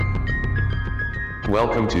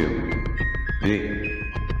Welcome to the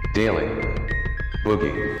Daily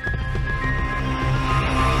Boogie.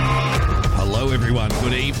 Hello everyone,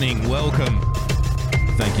 good evening, welcome.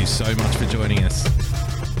 Thank you so much for joining us.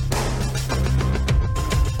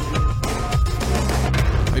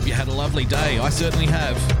 Hope you had a lovely day. I certainly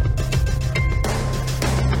have.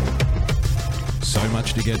 So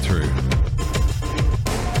much to get through.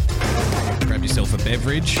 Grab yourself a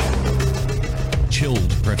beverage, chilled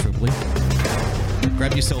preferably.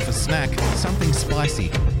 Grab yourself a snack, something spicy.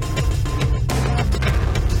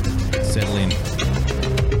 Settle in.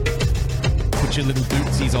 Put your little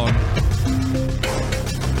bootsies on.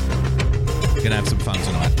 We're gonna have some fun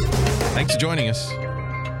tonight. Thanks for joining us.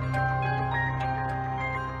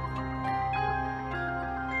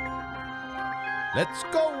 Let's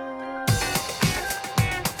go.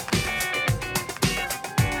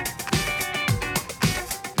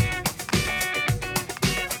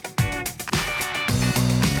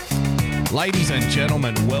 Ladies and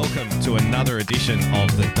gentlemen, welcome to another edition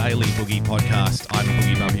of the Daily Boogie Podcast. I'm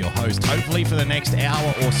Boogie Bumper, your host. Hopefully for the next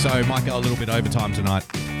hour or so, might go a little bit overtime tonight.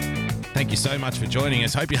 Thank you so much for joining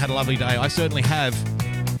us. Hope you had a lovely day. I certainly have.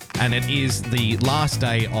 And it is the last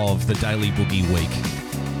day of the Daily Boogie week.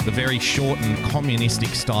 The very short and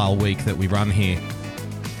communistic style week that we run here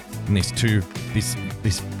in this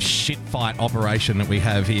shit fight operation that we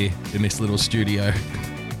have here in this little studio.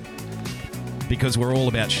 Because we're all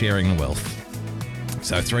about sharing the wealth.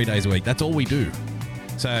 So 3 days a week, that's all we do.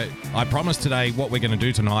 So I promise today what we're going to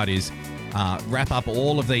do tonight is wrap up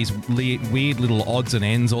all of these weird little odds and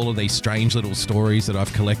ends, all of these strange little stories that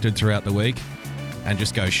I've collected throughout the week, and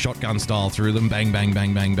just go shotgun style through them. Bang, bang,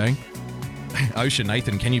 bang, bang, bang. Ocean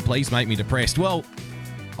Nathan, can you please make me depressed? Well,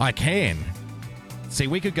 I can. See,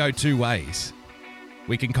 we could go two ways.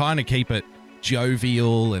 We can kind of keep it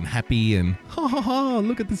jovial and happy and ha ha ha,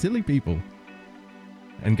 look at the silly people.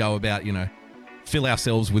 And go about, fill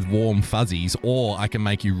ourselves with warm fuzzies, or I can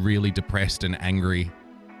make you really depressed and angry,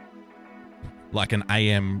 like an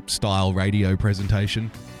AM style radio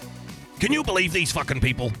presentation. Can you believe these fucking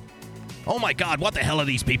people? Oh my God, what the hell are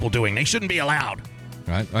these people doing? They shouldn't be allowed.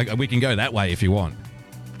 Right? We can go that way if you want,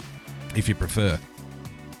 if you prefer.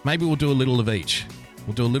 Maybe we'll do a little of each.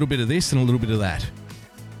 We'll do a little bit of this and a little bit of that.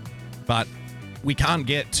 But we can't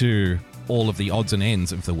get to all of the odds and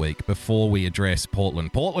ends of the week before we address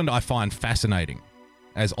Portland. Portland I find fascinating,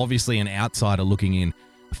 as obviously an outsider looking in,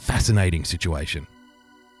 a fascinating situation.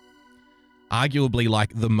 Arguably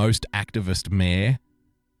like the most activist mayor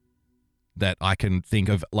that I can think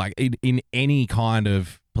of, like in any kind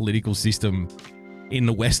of political system in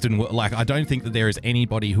the Western world. Like, I don't think that there is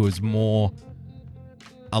anybody who is more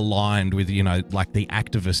aligned with, like the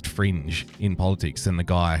activist fringe in politics than the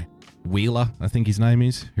guy Wheeler, I think his name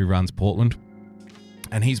is, who runs Portland.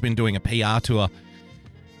 And he's been doing a PR tour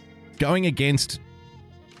going against,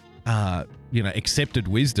 accepted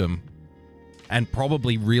wisdom and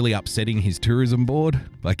probably really upsetting his tourism board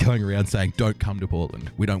by going around saying, don't come to Portland.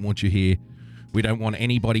 We don't want you here. We don't want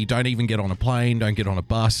anybody. Don't even get on a plane. Don't get on a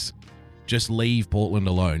bus. Just leave Portland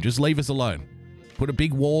alone. Just leave us alone. Put a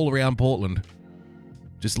big wall around Portland.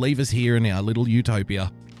 Just leave us here in our little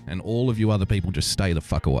utopia, and all of you other people just stay the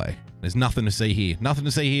fuck away. There's nothing to see here. Nothing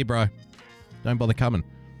to see here, bro. Don't bother coming.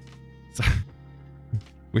 So,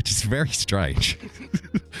 which is very strange.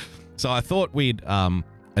 So I thought we'd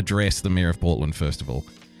address the Mayor of Portland first of all,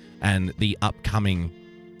 and the upcoming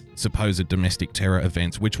supposed domestic terror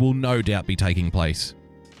events, which will no doubt be taking place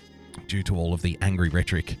due to all of the angry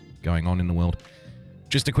rhetoric going on in the world.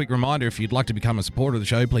 Just a quick reminder, if you'd like to become a supporter of the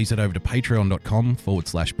show, please head over to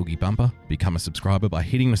patreon.com/Boogie Bumper. Become a subscriber by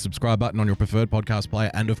hitting the subscribe button on your preferred podcast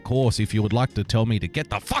player. And of course, if you would like to tell me to get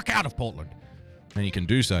the fuck out of Portland, then you can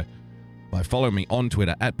do so by following me on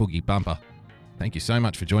Twitter @Boogie Bumper. Thank you so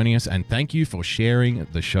much for joining us, and thank you for sharing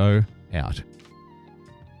the show out.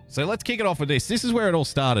 So let's kick it off with this. This is where it all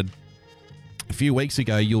started. A few weeks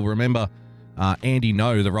ago, you'll remember Andy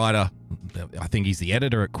Ngo, the writer, I think he's the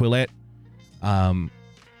editor at Quillette.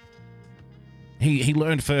 He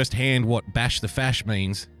learned firsthand what bash the fash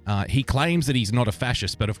means. He claims that he's not a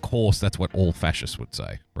fascist, but of course that's what all fascists would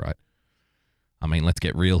say, right? I mean, let's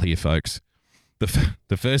get real here, folks.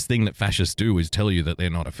 The first thing that fascists do is tell you that they're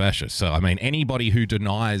not a fascist. So, I mean, anybody who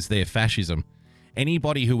denies their fascism,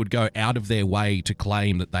 anybody who would go out of their way to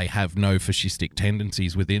claim that they have no fascistic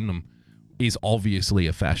tendencies within them is obviously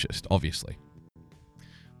a fascist, obviously.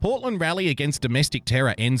 Portland rally against domestic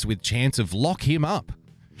terror ends with chants of lock him up.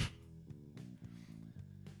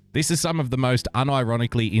 This is some of the most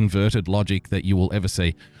unironically inverted logic that you will ever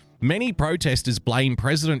see. Many protesters blame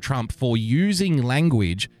President Trump for using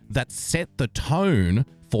language that set the tone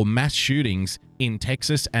for mass shootings in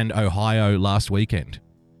Texas and Ohio last weekend.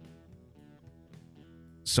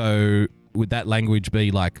 So would that language be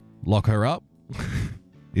like, lock her up?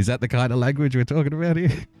 Is that the kind of language we're talking about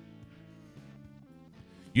here?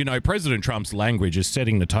 You know, President Trump's language is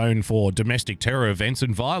setting the tone for domestic terror events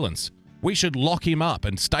and violence. We should lock him up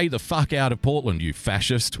and stay the fuck out of Portland, you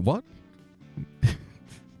fascist. What?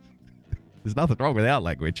 There's nothing wrong with our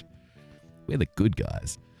language. We're the good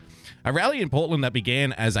guys. A rally in Portland that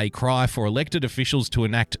began as a cry for elected officials to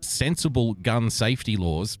enact sensible gun safety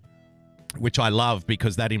laws, which I love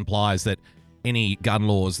because that implies that any gun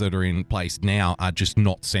laws that are in place now are just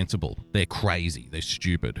not sensible. They're crazy. They're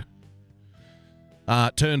stupid.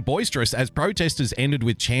 Turned boisterous as protesters ended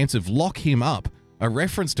with chants of lock him up, a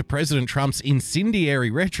reference to President Trump's incendiary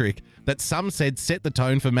rhetoric that some said set the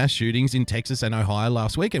tone for mass shootings in Texas and Ohio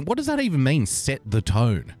last weekend. What does that even mean, set the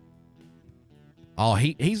tone? Oh,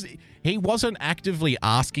 he wasn't actively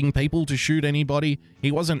asking people to shoot anybody.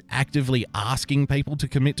 He wasn't actively asking people to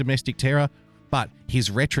commit domestic terror, but his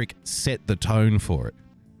rhetoric set the tone for it.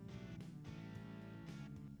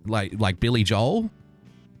 Like Billy Joel?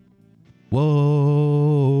 Whoa,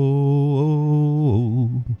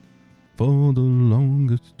 for the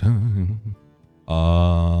longest time.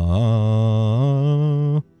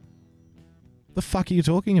 The fuck are you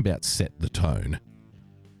talking about, set the tone?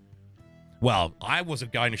 Well, I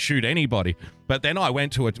wasn't going to shoot anybody, but then I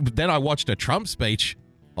watched a Trump speech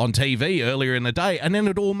on TV earlier in the day, and then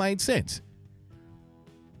it all made sense.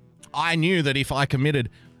 I knew that if I committed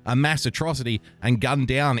a mass atrocity and gunned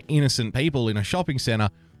down innocent people in a shopping center,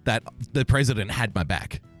 that the president had my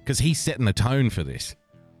back, because he's setting the tone for this.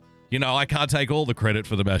 You know, I can't take all the credit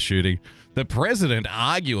for the mass shooting. The president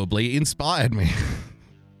arguably inspired me.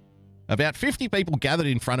 About 50 people gathered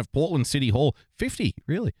in front of Portland City Hall. 50,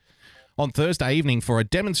 really? On Thursday evening for a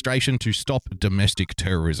demonstration to stop domestic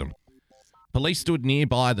terrorism. Police stood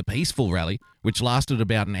nearby the peaceful rally, which lasted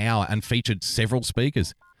about an hour and featured several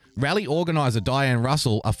speakers. Rally organizer Diane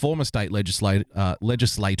Russell, a former state legislator,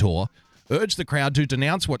 urged the crowd to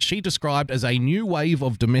denounce what she described as a new wave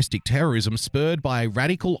of domestic terrorism spurred by a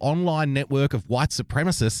radical online network of white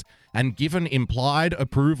supremacists and given implied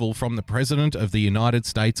approval from the President of the United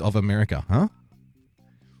States of America. Huh?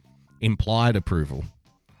 Implied approval.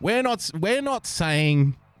 We're not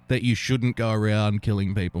saying that you shouldn't go around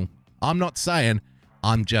killing people. I'm not saying,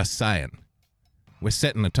 I'm just saying. We're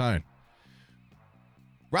setting the tone.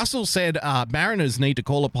 Russell said mariners need to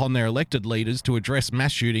call upon their elected leaders to address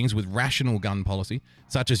mass shootings with rational gun policy,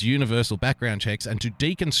 such as universal background checks, and to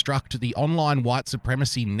deconstruct the online white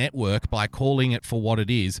supremacy network by calling it for what it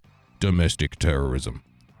is, domestic terrorism.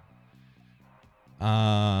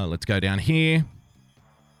 Let's go down here.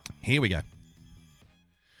 Here we go.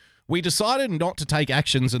 We decided not to take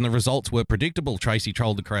actions and the results were predictable, Tracy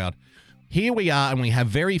trolled the crowd. Here we are and we have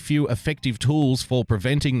very few effective tools for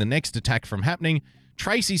preventing the next attack from happening.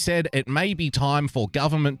 Tracy said it may be time for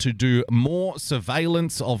government to do more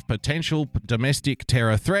surveillance of potential domestic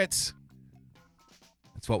terror threats.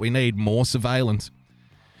 That's what we need, more surveillance.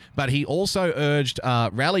 But he also urged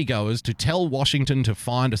rally-goers to tell Washington to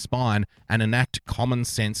find a spine and enact common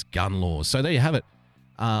sense gun laws. So there you have it.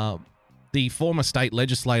 The former state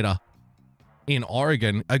legislator in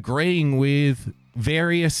Oregon agreeing with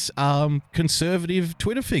various conservative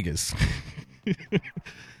Twitter figures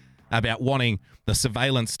about wanting the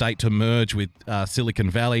surveillance state to merge with Silicon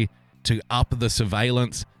Valley to up the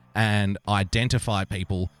surveillance and identify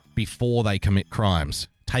people before they commit crimes.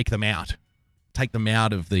 Take them out. Take them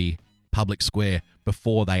out of the public square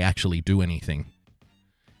before they actually do anything.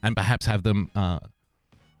 And perhaps have them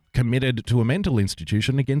committed to a mental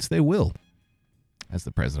institution against their will, as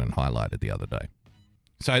the president highlighted the other day.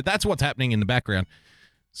 So that's what's happening in the background.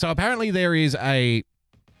 So apparently there's a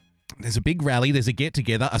big rally, there's a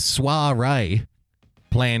get-together, a soiree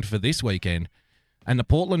planned for this weekend, and the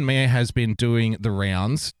Portland mayor has been doing the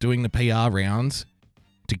rounds, doing the PR rounds,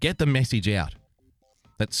 to get the message out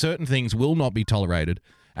that certain things will not be tolerated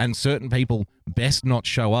and certain people best not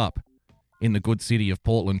show up in the good city of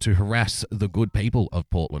Portland to harass the good people of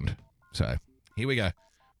Portland. So here we go.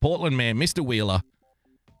 Portland Mayor Mr. Wheeler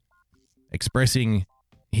expressing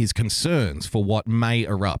his concerns for what may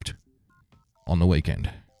erupt on the weekend.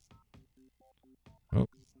 Oh,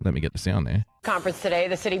 let me get the sound there. Conference today,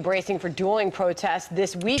 the city bracing for dueling protests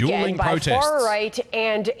this weekend by far-right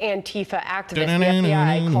and Antifa activists. The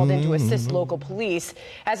FBI called in to assist local police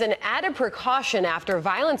as an added precaution after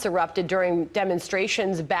violence erupted during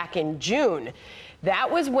demonstrations back in June.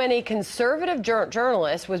 That was when a conservative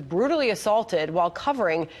journalist was brutally assaulted while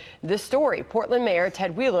covering this story. Portland Mayor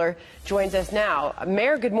Ted Wheeler joins us now.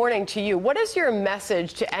 Mayor, good morning to you. What is your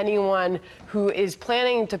message to anyone who is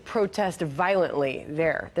planning to protest violently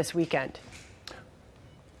there this weekend?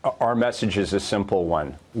 Our message is a simple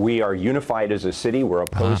one. We are unified as a city. We're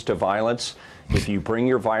opposed to violence. If you bring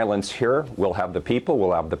your violence here, we'll have the people,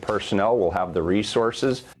 we'll have the personnel, we'll have the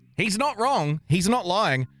resources. He's not wrong. He's not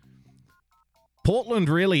lying. Portland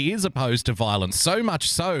really is opposed to violence, so much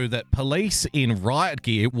so that police in riot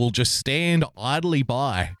gear will just stand idly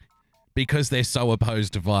by because they're so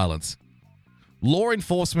opposed to violence. Law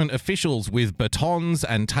enforcement officials with batons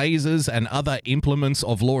and tasers and other implements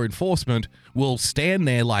of law enforcement will stand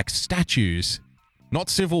there like statues. Not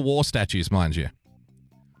Civil War statues, mind you.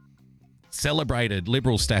 Celebrated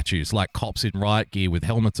liberal statues like cops in riot gear with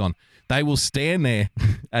helmets on. They will stand there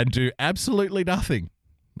and do absolutely nothing.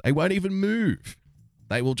 They won't even move.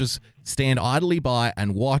 They will just stand idly by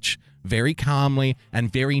and watch very calmly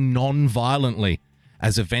and very non-violently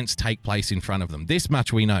as events take place in front of them. This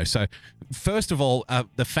much we know. So, first of all,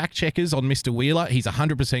 the fact checkers on Mr. Wheeler, he's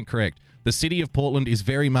 100% correct. The city of Portland is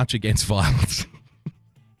very much against violence.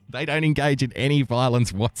 They don't engage in any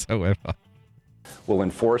violence whatsoever. We'll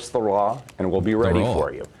enforce the law and we'll be ready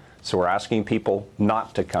for you. So we're asking people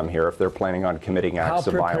not to come here if they're planning on committing acts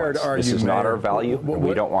of violence. This is not our value, and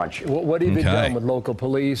we don't want you. What have you done with local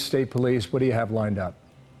police, state police? What do you have lined up?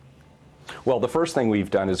 Well, the first thing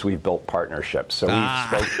we've done is we've built partnerships. So we've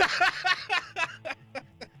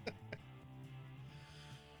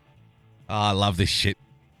I love this shit.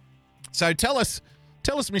 So tell us,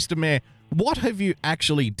 Mr. Mayor, what have you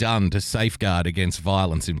actually done to safeguard against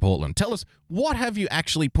violence in Portland? Tell us, what have you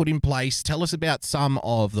actually put in place? Tell us about some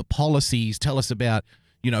of the policies. Tell us about,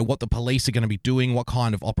 what the police are going to be doing, what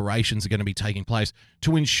kind of operations are going to be taking place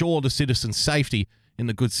to ensure the citizens' safety in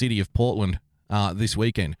the good city of Portland this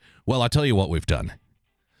weekend. Well, I tell you what we've done.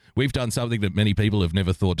 We've done something that many people have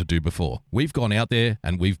never thought to do before. We've gone out there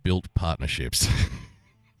and we've built partnerships.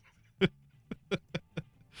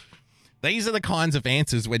 These are the kinds of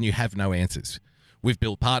answers when you have no answers. We've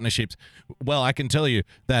built partnerships. Well, I can tell you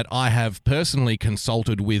that I have personally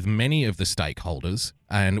consulted with many of the stakeholders,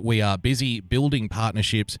 and we are busy building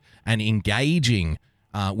partnerships and engaging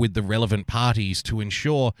with the relevant parties to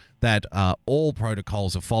ensure that all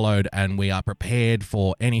protocols are followed and we are prepared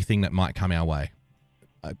for anything that might come our way.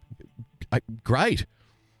 Great.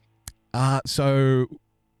 So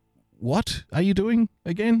what are you doing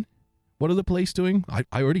again? What are the police doing? I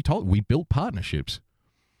already told you, we built partnerships.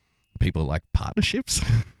 People are like, partnerships?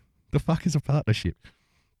 The fuck is a partnership?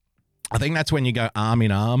 I think that's when you go arm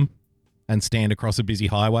in arm and stand across a busy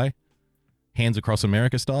highway, hands across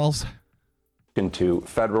America styles. Into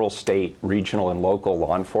federal, state, regional, and local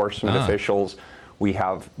law enforcement officials. We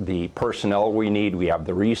have the personnel we need. We have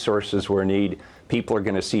the resources we need. People are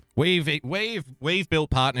going to see. We've built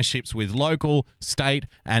partnerships with local, state,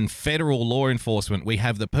 and federal law enforcement. We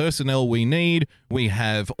have the personnel we need. We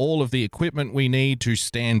have all of the equipment we need to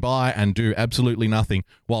stand by and do absolutely nothing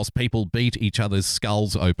whilst people beat each other's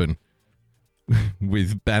skulls open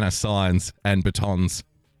with banner signs and batons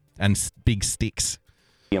and big sticks.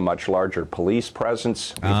 A much larger police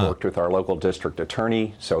presence. We've worked with our local district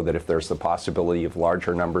attorney so that if there's the possibility of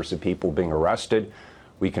larger numbers of people being arrested,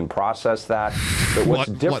 we can process that. But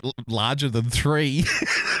what's different? What, larger than 3?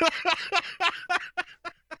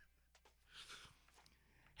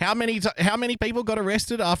 How many people got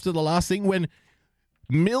arrested after the last thing when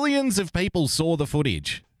millions of people saw the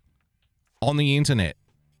footage on the internet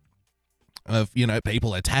of,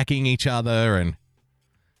 people attacking each other and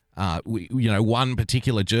one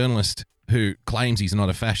particular journalist who claims he's not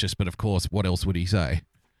a fascist, but of course, what else would he say?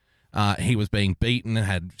 He was being beaten,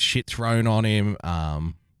 had shit thrown on him.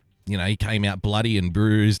 He came out bloody and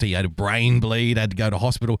bruised. He had a brain bleed, had to go to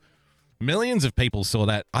hospital. Millions of people saw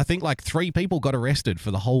that. I think like 3 people got arrested for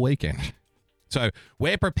the whole weekend. So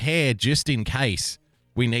we're prepared just in case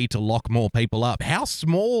we need to lock more people up. How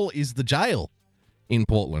small is the jail in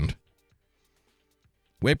Portland?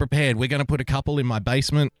 We're prepared. We're going to put a couple in my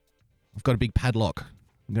basement. I've got a big padlock.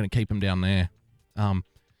 I'm going to keep them down there.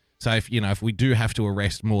 So if we do have to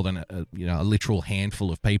arrest more than a literal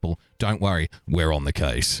handful of people, don't worry, we're on the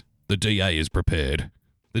case. The DA is prepared.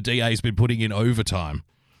 The DA's been putting in overtime.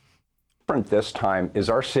 Different this time is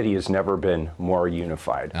our city has never been more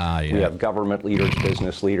unified. We have government leaders,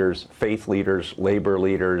 business leaders, faith leaders, labor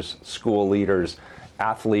leaders, school leaders,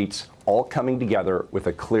 athletes, all coming together with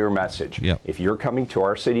a clear message. Yep. If you're coming to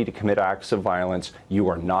our city to commit acts of violence, you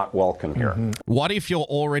are not welcome here. What if you're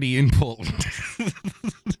already in Portland?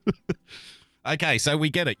 Okay, so we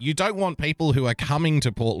get it. You don't want people who are coming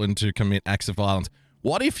to Portland to commit acts of violence.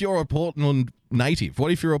 What if you're a Portland native?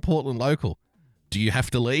 What if you're a Portland local? Do you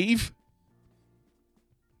have to leave?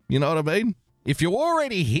 You know what I mean? If you're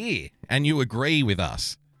already here and you agree with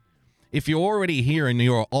us, if you're already here and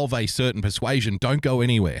you're of a certain persuasion, don't go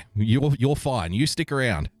anywhere. You're fine. You stick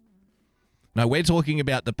around. No, we're talking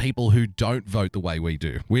about the people who don't vote the way we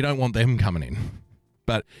do. We don't want them coming in.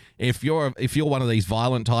 But if you're one of these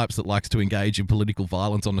violent types that likes to engage in political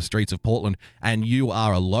violence on the streets of Portland and you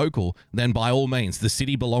are a local, then by all means, the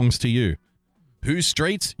city belongs to you. Whose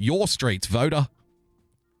streets? Your streets, voter.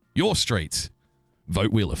 Your streets.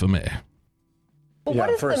 Vote Wheeler for mayor. Well, what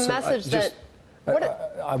is the message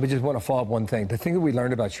I would just want to follow up one thing. The thing that we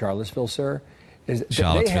learned about Charlottesville, sir, is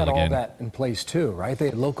that they had all that in place too, right? They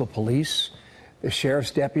had local police, the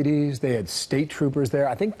sheriff's deputies, they had state troopers there.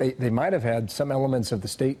 I think they might have had some elements of the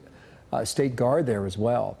state guard there as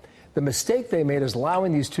well. The mistake they made is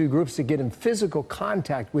allowing these two groups to get in physical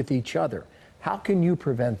contact with each other. How can you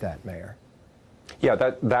prevent that, Mayor? Yeah,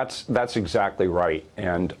 that's exactly right.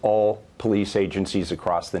 And all police agencies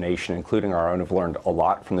across the nation, including our own, have learned a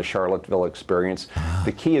lot from the Charlottesville experience.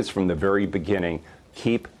 The key is from the very beginning,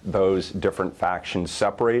 keep those different factions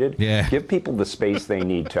separated. Yeah. Give people the space they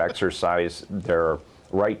need to exercise their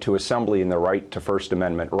right to assembly and their right to First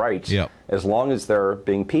Amendment rights, yep, as long as they're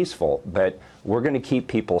being peaceful. But we're going to keep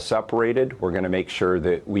people separated. We're going to make sure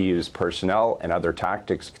that we use personnel and other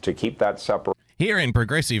tactics to keep that separate. Here in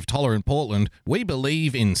progressive, tolerant Portland, we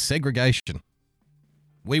believe in segregation.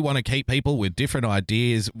 We want to keep people with different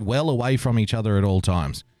ideas well away from each other at all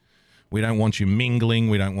times. We don't want you mingling.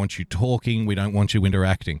 We don't want you talking. We don't want you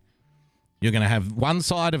interacting. You're going to have one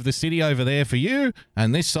side of the city over there for you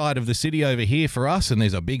and this side of the city over here for us, and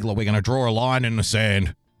there's a big, we're going to draw a line in the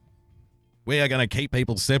sand. We are going to keep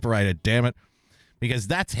people separated, damn it, because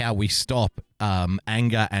that's how we stop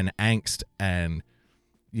anger and angst and,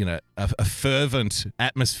 you know, a fervent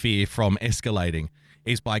atmosphere from escalating,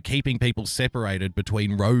 is by keeping people separated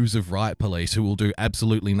between rows of riot police who will do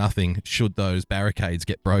absolutely nothing should those barricades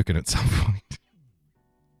get broken at some point.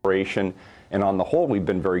 And on the whole, we've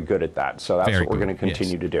been very good at that. So that's what we're going to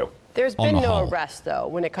continue to do. There's been no arrest, though,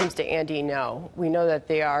 when it comes to Andy Ngo. We know that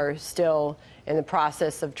they are still in the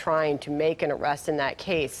process of trying to make an arrest in that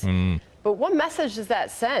case. But what message does that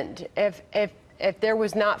send if there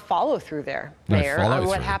was not follow through there, Mayor, on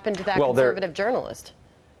what happened to that conservative journalist?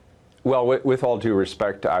 Well, with all due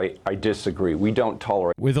respect, I disagree. We don't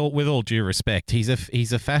tolerate. With all due respect, he's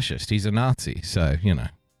a fascist. He's a Nazi. So, you know,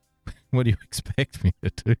 what do you expect me to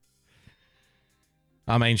do?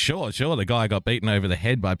 I mean, sure, the guy got beaten over the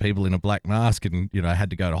head by people in a black mask and, you know, had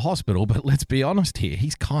to go to hospital. But let's be honest here.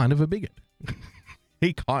 He's kind of a bigot.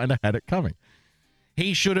 He kind of had it coming.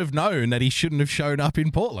 He should have known that he shouldn't have shown up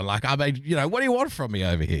in Portland. Like, I mean, you know, what do you want from me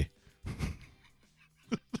over here?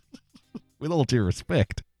 With all due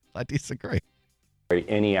respect, I disagree.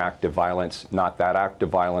 Any act of violence, not that act of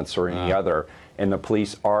violence or any other. And the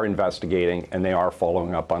police are investigating and they are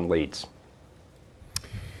following up on leads.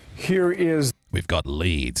 We've got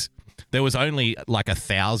leads. There was only like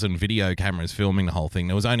 1,000 video cameras filming the whole thing.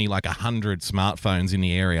 There was only like 100 smartphones in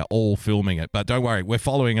the area all filming it. But don't worry, we're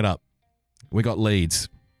following it up. We got leads.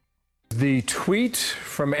 The tweet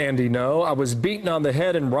from Andy Ngo: I was beaten on the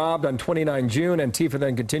head and robbed on 29 June. Antifa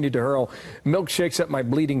then continued to hurl milkshakes at my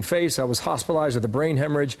bleeding face. I was hospitalized with a brain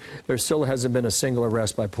hemorrhage. There still hasn't been a single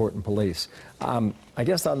arrest by Portland police. I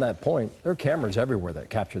guess on that point, there are cameras everywhere that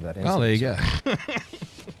capture that incident. Oh, there you go.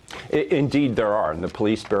 Indeed, there are. And the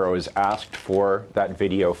police bureau has asked for that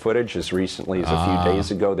video footage. As recently as a few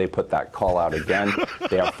days ago, they put that call out again.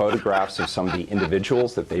 They have photographs of some of the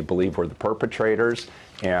individuals that they believe were the perpetrators.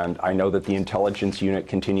 And I know that the intelligence unit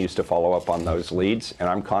continues to follow up on those leads. And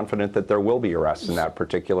I'm confident that there will be arrests in that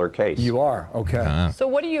particular case. You are? Okay. So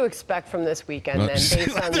what do you expect from this weekend then,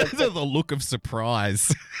 based on the look of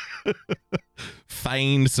surprise?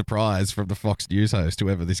 Feigned surprise from the Fox News host,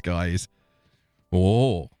 whoever this guy is.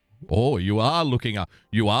 Oh, you are looking up.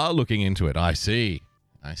 You are looking into it. I see.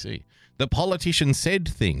 The politician said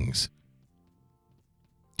things.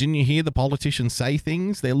 Didn't you hear the politician say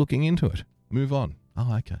things? They're looking into it. Move on.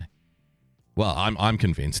 Oh, okay. Well, I'm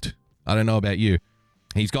convinced. I don't know about you.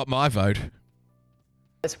 He's got my vote.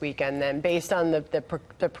 This weekend then, based on the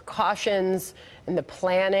precautions and the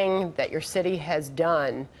planning that your city has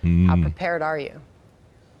done, how prepared are you?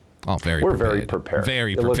 Oh, We're very prepared.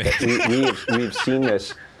 Very prepared. We've seen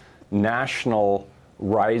this national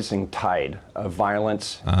rising tide of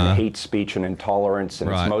violence, and hate speech, and intolerance, and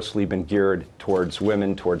it's mostly been geared towards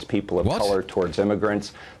women, towards people of color, towards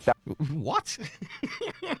immigrants. What?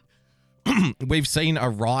 we've seen a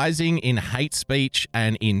rising in hate speech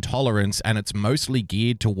and intolerance, and it's mostly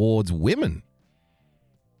geared towards women.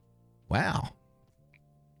 Wow.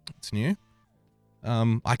 It's new.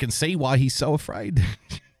 I can see why he's so afraid.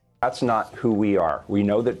 That's not who we are. We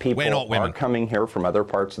know that people are coming here from other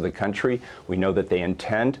parts of the country. We know that they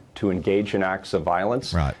intend to engage in acts of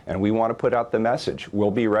violence. Right. And we want to put out the message.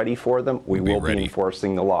 We'll be ready for them. We will be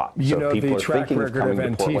enforcing the law. You know, people the are track thinking of record coming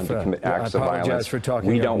of to Portland to Antifa. commit acts of violence. For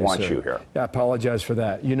talking we don't want sir. you here. I apologize for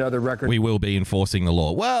that. You know the record. We will be enforcing the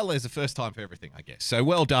law. Well, there's a first time for everything, I guess. So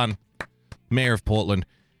well done, Mayor of Portland.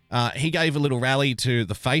 He gave a little rally to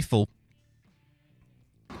the faithful.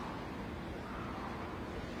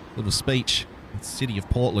 Little speech. City of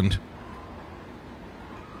Portland.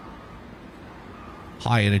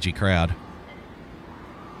 High energy crowd.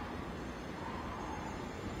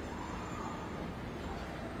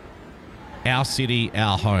 Our city,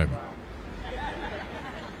 our home.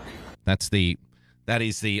 That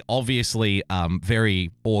is the obviously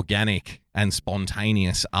very organic and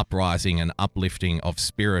spontaneous uprising and uplifting of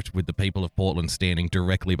spirit with the people of Portland standing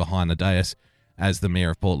directly behind the dais as the Mayor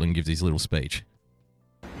of Portland gives his little speech.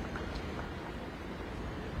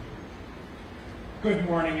 Good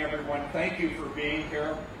morning, everyone. Thank you for being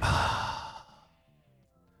here.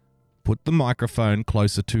 Put the microphone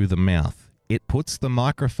closer to the mouth. It puts the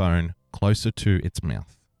microphone closer to its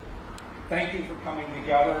mouth. Thank you for coming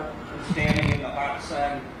together and standing in the hot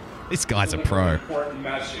sun. This guy's a pro. Important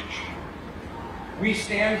message. We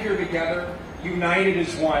stand here together, united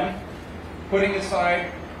as one, putting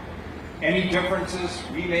aside any differences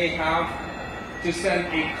we may have to send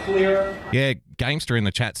a clear... Yeah, Gamester in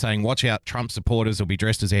the chat saying, watch out, Trump supporters will be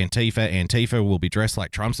dressed as Antifa. Antifa will be dressed like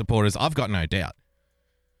Trump supporters. I've got no doubt.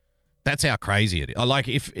 That's how crazy it is. Like,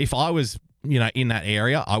 if I was, in that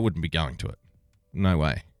area, I wouldn't be going to it. No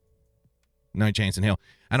way. No chance in hell.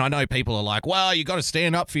 And I know people are like, well, you got to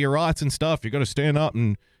stand up for your rights and stuff. You got to stand up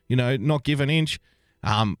and, not give an inch.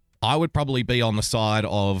 I would probably be on the side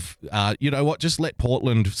of, you know what, just let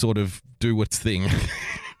Portland sort of do its thing.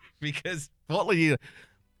 Because Portland,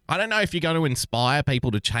 I don't know if you're going to inspire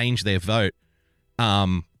people to change their vote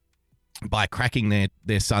by cracking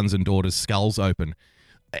their sons and daughters' skulls open.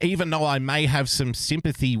 Even though I may have some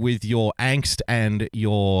sympathy with your angst and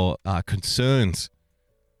your concerns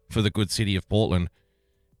for the good city of Portland,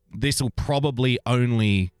 this will probably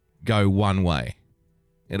only go one way.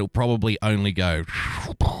 It'll probably only go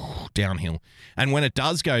downhill. And when it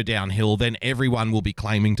does go downhill, then everyone will be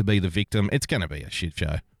claiming to be the victim. It's going to be a shit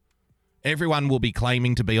show. Everyone will be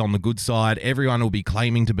claiming to be on the good side. Everyone will be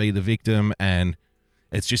claiming to be the victim, and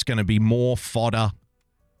it's just going to be more fodder,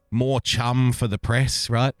 more chum for the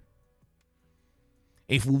press, right?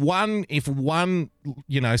 If one,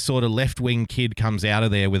 sort of left-wing kid comes out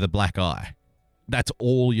of there with a black eye, that's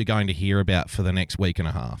all you're going to hear about for the next week and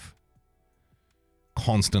a half.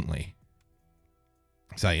 Constantly.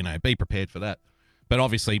 So, be prepared for that. But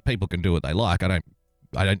obviously, people can do what they like. I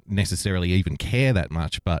don't necessarily even care that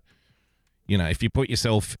much, but if you put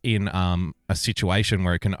yourself in a situation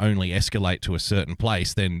where it can only escalate to a certain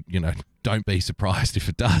place, then, don't be surprised if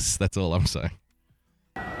it does. That's all I'm saying.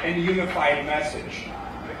 And unified message.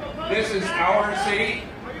 This is our city.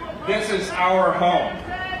 This is our home.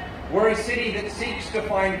 We're a city that seeks to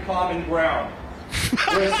find common ground.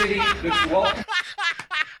 We're a city that's welcome.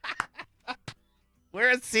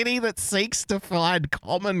 We're a city that seeks to find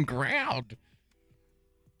common ground.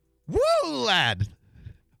 Woo, lad.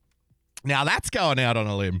 Now that's going out on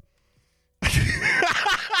a limb.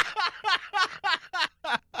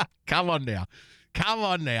 Come on now.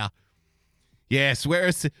 Yes, we're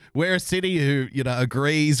a city who,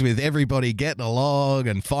 agrees with everybody getting along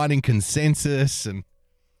and finding consensus, and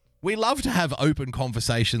we love to have open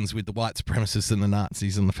conversations with the white supremacists and the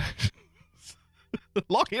Nazis and the fascists.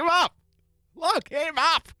 Lock him up.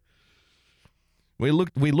 We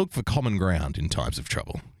look for common ground in times of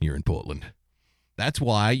trouble here in Portland. That's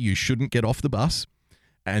why you shouldn't get off the bus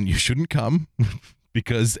and you shouldn't come,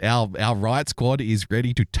 because our riot squad is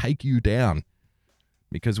ready to take you down,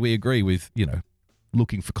 because we agree with,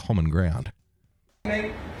 looking for common ground.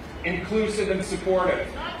 Inclusive and supportive.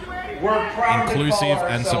 We're proud to call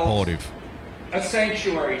ourselves a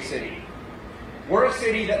sanctuary city. We're a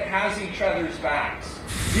city that has each other's backs.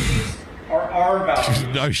 These are our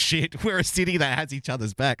values. No shit. We're a city that has each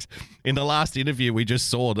other's backs. In the last interview, we just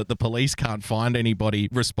saw that the police can't find anybody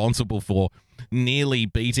responsible for nearly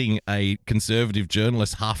beating a conservative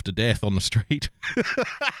journalist half to death on the street.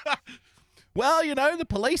 Well, the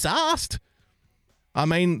police asked. I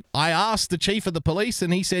asked the chief of the police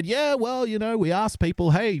and he said, yeah, well, we asked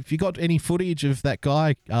people, hey, if you got any footage of that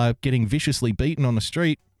guy getting viciously beaten on the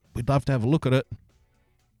street, we'd love to have a look at it.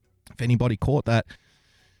 If anybody caught that,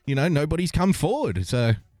 nobody's come forward.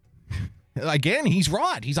 So, again, he's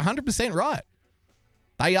right. He's 100% right.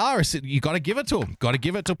 They are a city. You got to give it to them. Got to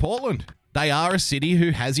give it to Portland. They are a city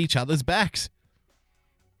who has each other's backs.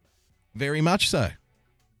 Very much so.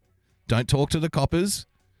 Don't talk to the coppers.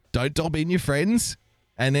 Don't dob in your friends.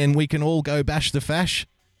 And then we can all go bash the fash,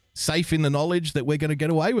 safe in the knowledge that we're going to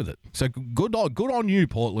get away with it. So good on you,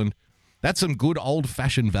 Portland. That's some good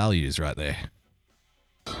old-fashioned values right there.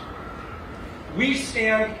 We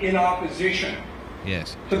stand in opposition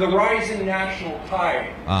to the rising national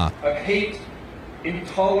tide of hate,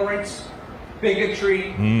 intolerance,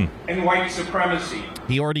 bigotry, and white supremacy.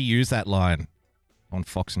 He already used that line on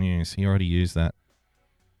Fox News. He already used that.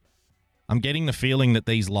 I'm getting the feeling that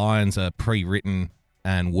these lines are pre-written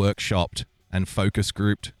and workshopped and focus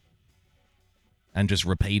grouped and just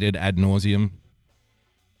repeated ad nauseum.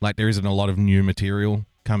 Like there isn't a lot of new material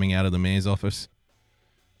coming out of the mayor's office.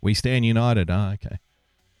 We stand united. Okay.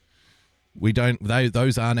 We don't,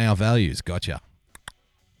 those aren't our values. Gotcha.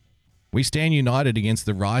 We stand united against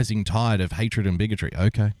the rising tide of hatred and bigotry.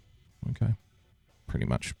 Okay. Pretty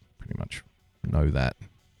much know that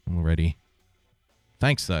already.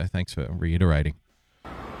 Thanks, though. Thanks for reiterating.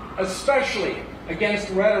 Especially against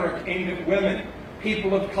rhetoric aimed at women,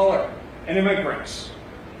 people of color, and immigrants.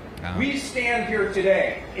 We stand here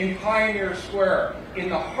today in Pioneer Square, in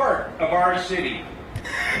the heart of our city.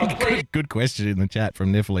 Good question in the chat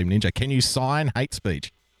from Nephilim Ninja. Can you sign hate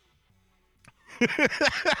speech?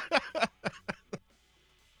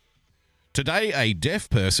 Today, a deaf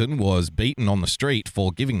person was beaten on the street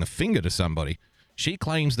for giving the finger to somebody. She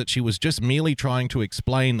claims that she was just merely trying to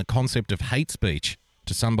explain the concept of hate speech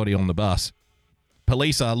to somebody on the bus.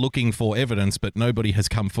 Police are looking for evidence, but nobody has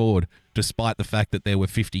come forward, despite the fact that there were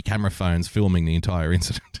 50 camera phones filming the entire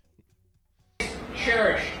incident.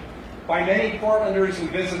 Cherished by many Portlanders and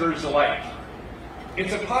visitors alike.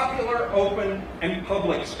 It's a popular, open, and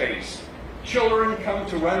public space. Children come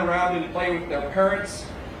to run around and play with their parents.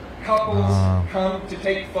 Couples come to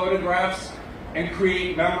take photographs and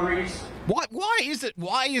create memories. Why is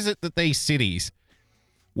it that these cities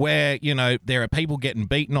where, there are people getting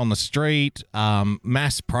beaten on the street,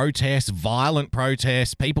 mass protests, violent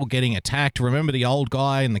protests, people getting attacked. Remember the old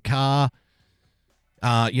guy in the car?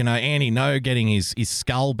 Andy No getting his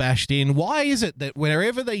skull bashed in. Why is it that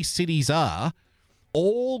wherever these cities are,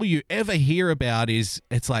 all you ever hear about is,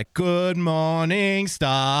 it's like, good morning,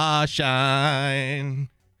 starshine.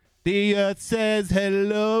 The earth says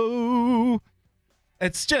hello.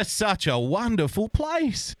 It's just such a wonderful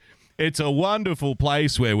place. It's a wonderful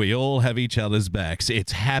place where we all have each other's backs.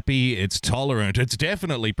 It's happy, it's tolerant, it's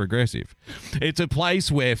definitely progressive. It's a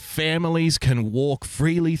place where families can walk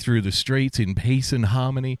freely through the streets in peace and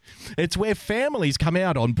harmony. It's where families come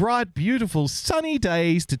out on bright, beautiful, sunny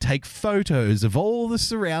days to take photos of all the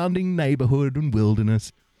surrounding neighborhood and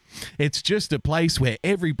wilderness. It's just a place where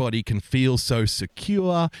everybody can feel so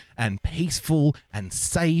secure and peaceful and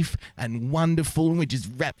safe and wonderful, and we just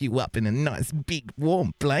wrap you up in a nice big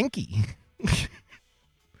warm blankie.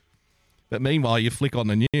 But meanwhile, you flick on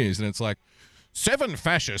the news and it's like, 7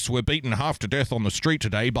 fascists were beaten half to death on the street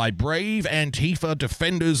today by brave Antifa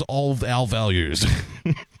defenders of our values.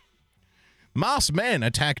 Masked men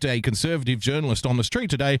attacked a conservative journalist on the street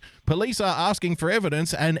today. Police are asking for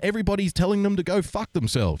evidence and everybody's telling them to go fuck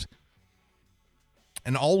themselves.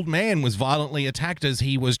 An old man was violently attacked as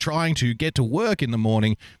he was trying to get to work in the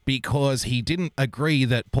morning because he didn't agree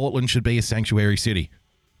that Portland should be a sanctuary city.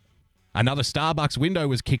 Another Starbucks window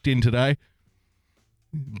was kicked in today.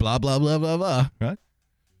 Blah, blah, blah, blah, blah. Right?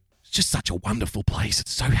 It's just such a wonderful place.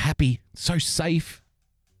 It's so happy, so safe.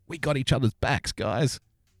 We got each other's backs, guys.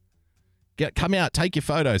 Come out, take your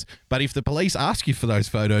photos. But if the police ask you for those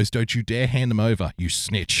photos, don't you dare hand them over, you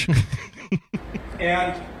snitch.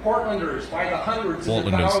 And Portlanders, by the hundreds and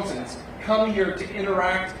the thousands, come here to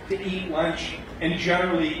interact, to eat lunch, and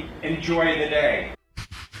generally enjoy the day.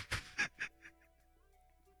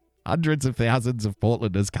 Hundreds of thousands of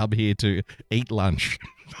Portlanders come here to eat lunch.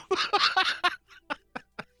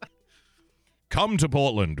 Come to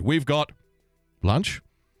Portland. We've got lunch.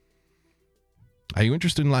 Are you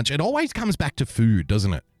interested in lunch? It always comes back to food,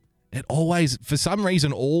 doesn't it? It always, for some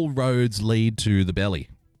reason, all roads lead to the belly.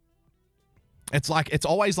 It's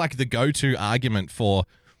always like the go-to argument for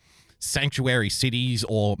sanctuary cities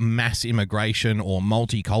or mass immigration or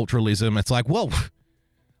multiculturalism. It's like, well,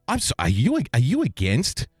 are you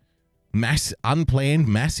against unplanned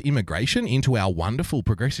mass immigration into our wonderful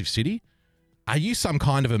progressive city? Are you some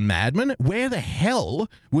kind of a madman? Where the hell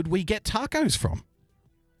would we get tacos from?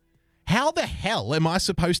 How the hell am I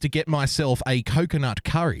supposed to get myself a coconut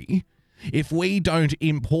curry if we don't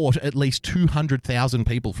import at least 200,000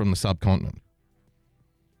 people from the subcontinent?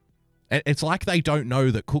 It's like they don't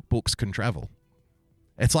know that cookbooks can travel.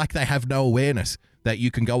 It's like they have no awareness that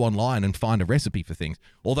you can go online and find a recipe for things.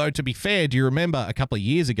 Although, to be fair, do you remember a couple of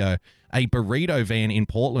years ago, a burrito van in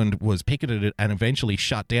Portland was picketed and eventually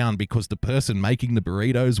shut down because the person making the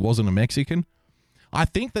burritos wasn't a Mexican? I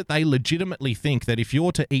think that they legitimately think that if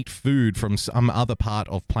you're to eat food from some other part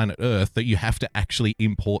of planet Earth, that you have to actually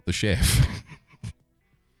import the chef.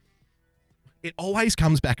 It always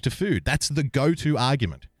comes back to food. That's the go-to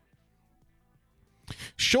argument.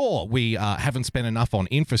 Sure, we haven't spent enough on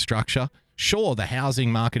infrastructure. Sure, the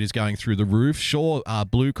housing market is going through the roof. Sure,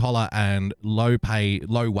 blue-collar and low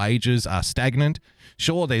wages are stagnant.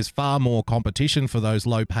 Sure, there's far more competition for those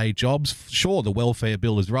low-paid jobs. Sure, the welfare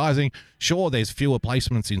bill is rising. Sure, there's fewer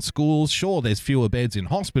placements in schools. Sure, there's fewer beds in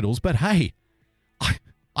hospitals. But hey,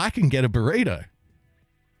 I can get a burrito.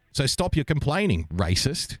 So stop your complaining,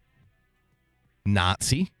 racist,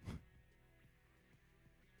 Nazi.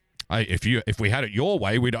 If we had it your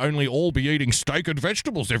way, we'd only all be eating steak and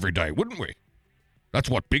vegetables every day, wouldn't we? That's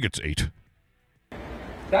what bigots eat.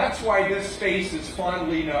 That's why this space is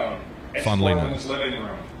fondly known as Portland's living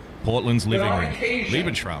room. Portland's living room. On occasion,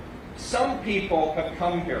 Lebensraum. Some people have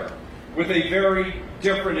come here with a very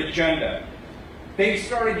different agenda. They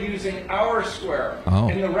started using our square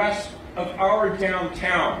and the rest of our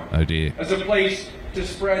downtown as a place to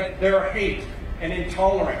spread their hate and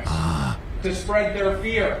intolerance, to spread their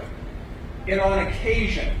fear, and on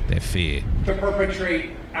occasion, their fear, to perpetrate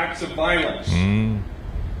acts of violence.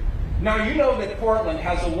 Now, you know that Portland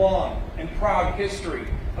has a long and proud history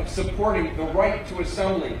of supporting the right to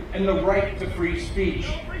assembly and the right to free speech.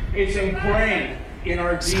 It's ingrained in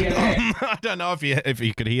our DNA. I don't know if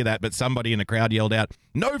you could hear that, but somebody in the crowd yelled out,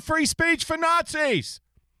 "No free speech for Nazis!"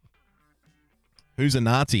 Who's a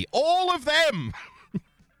Nazi? All of them!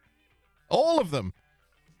 All of them.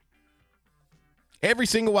 Every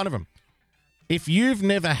single one of them. If you've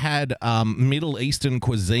never had Middle Eastern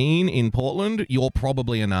cuisine in Portland, you're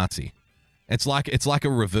probably a Nazi. It's like a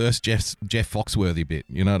reverse Jeff Foxworthy bit.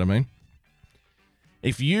 You know what I mean?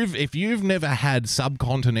 If you've never had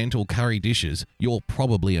subcontinental curry dishes, you're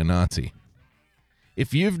probably a Nazi.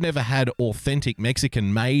 If you've never had authentic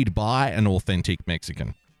Mexican made by an authentic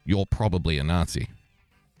Mexican, you're probably a Nazi.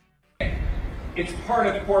 It's part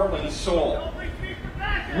of Portland's soul.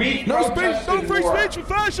 No free speech for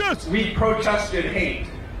fascists! We've protested hate.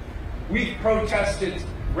 We've protested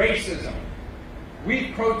racism.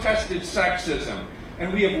 We've protested sexism.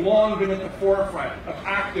 And we have long been at the forefront of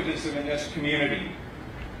activism in this community.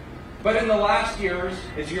 But in the last years,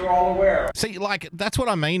 as you're all aware... See, that's what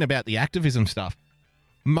I mean about the activism stuff.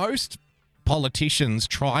 Most politicians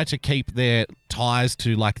try to keep their ties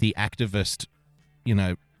to, the activist,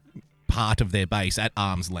 part of their base at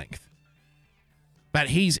arm's length.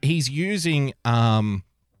 But he's using,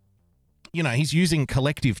 he's using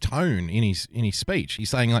collective tone in his speech. He's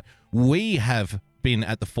saying, we have been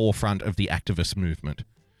at the forefront of the activist movement.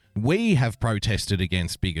 We have protested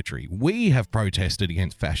against bigotry. We have protested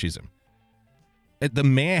against fascism. The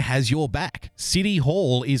mayor has your back. City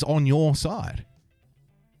Hall is on your side.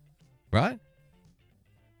 Right?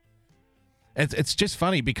 It's just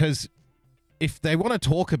funny because if they want to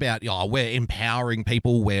talk about, we're empowering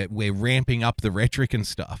people, we're ramping up the rhetoric and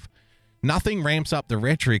stuff, nothing ramps up the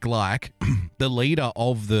rhetoric like the leader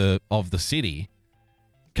of the city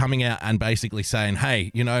coming out and basically saying,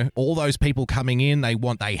 hey, all those people coming in, they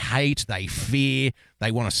hate, they fear,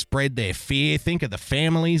 they want to spread their fear. Think of the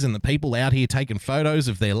families and the people out here taking photos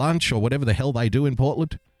of their lunch or whatever the hell they do in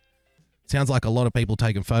Portland. Sounds like a lot of people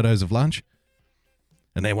taking photos of lunch.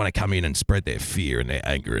 And they want to come in and spread their fear and their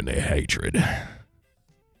anger and their hatred.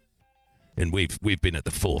 And we've been at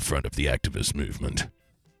the forefront of the activist movement.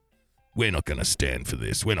 We're not going to stand for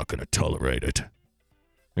this. We're not going to tolerate it.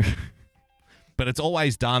 But it's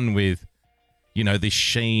always done with, this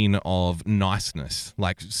sheen of niceness,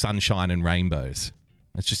 like sunshine and rainbows.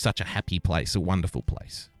 It's just such a happy place, a wonderful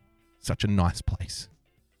place. Such a nice place.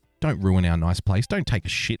 Don't ruin our nice place. Don't take a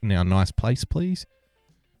shit in our nice place, please.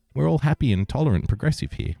 We're all happy and tolerant and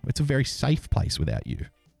progressive here. It's a very safe place without you.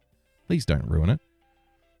 Please don't ruin it.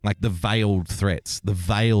 Like the veiled threats, the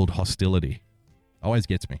veiled hostility. Always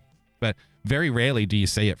gets me. But very rarely do you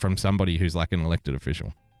see it from somebody who's like an elected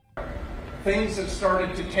official. Things have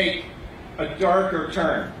started to take a darker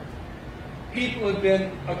turn. People have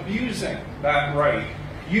been abusing that right,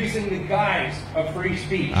 using the guise of free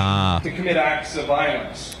speech to commit acts of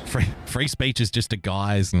violence. Free speech is just a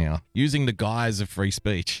guise now. Using the guise of free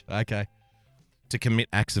speech. Okay. to commit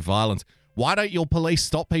acts of violence. Why don't your police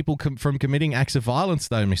stop people from committing acts of violence,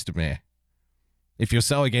 though, Mr. Mayor? If you're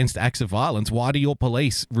so against acts of violence, why do your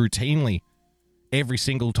police routinely, every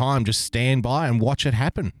single time, just stand by and watch it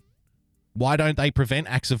happen? Why don't they prevent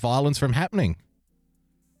acts of violence from happening?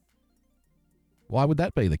 Why would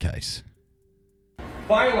that be the case?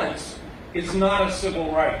 Violence is not a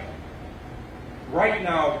civil right. Right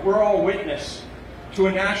now, we're all witness to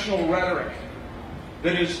a national rhetoric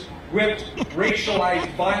that has whipped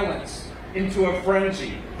racialized violence into a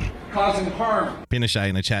frenzy, causing harm. Pinochet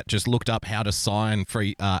in the chat just looked up how to sign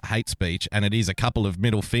free hate speech, and it is a couple of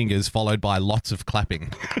middle fingers followed by lots of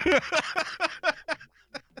clapping.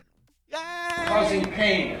 Causing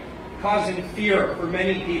pain, causing fear for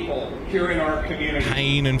many people here in our community.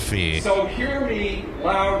 Pain and fear. So hear me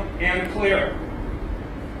loud and clear.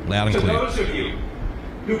 Loud and clear. To those of you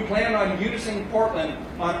who plan on using Portland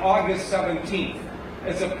on August 17th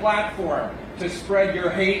as a platform to spread your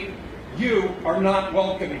hate, you are not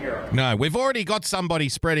welcome here. No, we've already got somebody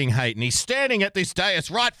spreading hate, and he's standing at this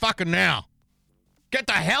dais right fucking now. Get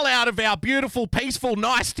the hell out of our beautiful, peaceful,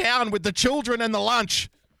 nice town with the children and the lunch.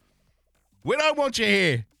 We don't want you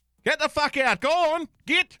here. Get the fuck out. Go on.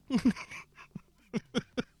 Get.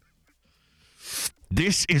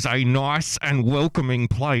 This is a nice and welcoming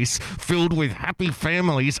place filled with happy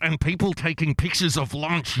families and people taking pictures of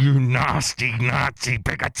lunch, you nasty Nazi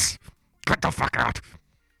bigots. Get the fuck out.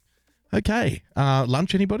 Okay.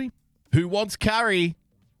 Lunch, anybody? Who wants curry?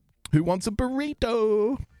 Who wants a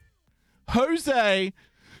burrito? Jose,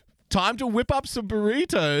 time to whip up some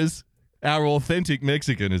burritos. Our authentic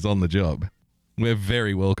Mexican is on the job. We're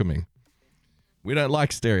very welcoming. We don't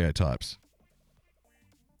like stereotypes.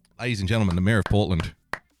 Ladies and gentlemen, the Mayor of Portland,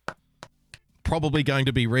 probably going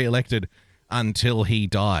to be re-elected until he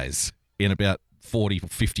dies in about 40 or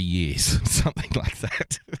 50 years, something like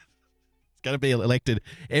that. He's going to be elected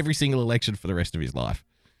every single election for the rest of his life.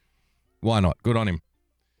 Why not? Good on him.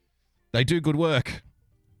 They do good work.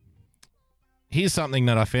 Here's something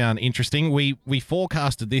that I found interesting. We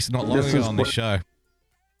forecasted this not long ago on this show,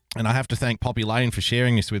 and I have to thank Poppy Lane for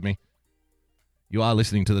sharing this with me. You are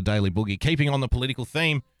listening to the Daily Boogie. Keeping on the political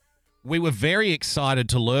theme, we were very excited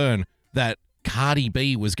to learn that Cardi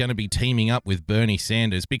B was going to be teaming up with Bernie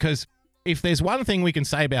Sanders, because if there's one thing we can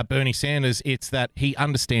say about Bernie Sanders, it's that he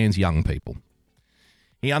understands young people.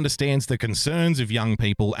 He understands the concerns of young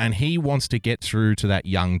people, and he wants to get through to that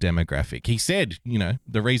young demographic. He said,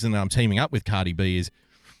 the reason that I'm teaming up with Cardi B is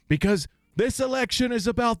because this election is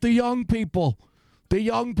about the young people. The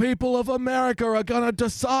young people of America are going to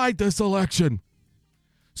decide this election.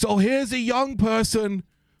 So here's a young person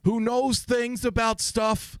who knows things about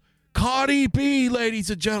stuff. Cardi B,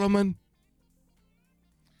 ladies and gentlemen.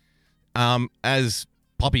 As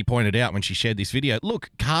Poppy pointed out when she shared this video, look,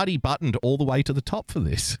 Cardi buttoned all the way to the top for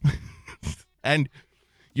this. And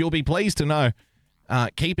you'll be pleased to know,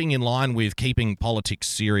 keeping in line with keeping politics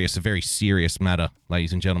serious, a very serious matter,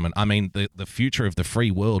 ladies and gentlemen. I mean, the future of the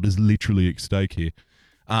free world is literally at stake here.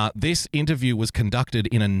 This interview was conducted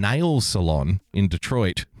in a nail salon in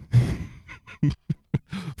Detroit,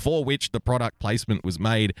 for which the product placement was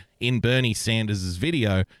made in Bernie Sanders'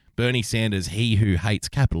 video, Bernie Sanders, he who hates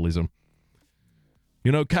capitalism.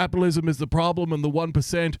 Capitalism is the problem and the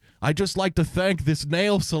 1%. I'd just like to thank this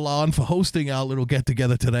nail salon for hosting our little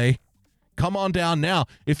get-together today. Come on down now.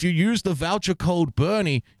 If you use the voucher code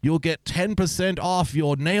Bernie, you'll get 10% off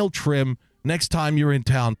your nail trim next time you're in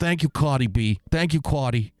town. Thank you, Cardi B. Thank you,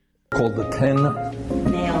 Cardi. Called the 10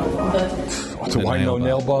 nail bar. So I know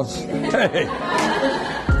nail bars. Hey,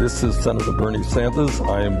 this is Senator Bernie Sanders.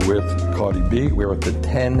 I am with Cardi B. We're at the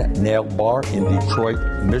 10 Nail Bar in Detroit,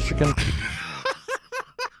 Michigan.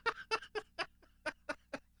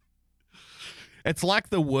 It's like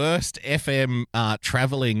the worst FM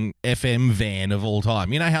traveling FM van of all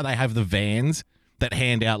time. You know how they have the vans that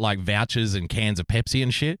hand out like vouchers and cans of Pepsi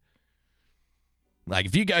and shit? Like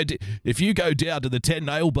if you go down to the 10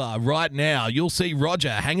 Nail Bar right now, you'll see Roger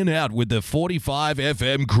hanging out with the 45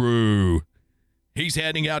 FM crew. He's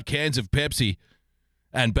handing out cans of Pepsi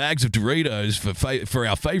and bags of Doritos for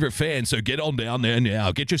our favorite fans, so get on down there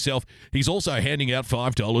now. Get yourself... He's also handing out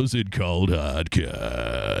 $5 in cold hard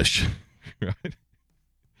cash. Right?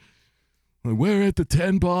 We're at the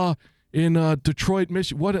 10 Bar in Detroit,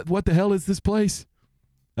 Michigan. What the hell is this place?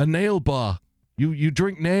 A nail bar. You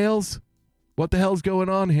drink nails? What the hell's going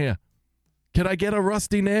on here? Can I get a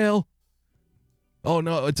rusty nail? Oh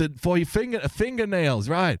no, it's for your fingernails,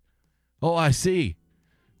 right? Oh, I see.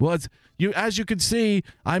 Well, as you can see,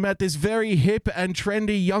 I'm at this very hip and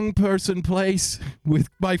trendy young person place with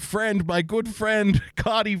my good friend,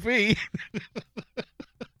 Cardi B.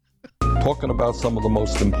 talking about some of the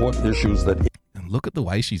most important issues that... And look at the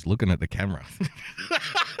way she's looking at the camera.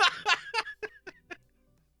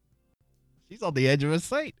 She's on the edge of her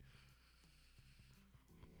seat.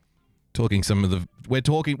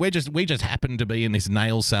 We just happen to be in this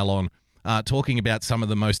nail salon talking about some of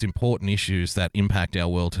the most important issues that impact our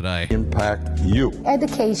world today. Impact you.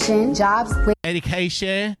 Education, jobs.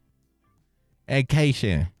 Education.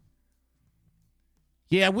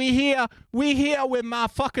 Yeah, we here with my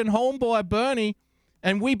fucking homeboy Bernie,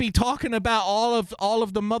 and we be talking about all of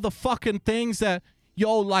the motherfucking things that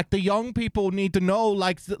like the young people need to know,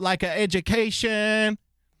 like an education,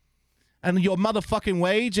 and your motherfucking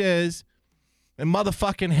wages, and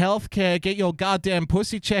motherfucking healthcare. Get your goddamn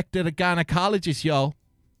pussy checked at a gynecologist, yo.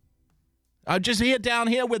 I'm just down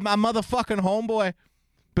here with my motherfucking homeboy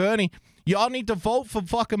Bernie. Y'all need to vote for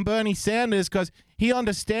fucking Bernie Sanders because he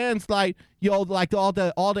understands like all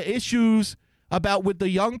the issues about with the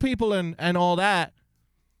young people and all that.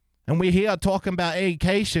 And we're here talking about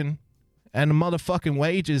education and the motherfucking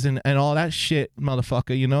wages and all that shit,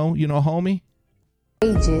 motherfucker, you know, homie?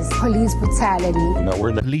 Wages, police brutality. No,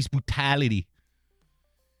 we're not. Police brutality.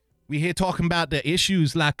 We're here talking about the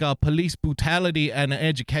issues like police brutality and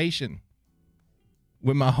education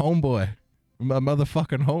with my homeboy. My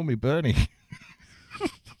motherfucking homie, Bernie.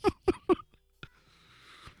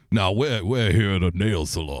 Now, we're here at a nail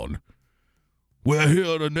salon. We're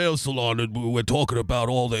here at a nail salon, and we're talking about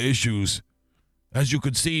all the issues. As you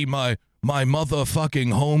can see, my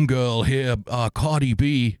motherfucking homegirl here, Cardi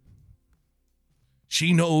B,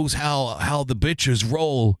 she knows how the bitches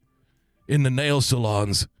roll in the nail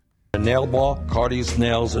salons. A nail bar, Cardi's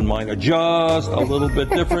nails and mine are just a little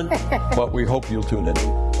bit different, but we hope you'll tune in.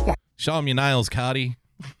 Show him your nails, Cardi.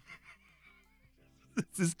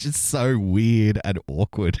 This is just so weird and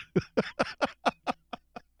awkward.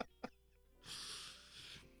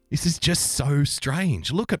 This is just so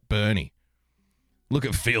strange. Look at Bernie. Look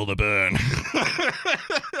at Feel the Burn.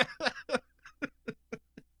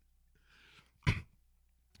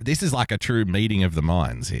 This is like a true meeting of the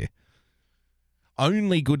minds here.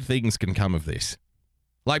 Only good things can come of this.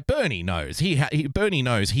 Like Bernie knows. Bernie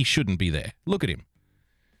knows he shouldn't be there. Look at him.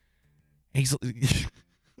 He's.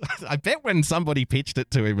 I bet when somebody pitched it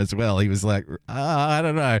to him as well, he was like, I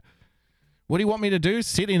don't know. What do you want me to do?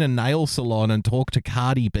 Sit in a nail salon and talk to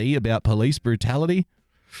Cardi B about police brutality?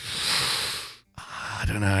 I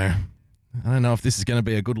don't know. I don't know if this is going to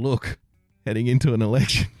be a good look heading into an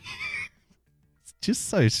election. It's just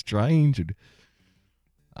so strange.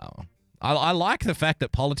 I like the fact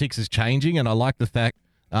that politics is changing, and I like the fact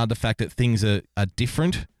that things are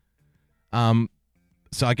different. So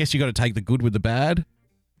I guess you got to take the good with the bad.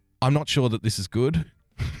 I'm not sure that this is good.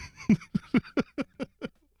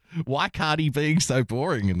 Why Cardi being so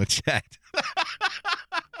boring in the chat?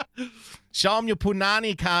 Show him your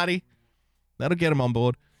punani, Cardi. That'll get him on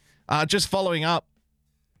board. Just following up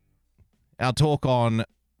our talk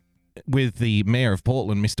with the mayor of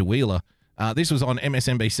Portland, Mr. Wheeler. This was on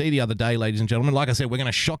MSNBC the other day, ladies and gentlemen. Like I said, we're going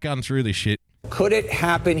to shotgun through this shit. Could it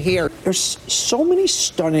happen here? There's so many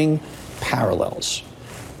stunning parallels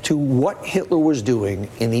to what Hitler was doing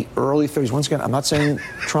in the early 30s. Once again, I'm not saying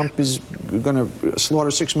Trump is going to slaughter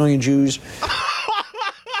 6 million Jews.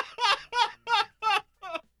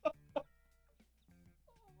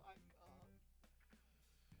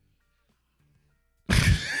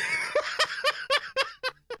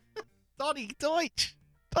 Donny Deutsch.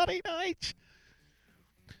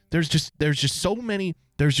 There's just so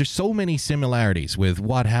many similarities with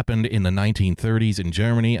what happened in the 1930s in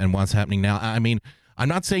Germany and what's happening now. I mean, I'm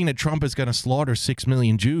not saying that Trump is going to slaughter 6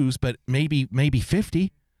 million Jews, but maybe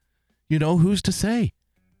 50. You know, who's to say?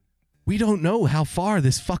 We don't know how far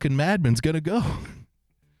this fucking madman's going to go.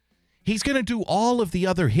 He's going to do all of the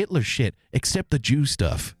other Hitler shit except the Jew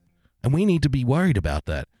stuff. And we need to be worried about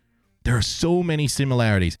that. There are so many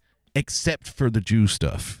similarities except for the Jew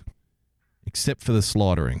stuff. Except for the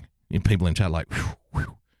slaughtering. And people in chat like, whew,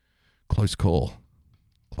 whew. Close call.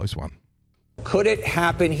 Close one. Could it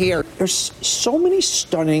happen here? There's so many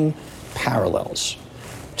stunning parallels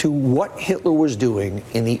to what Hitler was doing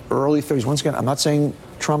in the early 30s. Once again, I'm not saying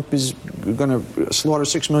Trump is going to slaughter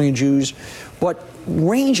 6 million Jews, but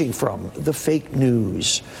ranging from the fake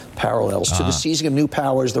news parallels to the seizing of new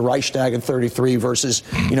powers, the Reichstag in 33 versus,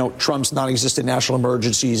 Trump's non-existent national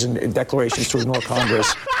emergencies and declarations to ignore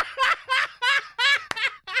Congress.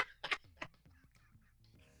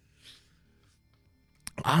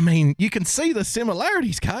 I mean, you can see the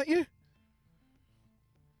similarities, can't you?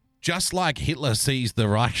 Just like Hitler seized the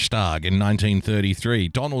Reichstag in 1933,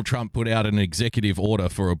 Donald Trump put out an executive order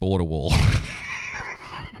for a border wall.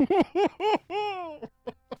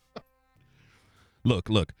 Look.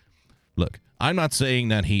 I'm not saying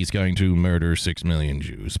that he's going to murder 6 million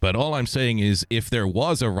Jews, but all I'm saying is if there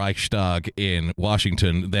was a Reichstag in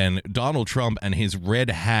Washington, then Donald Trump and his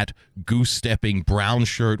red hat, goose-stepping, brown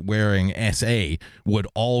shirt-wearing SA would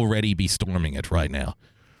already be storming it right now.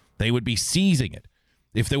 They would be seizing it.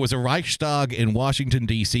 If there was a Reichstag in Washington,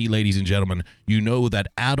 D.C., ladies and gentlemen, you know that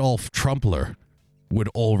Adolf Trumpler would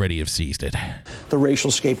already have seized it. The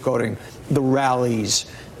racial scapegoating, the rallies,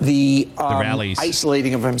 the rallies.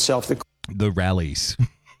 Isolating of himself, the rallies.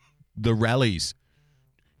 The rallies.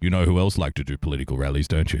 You know who else liked to do political rallies,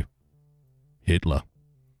 don't you? Hitler.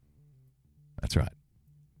 That's right.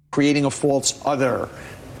 Creating a false other.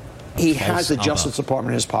 He has the Justice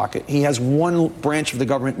Department in his pocket. He has one branch of the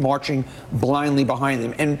government marching blindly behind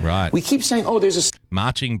him. And we keep saying, there's a...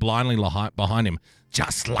 Marching blindly behind him.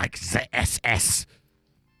 Just like the SS.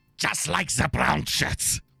 Just like the brown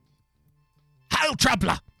shirts. Heil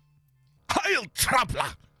Trumpler! Heil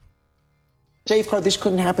Trumpler! Safeguard, this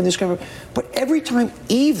couldn't happen, this couldn't happen. But every time,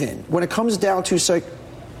 even when it comes down to, say,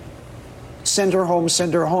 send her home,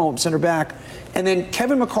 send her back, and then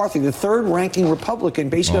Kevin McCarthy, the third-ranking Republican,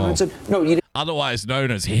 basically said, no, you didn't. Otherwise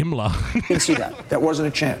known as Himmler. Didn't see that. That wasn't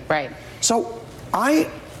a chance. Right. So I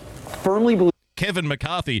firmly believe Kevin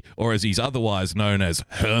McCarthy, or as he's otherwise known as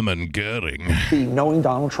Hermann Goering. Knowing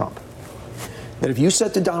Donald Trump, that if you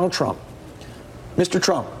said to Donald Trump, Mr.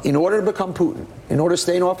 Trump, in order to become Putin, in order to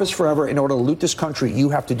stay in office forever, in order to loot this country, you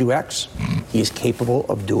have to do X. He is capable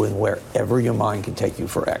of doing wherever your mind can take you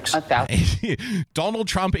for X. Donald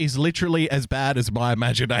Trump is literally as bad as my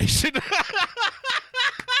imagination.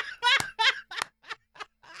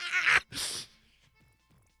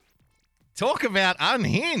 Talk about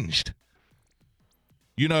unhinged.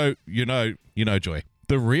 You know, Joy.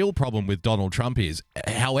 The real problem with Donald Trump is,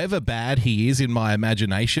 however bad he is in my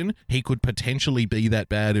imagination, he could potentially be that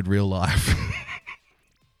bad in real life.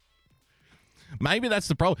 Maybe that's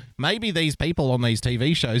the problem. Maybe these people on these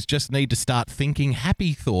TV shows just need to start thinking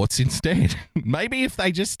happy thoughts instead. Maybe if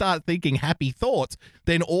they just start thinking happy thoughts,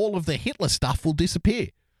 then all of the Hitler stuff will disappear.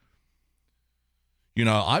 You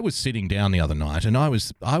know, I was sitting down the other night and I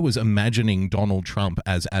was imagining Donald Trump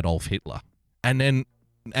as Adolf Hitler. And then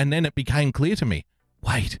it became clear to me,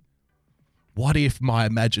 wait, what if my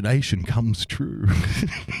imagination comes true?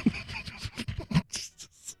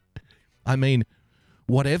 I mean,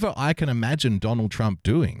 whatever I can imagine Donald Trump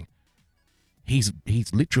doing, he's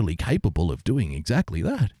literally capable of doing exactly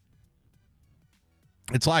that.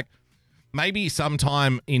 It's like maybe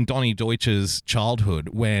sometime in Donnie Deutsch's childhood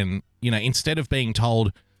when, you know, instead of being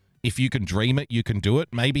told, if you can dream it, you can do it,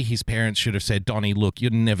 maybe his parents should have said, Donnie, look, you're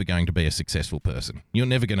never going to be a successful person. You're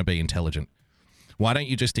never going to be intelligent. Why don't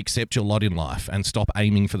you just accept your lot in life and stop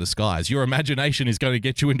aiming for the skies? Your imagination is going to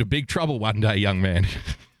get you into big trouble one day, young man.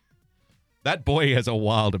 That boy has a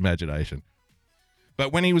wild imagination.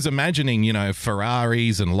 But when he was imagining, you know,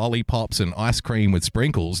 Ferraris and lollipops and ice cream with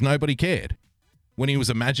sprinkles, nobody cared. When he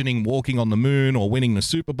was imagining walking on the moon or winning the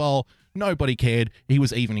Super Bowl, nobody cared. He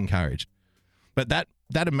was even encouraged. But that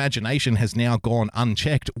imagination has now gone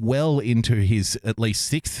unchecked well into his at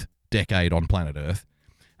least 6th decade on planet Earth.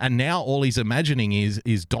 And now all he's imagining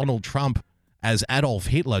is Donald Trump as Adolf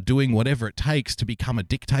Hitler doing whatever it takes to become a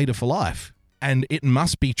dictator for life. And it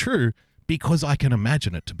must be true because I can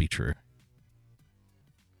imagine it to be true.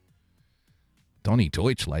 Donnie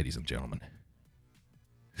Deutsch, ladies and gentlemen.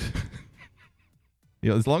 You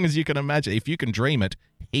know, as long as you can imagine, if you can dream it,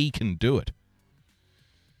 he can do it.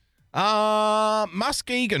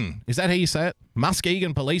 Muskegon, is that how you say it?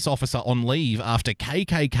 Muskegon police officer on leave after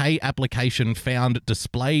KKK application found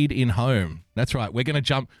displayed in home. That's right. We're going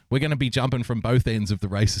to be jumping from both ends of the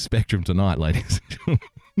racist spectrum tonight, ladies.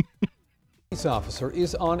 Police officer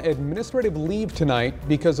is on administrative leave tonight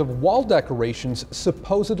because of wall decorations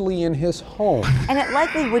supposedly in his home. And it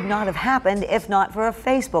likely would not have happened if not for a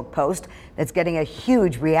Facebook post that's getting a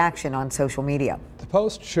huge reaction on social media. The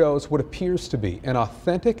post shows what appears to be an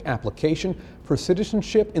authentic application for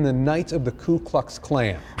citizenship in the Knights of the Ku Klux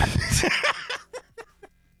Klan.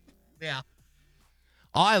 Yeah.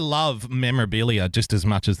 I love memorabilia just as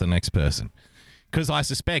much as the next person. Because I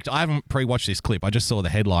suspect, I haven't pre-watched this clip, I just saw the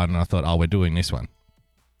headline and I thought, oh, we're doing this one.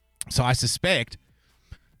 So I suspect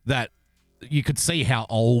that you could see how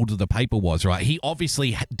old the paper was, right? He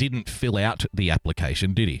obviously didn't fill out the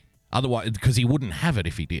application, did he? Otherwise, because he wouldn't have it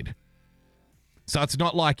if he did. So it's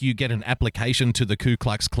not like you get an application to the Ku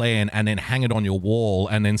Klux Klan and then hang it on your wall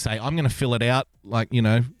and then say, I'm going to fill it out, like,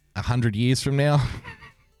 100 years from now.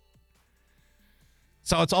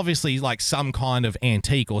 So it's obviously like some kind of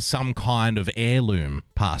antique or some kind of heirloom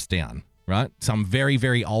passed down, right? Some very,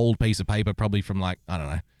 very old piece of paper, probably from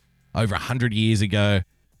over 100 years ago.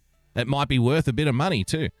 It might be worth a bit of money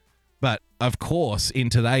too. But, of course, in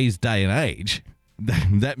today's day and age,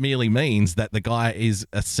 that merely means that the guy is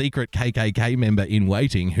a secret KKK member in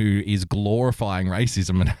waiting who is glorifying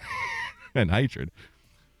racism and hatred.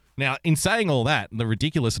 Now, in saying all that, the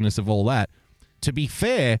ridiculousness of all that, to be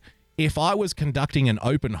fair, if I was conducting an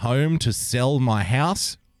open home to sell my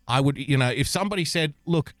house, I would, if somebody said,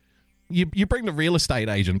 look, you bring the real estate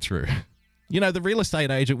agent through. The real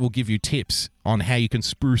estate agent will give you tips on how you can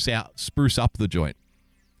spruce up the joint,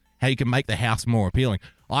 how you can make the house more appealing.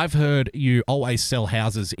 I've heard you always sell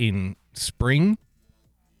houses in spring,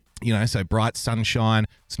 so bright sunshine,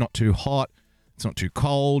 it's not too hot, it's not too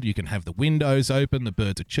cold, you can have the windows open, the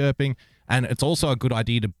birds are chirping, and it's also a good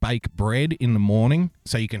idea to bake bread in the morning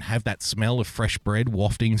so you can have that smell of fresh bread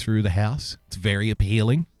wafting through the house. It's very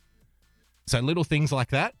appealing. So little things like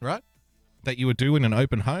that, right, that you would do in an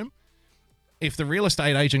open home. If the real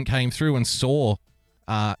estate agent came through and saw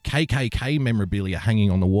KKK memorabilia hanging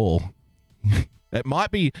on the wall, it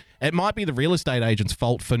might be the real estate agent's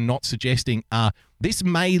fault for not suggesting, this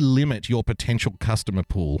may limit your potential customer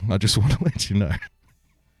pool. I just want to let you know.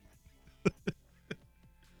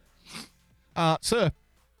 Sir,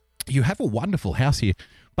 you have a wonderful house here,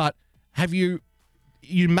 but you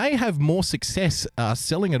may have more success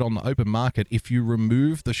selling it on the open market if you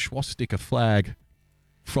remove the swastika flag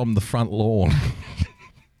from the front lawn.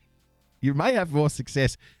 You may have more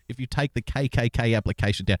success if you take the KKK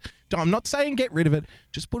application down. I'm not saying get rid of it.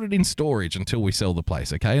 Just put it in storage until we sell the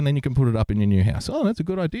place, okay? And then you can put it up in your new house. Oh, that's a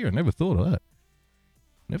good idea. I never thought of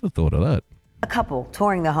that. A couple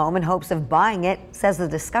touring the home in hopes of buying it says the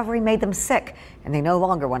discovery made them sick, and they no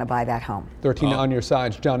longer want to buy that home. 13 on your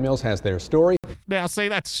side. John Mills has their story. Now, see,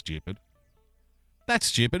 that's stupid.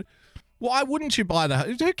 Why wouldn't you buy the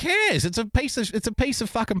home? Who cares? It's a piece of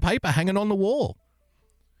fucking paper hanging on the wall.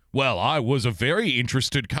 Well, I was a very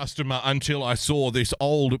interested customer until I saw this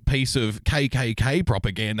old piece of KKK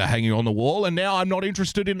propaganda hanging on the wall, and now I'm not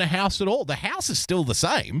interested in the house at all. The house is still the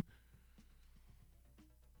same.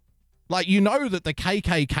 Like, that the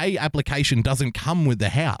KKK application doesn't come with the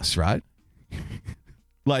house, right?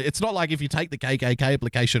 Like, it's not like if you take the KKK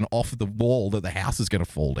application off the wall that the house is going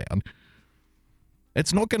to fall down.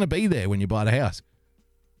 It's not going to be there when you buy the house.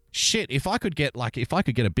 Shit, if I could get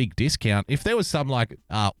a big discount, if there was some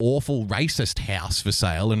awful racist house for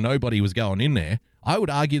sale and nobody was going in there, I would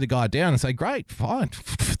argue the guy down and say, great, fine,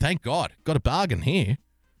 thank God, got a bargain here.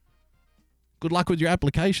 Good luck with your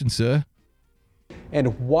application, sir.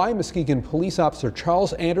 And why Muskegon police officer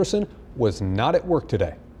Charles Anderson was not at work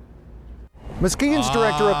today. Muskegon's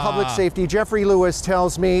Director of Public Safety, Jeffrey Lewis,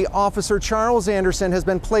 tells me Officer Charles Anderson has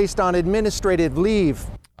been placed on administrative leave.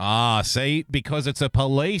 See, because it's a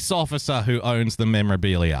police officer who owns the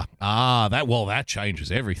memorabilia. That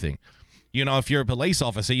changes everything. If you're a police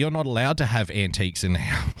officer, you're not allowed to have antiques in the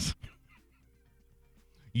house.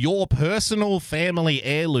 Your personal family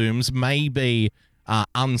heirlooms may be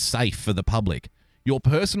unsafe for the public. Your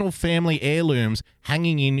personal family heirlooms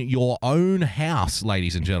hanging in your own house,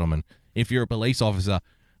 ladies and gentlemen. If you're a police officer,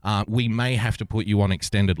 we may have to put you on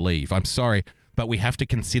extended leave. I'm sorry, but we have to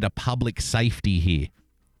consider public safety here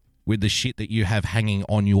with the shit that you have hanging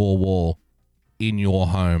on your wall in your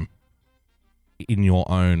home in your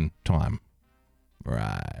own time.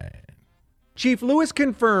 Right. Chief Lewis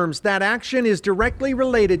confirms that action is directly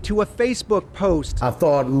related to a Facebook post. I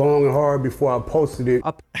thought long and hard before I posted it.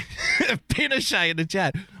 Pinochet in the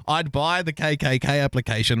chat. I'd buy the KKK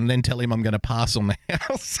application and then tell him I'm going to pass on the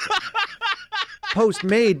house. Post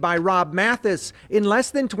made by Rob Mathis. In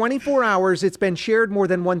less than 24 hours, it's been shared more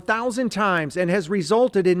than 1,000 times and has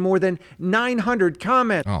resulted in more than 900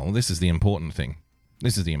 comments. Oh, well, this is the important thing.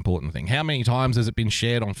 How many times has it been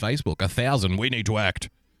shared on Facebook? 1,000. We need to act.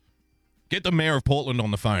 Get the mayor of Portland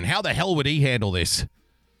on the phone. How the hell would he handle this?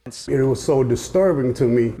 It was so disturbing to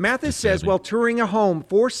me. Mathis says while touring a home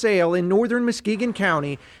for sale in northern Muskegon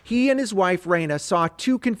County, he and his wife, Raina, saw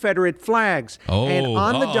 2 Confederate flags. And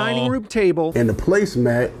on the dining room table... And the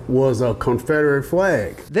placemat was a Confederate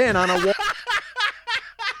flag. Then on a wall...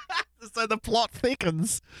 So the plot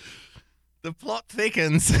thickens.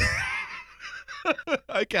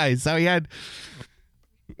 Okay, so he had...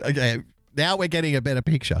 Okay, now we're getting a better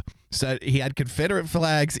picture. So he had Confederate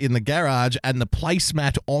flags in the garage and the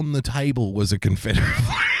placemat on the table was a Confederate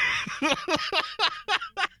flag.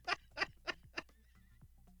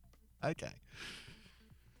 Okay.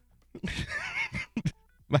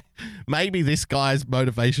 Maybe this guy's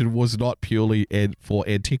motivation was not purely for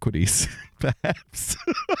antiquities, perhaps.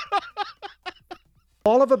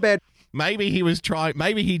 All of a bed. Maybe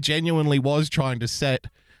he genuinely was trying to set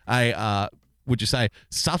a would you say,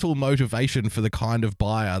 subtle motivation for the kind of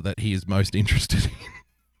buyer that he is most interested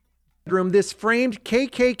in. This framed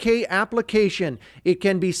KKK application. It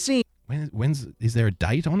can be seen. Is there a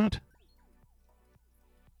date on it?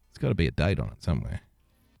 It's got to be a date on it somewhere.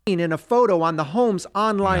 In a photo on the home's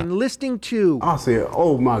online listing too. I said,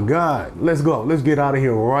 oh my God, let's go. Let's get out of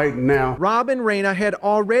here right now. Rob and Raina had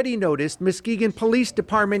already noticed Muskegon Police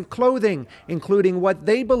Department clothing, including what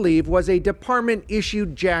they believe was a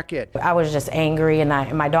department-issued jacket. I was just angry,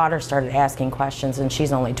 and my daughter started asking questions, and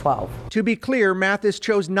she's only 12. To be clear, Mathis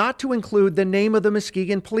chose not to include the name of the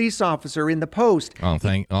Muskegon police officer in the post.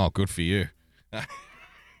 Oh, good for you.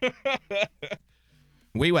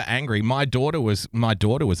 We were angry. My daughter was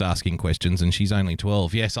asking questions, and she's only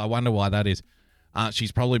 12. Yes, I wonder why that is.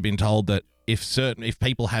 She's probably been told that if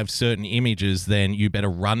people have certain images, then you better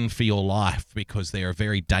run for your life because they're a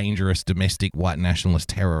very dangerous domestic white nationalist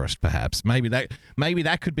terrorist. Perhaps maybe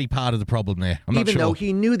that could be part of the problem there. I'm not sure. Even though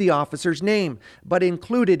he knew the officer's name, but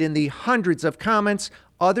included in the hundreds of comments,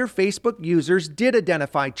 other Facebook users did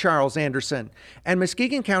identify Charles Anderson, and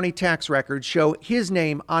Muskegon County tax records show his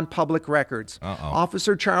name on public records.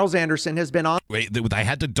 Officer Charles Anderson has been on. Wait, they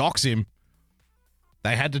had to dox him.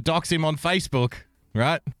 They had to dox him on Facebook,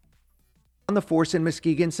 right? On the force in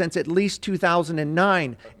Muskegon since at least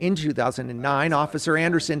 2009. In 2009, Officer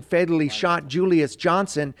Anderson fatally shot Julius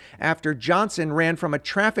Johnson after Johnson ran from a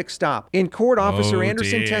traffic stop. In court, Officer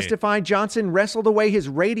Anderson testified Johnson wrestled away his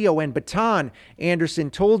radio and baton. Anderson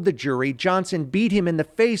told the jury Johnson beat him in the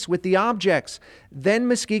face with the objects. Then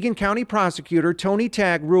Muskegon County prosecutor Tony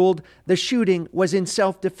Tagg ruled the shooting was in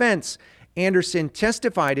self-defense. Anderson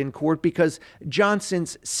testified in court because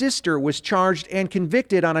Johnson's sister was charged and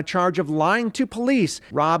convicted on a charge of lying to police.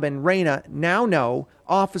 Rob and Raina now know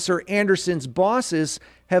Officer Anderson's bosses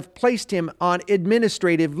have placed him on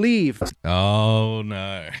administrative leave. Oh,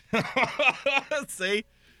 no. See?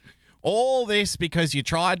 All this because you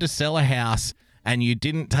tried to sell a house and you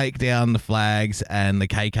didn't take down the flags and the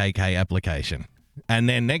KKK application. And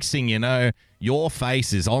then next thing you know, your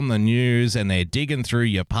face is on the news and they're digging through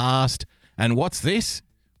your past. And what's this?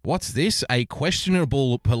 A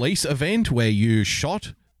questionable police event where you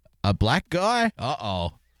shot a black guy?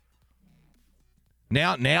 Uh-oh.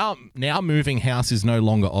 Now moving house is no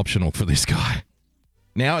longer optional for this guy.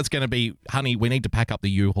 Now it's going to be, honey, we need to pack up the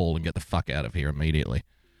U-Haul and get the fuck out of here immediately.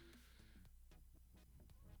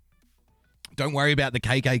 Don't worry about the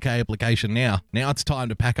KKK application now. Now it's time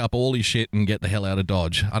to pack up all his shit and get the hell out of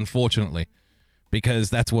Dodge, unfortunately, because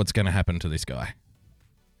that's what's going to happen to this guy.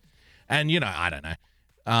 And, I don't know.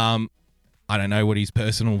 I don't know what his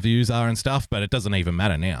personal views are and stuff, but it doesn't even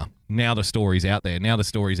matter now. Now the story's out there. Now the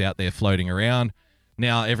story's out there floating around.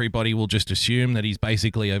 Now everybody will just assume that he's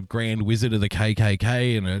basically a grand wizard of the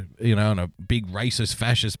KKK and a big racist,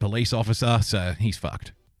 fascist police officer. So he's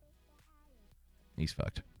fucked. He's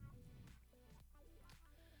fucked.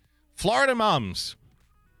 Florida mums.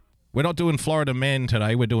 We're not doing Florida men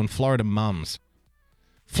today. We're doing Florida mums.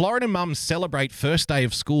 Florida mums celebrate first day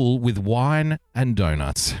of school with wine and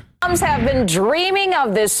donuts. Moms have been dreaming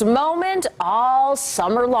of this moment all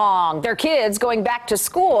summer long. Their kids going back to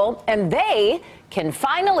school, and they can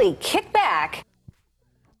finally kick back.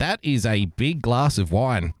 That is a big glass of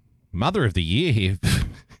wine. Mother of the year here.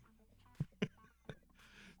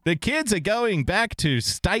 The kids are going back to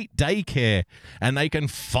state daycare, and they can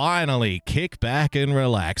finally kick back and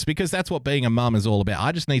relax, because that's what being a mum is all about.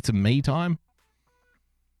 I just need some me time.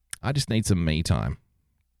 I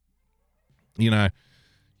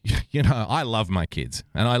I love my kids,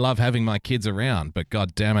 and I love having my kids around, but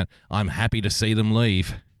God damn it, I'm happy to see them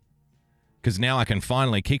leave. Because now I can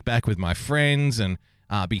finally kick back with my friends and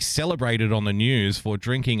be celebrated on the news for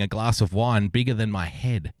drinking a glass of wine bigger than my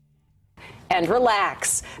head. And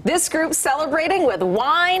relax. This group celebrating with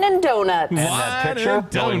wine and donuts. And that picture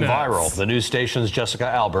going viral. The news station's Jessica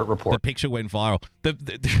Albert reports. The picture went viral.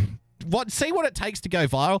 See what it takes to go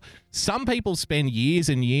viral? Some people spend years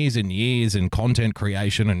and years and years in content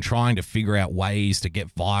creation and trying to figure out ways to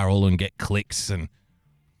get viral and get clicks. And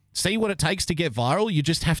see what it takes to get viral? You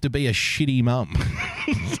just have to be a shitty mum.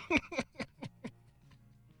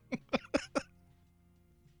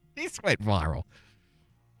 This went viral.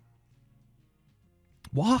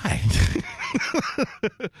 Why?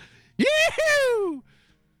 Yoo-hoo!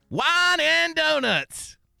 Wine and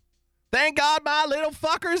donuts. Thank God my little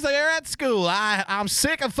fuckers there at school. I'm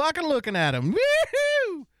sick of fucking looking at them.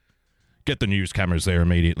 Woo-hoo! Get the news cameras there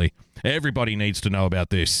immediately. Everybody needs to know about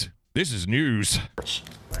this. This is news.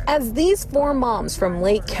 As these four moms from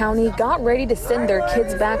Lake County got ready to send their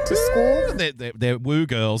kids back to school. They're woo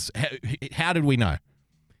girls. How did we know?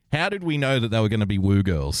 How did we know that they were going to be woo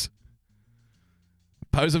girls?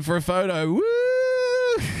 Posing for a photo. Woo!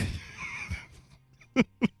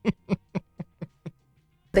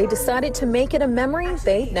 They decided to make it a memory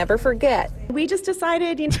they'd never forget. We just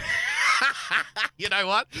decided, You know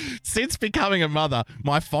what? Since becoming a mother,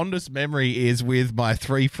 my fondest memory is with my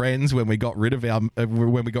 3 friends when we got rid of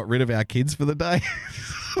our kids for the day.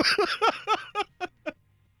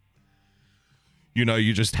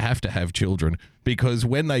 You just have to have children because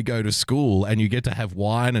when they go to school and you get to have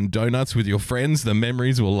wine and donuts with your friends, the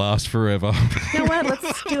memories will last forever. You know what?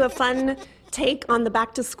 Let's do a fun take on the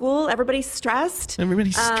back to school. Everybody's stressed.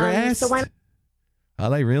 Everybody's stressed. Are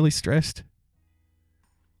they really stressed?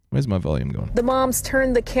 Where's my volume gone? The moms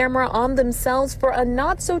turned the camera on themselves for a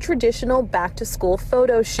not so traditional back to school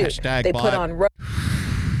photo shoot. They put on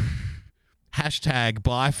Hashtag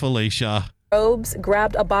bye Felicia. Robes,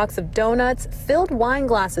 grabbed a box of donuts, filled wine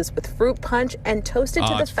glasses with fruit punch, and toasted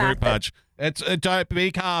to the fact that it's don't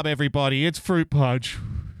be calm, everybody. It's fruit punch.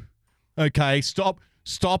 Okay, stop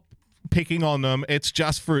picking on them. It's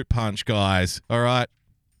just fruit punch, guys. All right,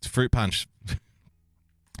 it's fruit punch.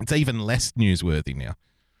 It's even less newsworthy now.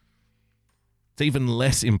 It's even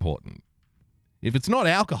less important. If it's not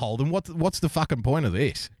alcohol, then what's the fucking point of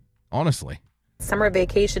this? Honestly. Summer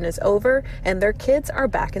vacation is over and their kids are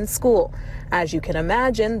back in school. As you can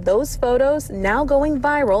imagine, those photos now going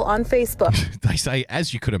viral on Facebook. They say,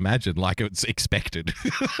 as you could imagine, like it's expected.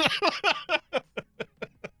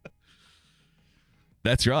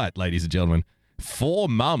 That's right, ladies and gentlemen. 4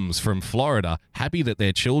 mums from Florida, happy that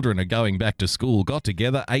their children are going back to school, got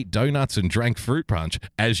together, ate donuts and drank fruit punch.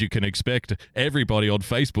 As you can expect, everybody on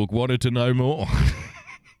Facebook wanted to know more.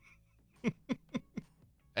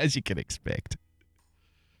 As you can expect.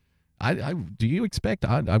 Do you expect?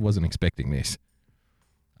 I wasn't expecting this.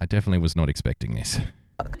 I definitely was not expecting this.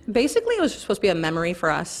 Basically, it was just supposed to be a memory for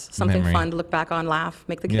us, something fun to look back on, laugh,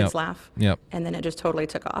 make the kids laugh. Yep. And then it just totally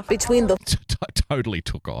took off. Totally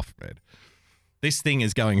took off, man. This thing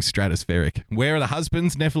is going stratospheric. Where are the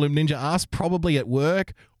husbands? Nephilim Ninja asked. Probably at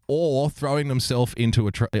work or throwing themselves onto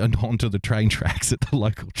the train tracks at the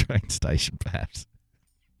local train station, perhaps.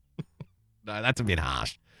 No, that's a bit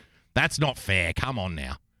harsh. That's not fair. Come on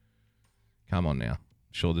now.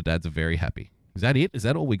 Sure, the dads are very happy. Is that it? Is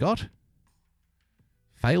that all we got?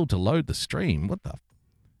 Failed to load the stream. What the?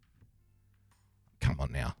 Come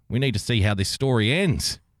on now. We need to see how this story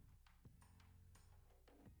ends.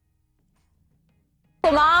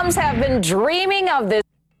 Moms have been dreaming of this.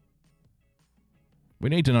 We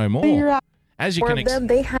need to know more. As you can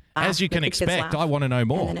expect, I want to know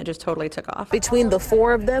more. And then it just totally took off. Between the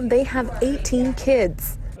 4 of them, they have 18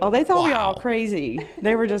 kids. Oh, they thought we were all crazy.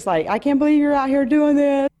 They were just like, I can't believe you're out here doing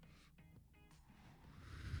this.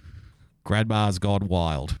 Grandma's gone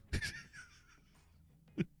wild.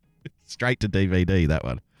 Straight to DVD, that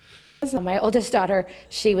one. My oldest daughter,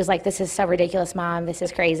 she was like, this is so ridiculous, Mom. This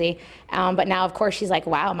is crazy. But now, of course, she's like,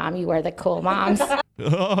 wow, Mom, you are the cool moms.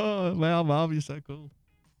 Oh, wow, Mom, you're so cool.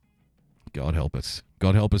 God help us.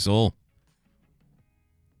 God help us all.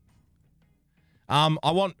 I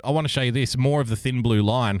want to show you this, more of the thin blue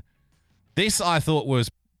line. This I thought was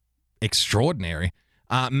extraordinary.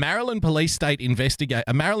 Maryland State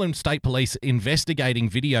Police investigating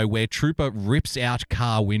video where trooper rips out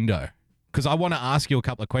car window. Because I want to ask you a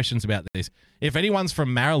couple of questions about this. If anyone's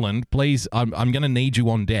from Maryland, please, I'm going to need you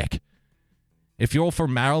on deck. If you're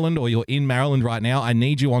from Maryland or you're in Maryland right now, I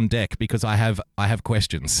need you on deck because I have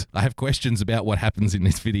questions. I have questions about what happens in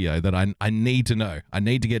this video that I need to know. I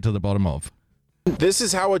need to get to the bottom of. This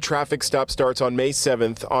is how a traffic stop starts on May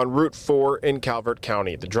 7th on Route 4 in Calvert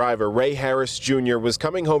County. The driver, Ray Harris Jr., was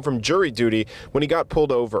coming home from jury duty when he got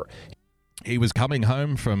pulled over. He was coming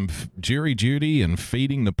home from jury duty and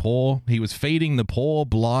feeding the poor. He was feeding the poor,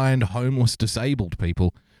 blind, homeless, disabled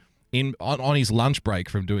people on his lunch break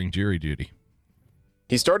from doing jury duty.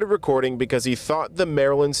 He started recording because he thought the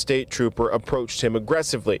Maryland State Trooper approached him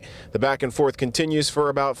aggressively. The back and forth continues for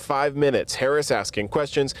about 5 minutes. Harris asking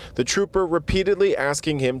questions, the trooper repeatedly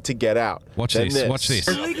asking him to get out. Watch this. Watch this.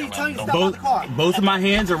 Both of my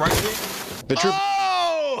hands are right here. The trooper.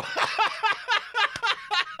 Oh!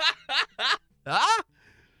 Huh?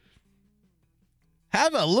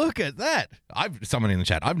 Have a look at that. Someone in the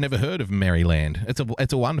chat. I've never heard of Maryland.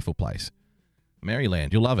 It's a wonderful place.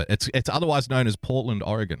 Maryland, you'll love it. It's otherwise known as Portland,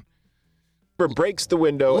 Oregon. Breaks the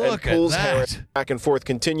window and pulls Harris. Back and forth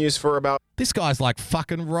continues for about. This guy's like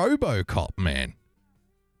fucking RoboCop, man.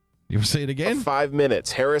 You ever see it again? 5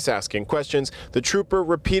 minutes. Harris asking questions. The trooper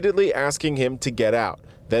repeatedly asking him to get out.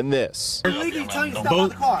 Then this.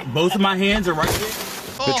 Both of my hands are right here.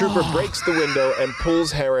 The trooper breaks the window and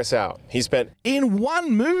pulls Harris out. He spent in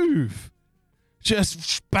one move.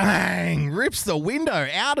 Just bang, rips the window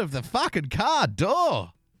out of the fucking car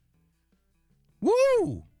door.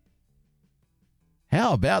 Woo!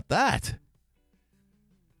 How about that?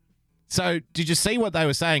 So, did you see what they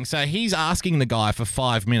were saying? So, he's asking the guy for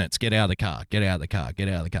 5 minutes, get out of the car, get out of the car, get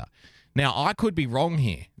out of the car. Now, I could be wrong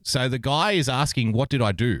here. So, the guy is asking, what did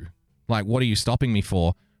I do? Like, what are you stopping me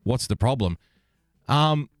for? What's the problem?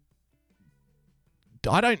 I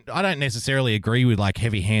don't necessarily agree with like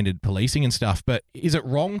heavy-handed policing and stuff, but is it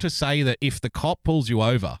wrong to say that if the cop pulls you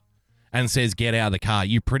over and says, get out of the car,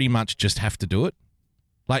 you pretty much just have to do it?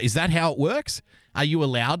 Like, is that how it works? Are you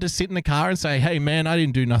allowed to sit in the car and say, hey, man, I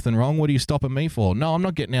didn't do nothing wrong. What are you stopping me for? No, I'm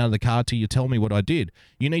not getting out of the car till you tell me what I did.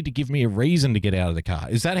 You need to give me a reason to get out of the car.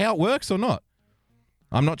 Is that how it works or not?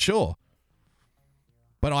 I'm not sure.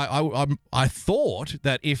 But I thought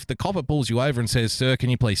that if the copper pulls you over and says, sir, can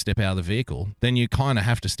you please step out of the vehicle, then you kind of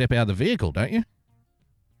have to step out of the vehicle, don't you?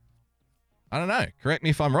 I don't know. Correct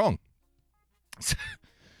me if I'm wrong.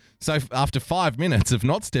 So after 5 minutes of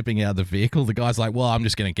not stepping out of the vehicle, the guy's like, well, I'm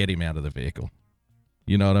just going to get him out of the vehicle.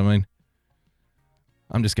 You know what I mean?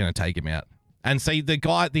 I'm just going to take him out. And see,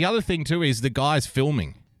 the other thing too is the guy's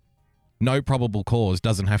filming. No probable cause,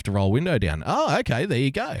 doesn't have to roll window down. Oh, okay, there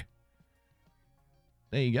you go.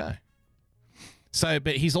 There you go. So,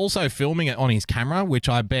 but he's also filming it on his camera, which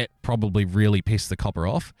I bet probably really pissed the copper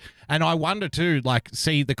off. And I wonder too, like,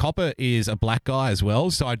 see, the copper is a black guy as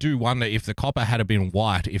well. So I do wonder if the copper had been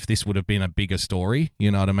white, if this would have been a bigger story.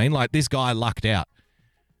 You know what I mean? Like, this guy lucked out.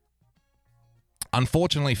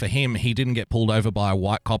 Unfortunately for him, he didn't get pulled over by a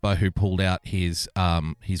white copper who pulled out his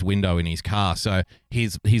window in his car. So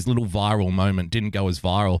his little viral moment didn't go as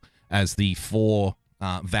viral as the four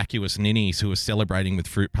vacuous ninnies who are celebrating with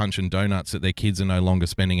fruit punch and donuts that their kids are no longer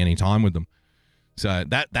spending any time with them. So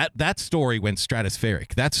that story went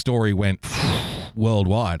stratospheric. That story went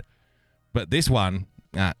worldwide. But this one,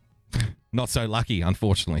 not so lucky,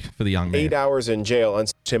 unfortunately, for the young man. 8 hours in jail and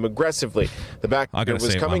him aggressively. The backer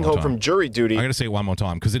was coming home from jury duty. I got to see it one more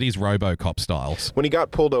time because it is RoboCop styles. When he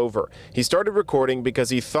got pulled over, he started recording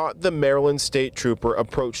because he thought the Maryland state trooper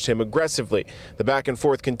approached him aggressively. The back and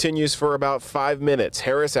forth continues for about 5 minutes.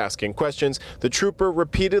 Harris asking questions, the trooper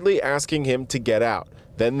repeatedly asking him to get out.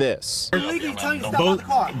 Then this.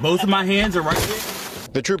 Both of my hands are right there.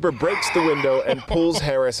 The trooper breaks the window and pulls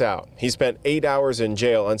Harris out. He spent 8 hours in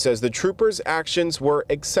jail and says the trooper's actions were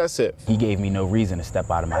excessive. He gave me no reason to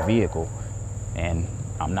step out of my vehicle, and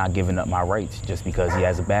I'm not giving up my rights just because he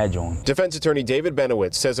has a badge on. Defense attorney David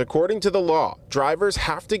Benowitz says according to the law, drivers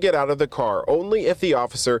have to get out of the car only if the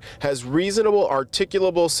officer has reasonable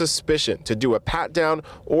articulable suspicion to do a pat-down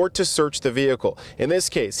or to search the vehicle. In this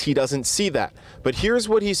case, he doesn't see that. But here's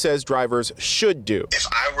what he says drivers should do. If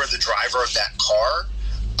I were the driver of that car,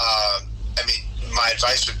 my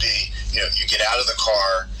advice would be, you get out of the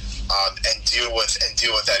car and deal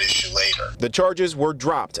with that issue later. The charges were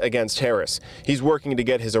dropped against Harris. He's working to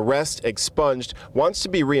get his arrest expunged, wants to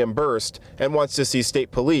be reimbursed, and wants to see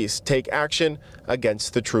state police take action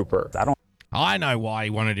against the trooper. I know why he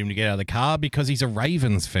wanted him to get out of the car, because he's a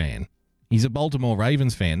Ravens fan. He's a Baltimore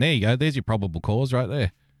Ravens fan. There you go. There's your probable cause right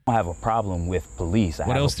there. I have a problem with police.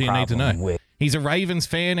 What else do you need to know? He's a Ravens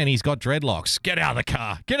fan and he's got dreadlocks. Get out of the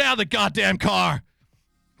car. Get out of the goddamn car.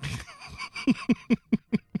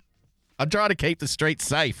 I'm trying to keep the streets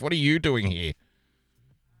safe. What are you doing here?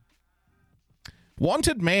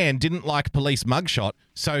 Wanted man didn't like police mugshot,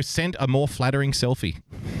 so sent a more flattering selfie.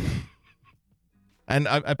 And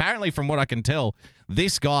apparently, from what I can tell,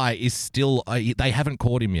 this guy is still, they haven't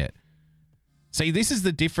caught him yet. See, this is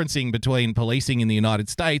the differencing between policing in the United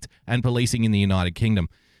States and policing in the United Kingdom.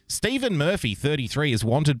 Stephen Murphy, 33, is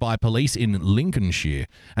wanted by police in Lincolnshire,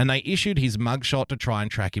 and they issued his mugshot to try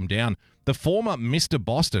and track him down. The former Mr.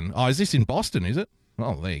 Boston... Oh, is this in Boston, is it?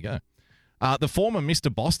 Oh, there you go. The former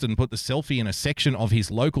Mr. Boston put the selfie in a section of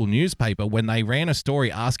his local newspaper when they ran a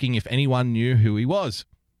story asking if anyone knew who he was.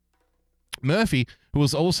 Murphy, who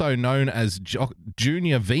was also known as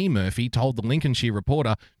Junior V. Murphy, told the Lincolnshire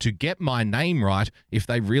Reporter to get my name right if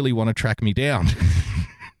they really want to track me down.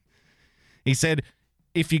 He said,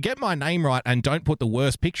 if you get my name right and don't put the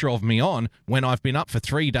worst picture of me on when I've been up for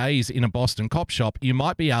 3 days in a Boston cop shop, you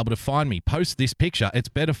might be able to find me. Post this picture. It's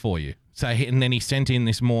better for you. So, and then he sent in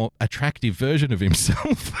this more attractive version of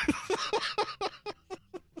himself.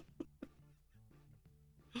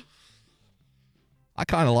 I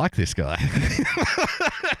kind of like this guy.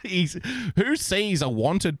 Who sees a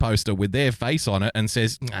wanted poster with their face on it and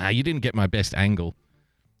says, nah, you didn't get my best angle.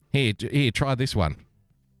 Here, try this one.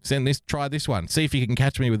 Try this one. See if you can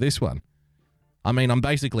catch me with this one. I mean, I'm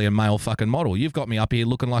basically a male fucking model. You've got me up here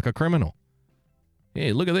looking like a criminal.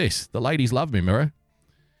 Yeah, look at this. The ladies love me, Miro.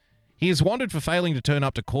 He is wanted for failing to turn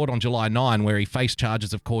up to court on July 9, where he faced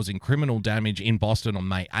charges of causing criminal damage in Boston on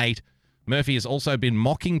May 8. Murphy has also been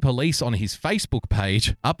mocking police on his Facebook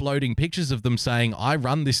page, uploading pictures of them saying, "I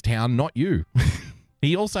run this town, not you."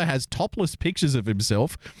 He also has topless pictures of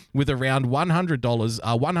himself with around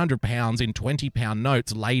 £100 in 20-pound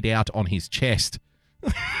notes laid out on his chest.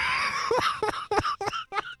 Look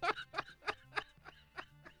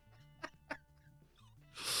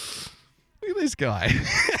at this guy.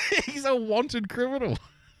 He's a wanted criminal.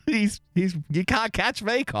 He's you can't catch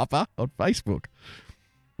me, copper, on Facebook.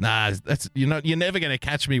 Nah, you're never going to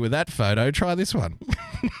catch me with that photo. Try this one.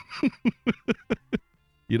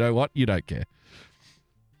 You know what? You don't care.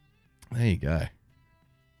 There you go.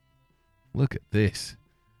 Look at this.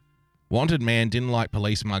 Wanted man didn't like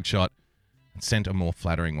police mugshot and sent a more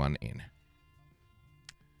flattering one in.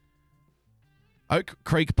 Oak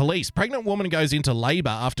Creek police. Pregnant woman goes into labor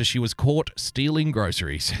after she was caught stealing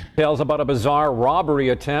groceries. Tales about a bizarre robbery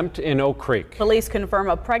attempt in Oak Creek. Police confirm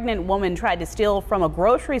a pregnant woman tried to steal from a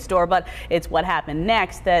grocery store, but it's what happened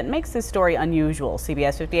next that makes this story unusual.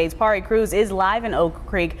 CBS 58's Pari Cruz is live in Oak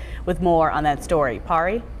Creek with more on that story.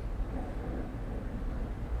 Pari?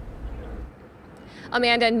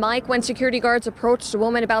 Amanda and Mike, when security guards approached a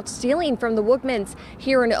woman about stealing from the Woodmans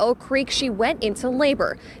here in Oak Creek, she went into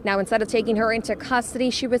labor. Now, instead of taking her into custody,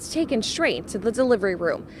 she was taken straight to the delivery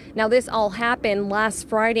room. Now, this all happened last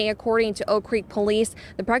Friday, according to Oak Creek police.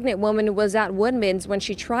 The pregnant woman was at Woodmans when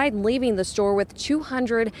she tried leaving the store with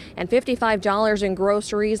 $255 in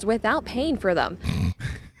groceries without paying for them.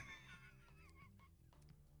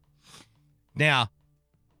 Now,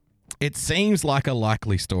 it seems like a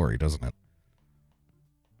likely story, doesn't it?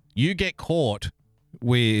 You get caught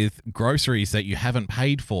with groceries that you haven't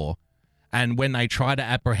paid for, and when they try to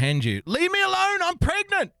apprehend you, leave me alone, I'm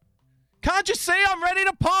pregnant. Can't you see I'm ready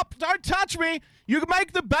to pop? Don't touch me. You can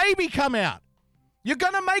make the baby come out. You're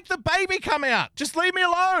going to make the baby come out. Just leave me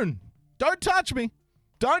alone. Don't touch me.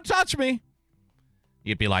 Don't touch me.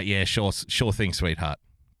 You'd be like, yeah, sure thing, sweetheart.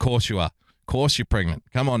 Of course you are. Of course you're pregnant.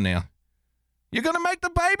 Come on now. You're going to make the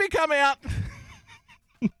baby come out.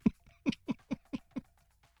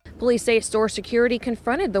 Police say store security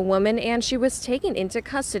confronted the woman and she was taken into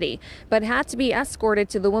custody, but had to be escorted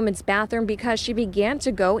to the woman's bathroom because she began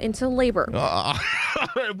to go into labor. Oh,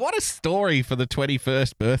 what a story for the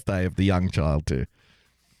 21st birthday of the young child, too.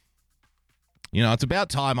 You know, it's about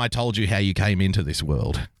time I told you how you came into this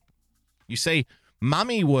world. You see,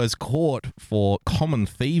 Mummy was caught for common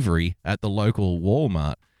thievery at the local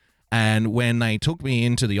Walmart. And when they took me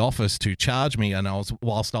into the office to charge me, and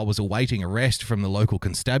whilst I was awaiting arrest from the local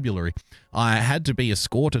constabulary, I had to be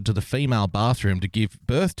escorted to the female bathroom to give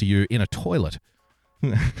birth to you in a toilet.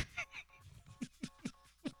 Because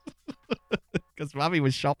Mummy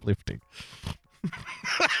was shoplifting.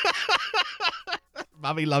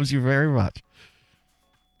 Mummy loves you very much.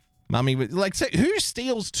 Mummy was like, who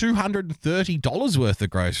steals $230 worth of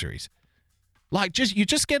groceries? Like, you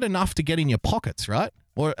just get enough to get in your pockets, right?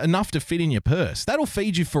 Or enough to fit in your purse. That'll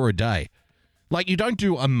feed you for a day. Like, you don't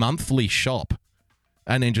do a monthly shop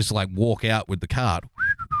and then just, like, walk out with the cart.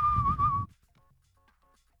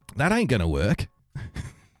 That ain't gonna work.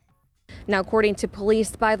 Now, according to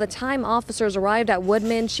police, by the time officers arrived at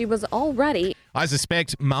Woodman, she was already... I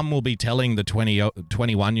suspect Mum will be telling the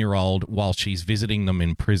 21-year-old while she's visiting them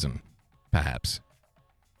in prison, perhaps.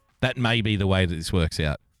 That may be the way that this works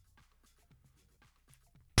out.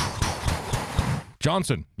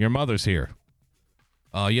 Johnson, your mother's here.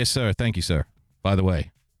 Yes, sir. Thank you, sir. By the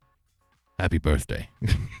way, happy birthday.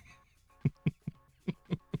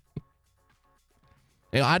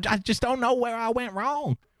 I just don't know where I went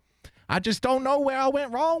wrong. I just don't know where I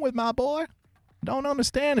went wrong with my boy. Don't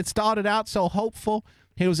understand. It started out so hopeful.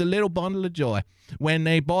 He was a little bundle of joy. When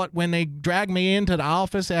they dragged me into the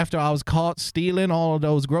office after I was caught stealing all of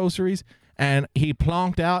those groceries, and he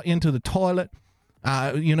plonked out into the toilet.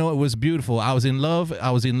 It was beautiful. I was in love.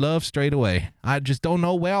 I was in love straight away. I just don't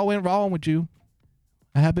know where I went wrong with you.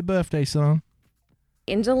 A happy birthday, son.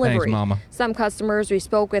 In delivery. Thanks, Mama. Some customers we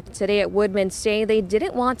spoke with today at Woodman say they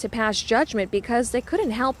didn't want to pass judgment because they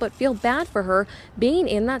couldn't help but feel bad for her being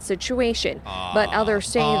in that situation. But others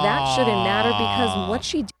say that shouldn't matter because what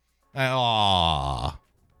she did.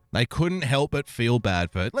 They couldn't help but feel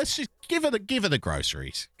bad for her. Let's just give her the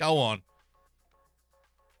groceries. Go on.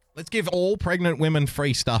 Let's give all pregnant women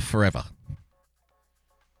free stuff forever.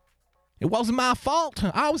 It wasn't my fault.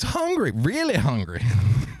 I was hungry, really hungry.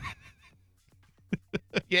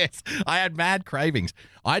 Yes, I had mad cravings.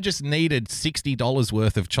 I just needed $60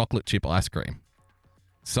 worth of chocolate chip ice cream.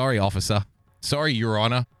 Sorry, officer. Sorry, Your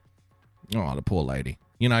Honor. Oh, the poor lady.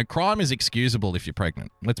 You know, crime is excusable if you're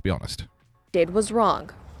pregnant. Let's be honest. Did was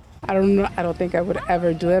wrong. I don't know. I don't think I would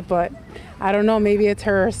ever do it, but I don't know. Maybe it's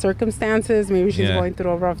her circumstances. Maybe she's going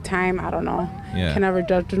through a rough time. I don't know. Yeah. Can never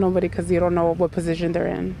judge nobody because you don't know what position they're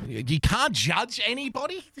in. You can't judge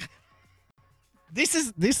anybody? This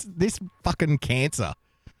is this fucking cancer.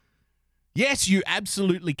 Yes, you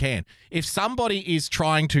absolutely can. If somebody is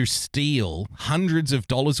trying to steal hundreds of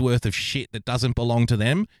dollars worth of shit that doesn't belong to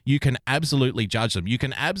them, you can absolutely judge them. You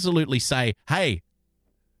can absolutely say, hey,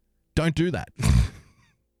 don't do that.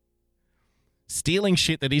 Stealing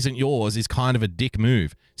shit that isn't yours is kind of a dick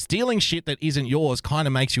move. Stealing shit that isn't yours kind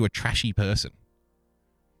of makes you a trashy person.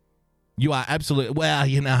 You are absolutely, well,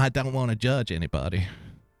 you know, I don't want to judge anybody.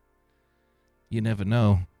 You never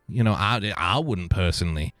know. You know, I wouldn't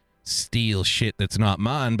personally steal shit that's not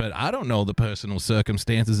mine, but I don't know the personal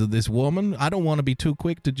circumstances of this woman. I don't want to be too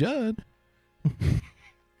quick to judge.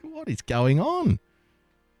 What is going on?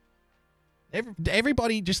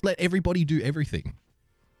 Everybody, just let everybody do everything.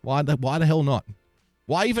 Why the hell not?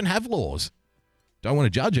 Why even have laws? Don't want to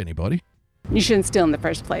judge anybody. You shouldn't steal in the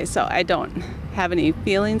first place, so I don't have any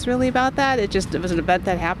feelings really about that. It was an event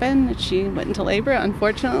that happened. She went into labor,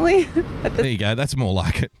 unfortunately. There you go. That's more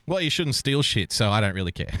like it. Well, you shouldn't steal shit, so I don't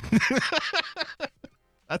really care.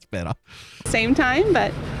 That's better. Same time,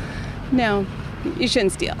 but no, you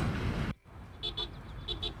shouldn't steal.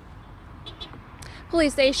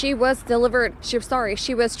 Police say she was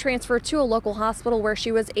transferred to a local hospital where she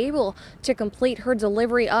was able to complete her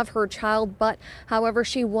delivery of her child, but however,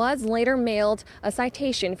 she was later mailed a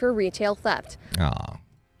citation for retail theft. Oh,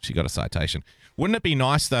 she got a citation. Wouldn't it be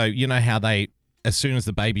nice though, you know how they, as soon as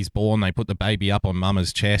the baby's born, they put the baby up on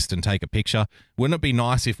mama's chest and take a picture? Wouldn't it be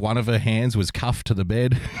nice if one of her hands was cuffed to the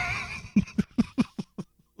bed?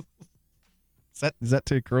 Is that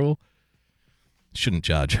too cruel? Shouldn't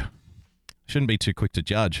judge. Shouldn't be too quick to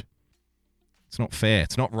judge. It's not fair.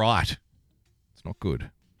 It's not right. It's not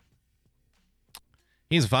good.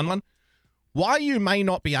 Here's a fun one. Why you may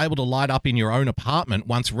not be able to light up in your own apartment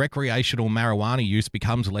once recreational marijuana use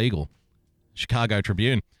becomes legal. Chicago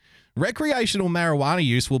Tribune. Recreational marijuana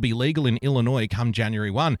use will be legal in Illinois come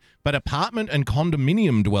January 1, but apartment and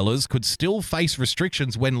condominium dwellers could still face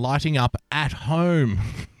restrictions when lighting up at home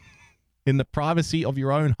in the privacy of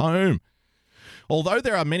your own home. Although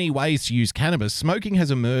there are many ways to use cannabis, smoking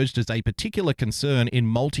has emerged as a particular concern in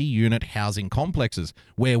multi-unit housing complexes,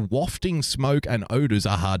 where wafting smoke and odors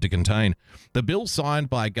are hard to contain. The bill signed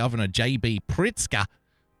by Governor J.B. Pritzker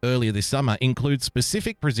earlier this summer includes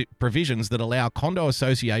specific provisions that allow condo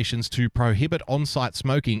associations to prohibit on-site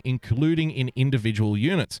smoking, including in individual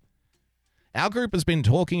units. Our group has been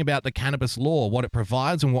talking about the cannabis law, what it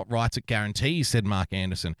provides and what rights it guarantees, said Mark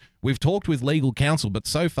Anderson. We've talked with legal counsel, but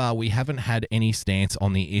so far we haven't had any stance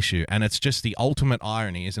on the issue. And it's just the ultimate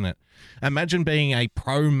irony, isn't it? Imagine being a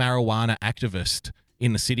pro-marijuana activist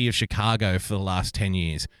in the city of Chicago for the last 10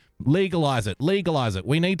 years. Legalize it. Legalize it.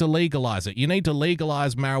 We need to legalize it. You need to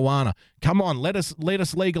legalize marijuana. Come on, let us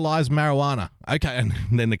legalize marijuana. Okay, and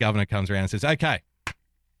then the governor comes around and says, okay,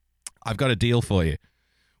 I've got a deal for you.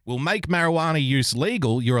 We'll make marijuana use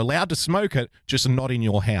legal. You're allowed to smoke it, just not in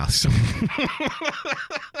your house.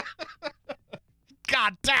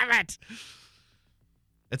 God damn it.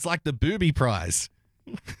 It's like the booby prize.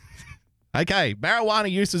 Okay, marijuana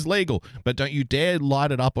use is legal, but don't you dare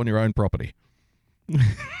light it up on your own property.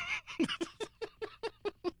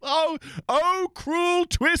 Oh, cruel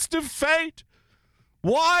twist of fate.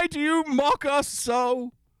 Why do you mock us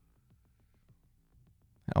so?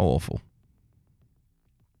 How awful.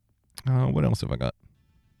 What else have I got?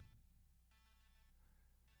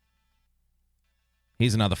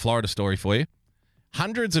 Here's another Florida story for you.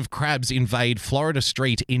 Hundreds of crabs invade Florida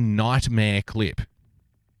street in nightmare clip.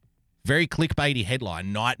 Very clickbaity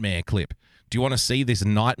headline, nightmare clip. Do you want to see this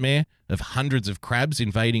nightmare of hundreds of crabs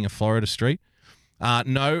invading a Florida street?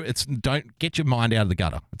 No, don't get your mind out of the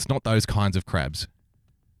gutter. It's not those kinds of crabs.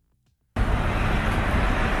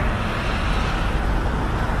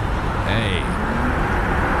 Hey.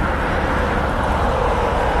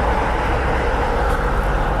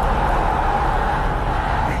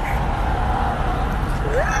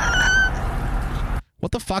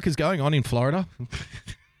 What the fuck is going on in Florida?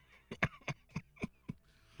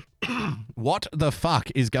 What the fuck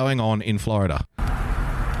is going on in Florida?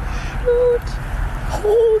 Shoot.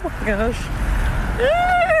 Oh my gosh.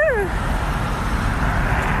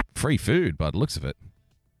 Free food by the looks of it.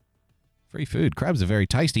 Free food. Crabs are very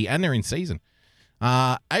tasty and they're in season.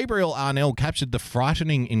 Abriel Arnell captured the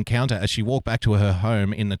frightening encounter as she walked back to her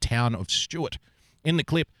home in the town of Stewart. In the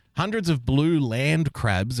clip, Hundreds of blue land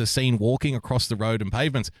crabs are seen walking across the road and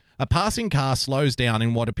pavements. A passing car slows down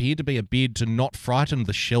in what appeared to be a bid to not frighten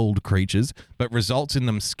the shelled creatures, but results in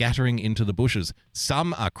them scattering into the bushes.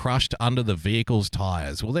 Some are crushed under the vehicle's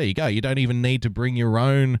tires. Well, there you go. You don't even need to bring your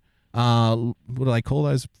own, what do they call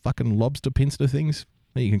those fucking lobster pincer things?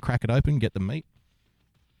 You can crack it open, get the meat.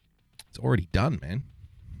 It's already done, man.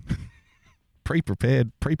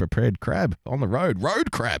 Pre-prepared crab on the road.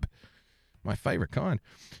 Road crab. My favorite kind.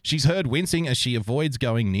 She's heard wincing as she avoids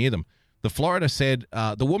going near them.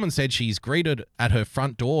 The woman said she's greeted at her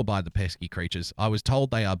front door by the pesky creatures. I was told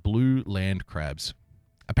they are blue land crabs.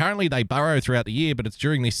 Apparently they burrow throughout the year, but it's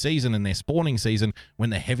during this season and their spawning season when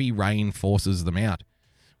the heavy rain forces them out.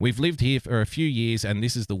 We've lived here for a few years and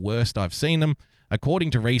this is the worst I've seen them.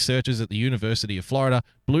 According to researchers at the University of Florida,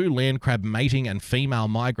 blue land crab mating and female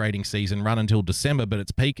migrating season run until December, but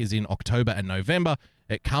its peak is in October and November.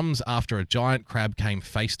 It comes after a giant crab came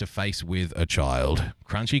face to face with a child.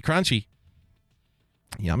 Crunchy, crunchy.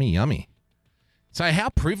 Yummy, yummy. So how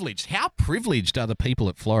privileged are the people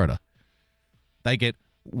at Florida? They get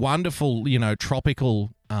wonderful,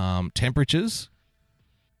 tropical temperatures.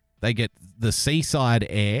 They get the seaside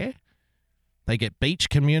air. They get beach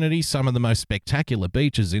communities, some of the most spectacular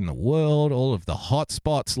beaches in the world. All of the hot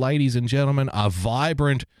spots, ladies and gentlemen, a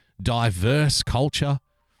vibrant, diverse culture.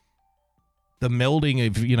 The melding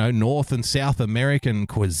of, North and South American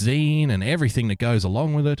cuisine and everything that goes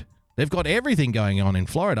along with it. They've got everything going on in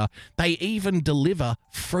Florida. They even deliver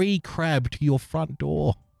free crab to your front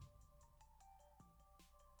door.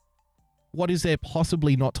 What is there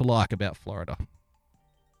possibly not to like about Florida?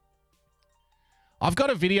 I've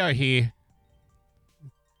got a video here.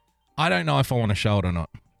 I don't know if I want to show it or not.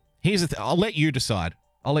 Here's the thing. I'll let you decide.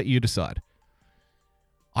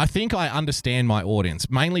 I think I understand my audience,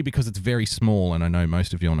 mainly because it's very small and I know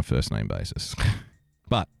most of you on a first-name basis.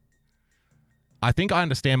 But I think I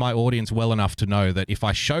understand my audience well enough to know that if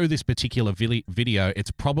I show this particular video,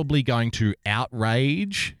 it's probably going to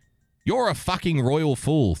outrage. You're a fucking royal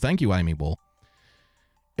fool. Thank you, Amy Ball.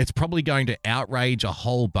 It's probably going to outrage a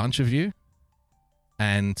whole bunch of you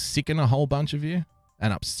and sicken a whole bunch of you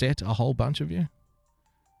and upset a whole bunch of you.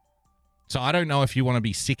 So I don't know if you want to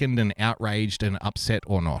be sickened and outraged and upset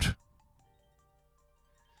or not.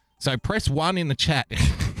 So press 1 in the chat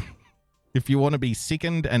if you want to be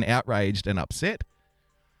sickened and outraged and upset,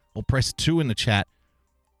 or press 2 in the chat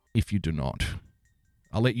if you do not.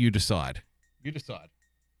 I'll let you decide. You decide.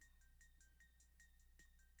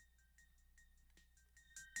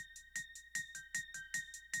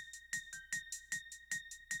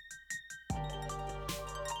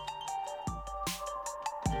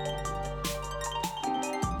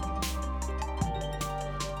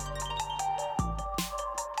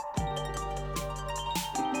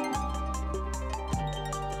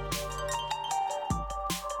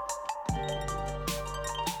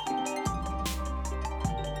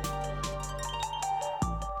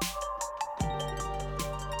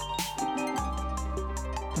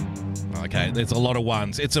 Okay, there's a lot of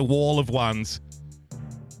ones. It's a wall of ones.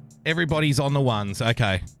 Everybody's on the ones.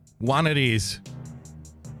 Okay, 1 it is.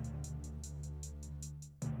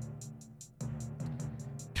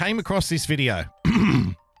 Came across this video.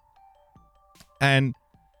 And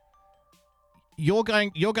you're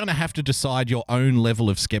going to have to decide your own level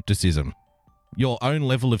of skepticism. Your own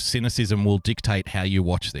level of cynicism will dictate how you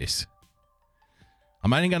watch this.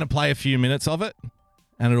 I'm only going to play a few minutes of it,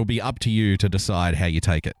 and it'll be up to you to decide how you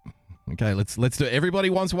take it. Okay, let's do it. Everybody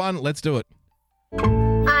wants one. Let's do it.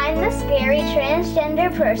 I'm the scary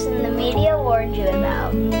transgender person the media warned you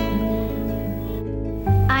about.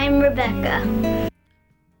 I'm Rebecca.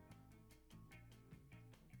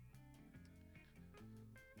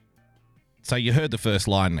 So you heard the first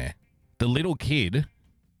line there. The little kid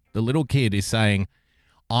is saying,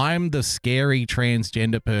 I'm the scary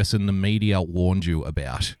transgender person the media warned you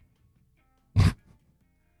about.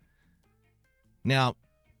 Now,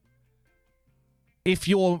 if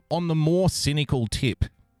you're on the more cynical tip,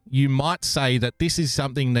 you might say that this is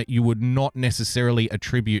something that you would not necessarily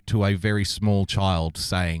attribute to a very small child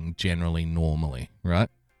saying generally normally, right?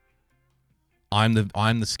 I'm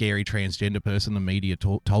the scary transgender person the media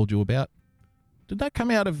told you about. Did that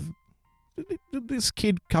come out of... Did this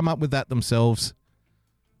kid come up with that themselves?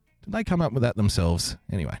 Did they come up with that themselves?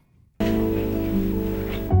 Anyway.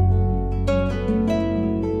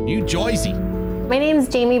 New Jersey. My name is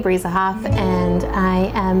Jamie Briesehoff, and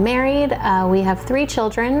I am married. We have 3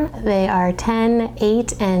 children. They are 10,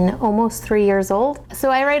 8, and almost 3 years old. So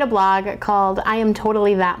I write a blog called I Am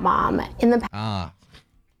Totally That Mom.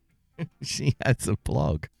 She has a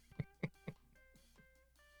blog.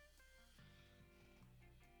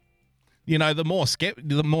 You know, the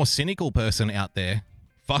more cynical person out there,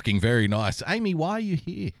 fucking very nice. Amy, why are you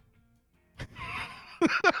here?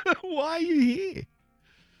 Why are you here?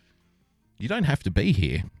 You don't have to be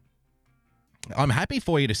here. I'm happy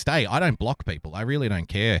for you to stay. I don't block people. I really don't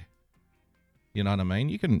care. You know what I mean?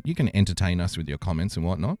 You can entertain us with your comments and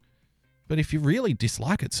whatnot. But if you really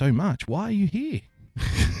dislike it so much, why are you here?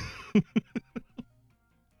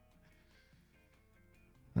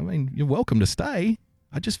 I mean, you're welcome to stay.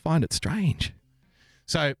 I just find it strange.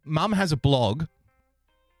 So, Mum has a blog,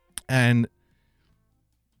 and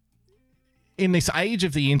in this age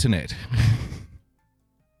of the internet,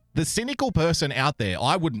 the cynical person out there,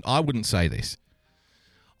 I wouldn't say this.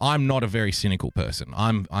 I'm not a very cynical person.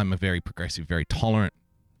 I'm a very progressive, very tolerant,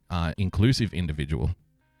 inclusive individual.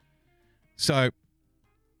 So,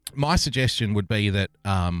 my suggestion would be that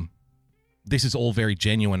this is all very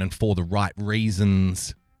genuine and for the right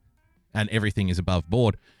reasons, and everything is above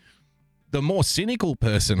board. The more cynical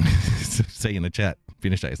person, see in the chat,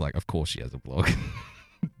 Finish Day is like, of course she has a blog.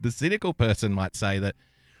 The cynical person might say that,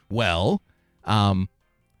 well,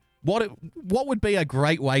 what would be a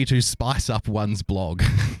great way to spice up one's blog?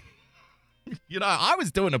 You know, I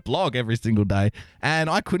was doing a blog every single day and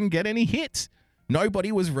I couldn't get any hits.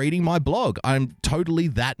 Nobody was reading my blog. I'm totally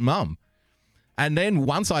that mum. And then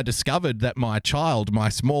once I discovered that my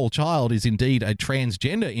small child, is indeed a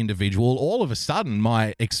transgender individual, all of a sudden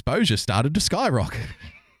my exposure started to skyrocket.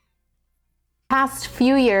 Past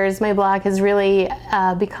few years, my blog has really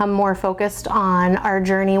become more focused on our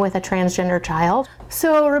journey with a transgender child.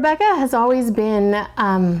 So Rebecca has always been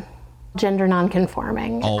gender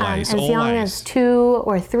nonconforming. Always, as young as 2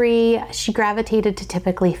 or 3, she gravitated to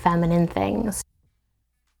typically feminine things.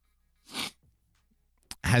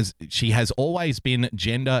 She has always been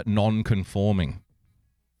gender non-conforming.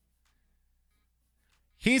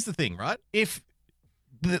 Here's the thing, right? If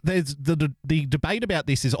there's the debate about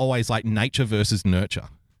this is always like nature versus nurture.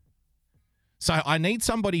 So I need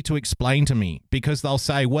somebody to explain to me, because they'll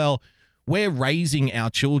say, well, we're raising our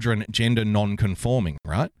children gender non-conforming,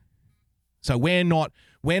 right? So we're not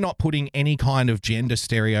putting any kind of gender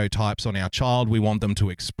stereotypes on our child. We want them to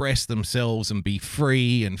express themselves and be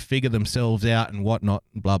free and figure themselves out and whatnot,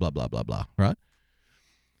 blah, blah, blah, blah, blah, right?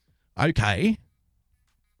 Okay.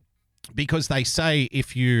 Because they say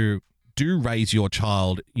if you do raise your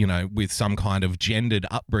child, you know, with some kind of gendered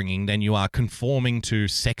upbringing, then you are conforming to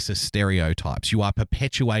sexist stereotypes. You are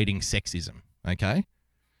perpetuating sexism, okay?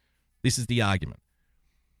 This is the argument.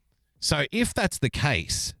 So if that's the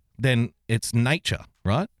case, then it's nature,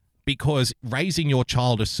 right? Because raising your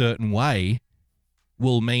child a certain way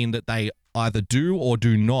will mean that they either do or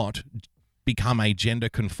do not become a gender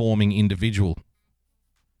conforming individual,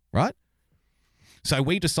 right? So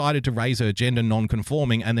we decided to raise her gender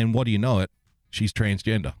non-conforming, and then what do you know it? She's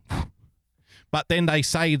transgender. But then they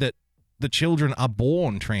say that the children are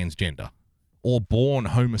born transgender or born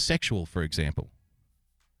homosexual, for example.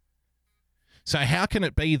 So how can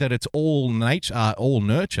it be that it's all nature, all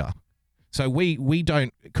nurture? So we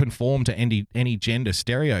don't conform to any gender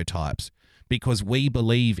stereotypes because we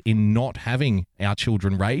believe in not having our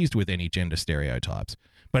children raised with any gender stereotypes.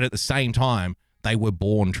 But at the same time, they were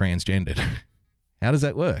born transgendered. How does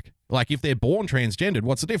that work? Like, if they're born transgendered,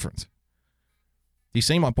 what's the difference? Do you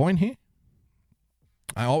see my point here?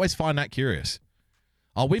 I always find that curious.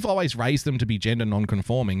 Oh, we've always raised them to be gender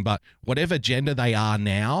non-conforming, but whatever gender they are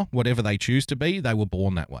now, whatever they choose to be, they were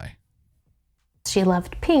born that way. She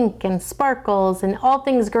loved pink and sparkles and all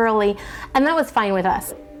things girly, and that was fine with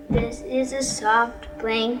us. This is a soft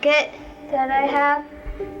blanket that I have,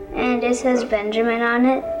 and it says Benjamin on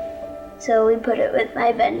it, so we put it with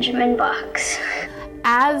my Benjamin box.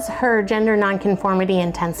 As her gender nonconformity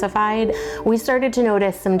intensified, we started to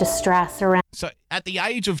notice some distress around. So at the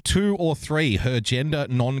age of 2 or 3, her gender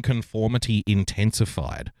nonconformity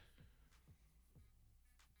intensified.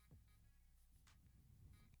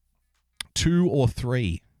 2 or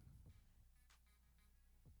 3.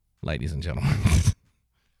 Ladies and gentlemen.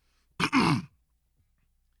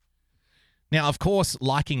 Now, of course,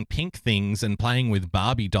 liking pink things and playing with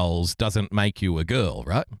Barbie dolls doesn't make you a girl,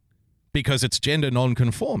 right? Because it's gender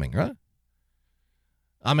non-conforming, right?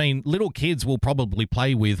 I mean, little kids will probably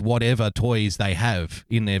play with whatever toys they have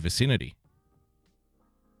in their vicinity.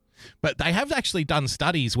 But they have actually done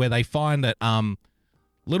studies where they find that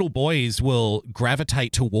little boys will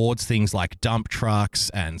gravitate towards things like dump trucks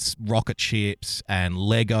and rocket ships and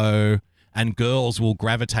Lego, and girls will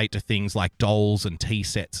gravitate to things like dolls and tea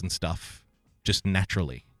sets and stuff just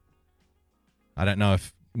naturally. I don't know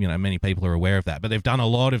if many people are aware of that, but they've done a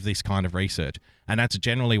lot of this kind of research, and that's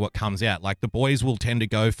generally what comes out. Like, the boys will tend to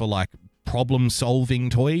go for like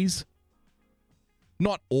problem-solving toys,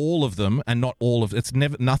 Not all of them, and not all of it's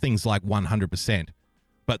never. Nothing's like 100%,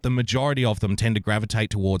 but the majority of them tend to gravitate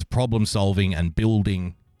towards problem solving and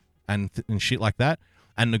building, and shit like that.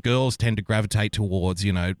 And the girls tend to gravitate towards,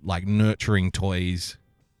 you know, like nurturing toys,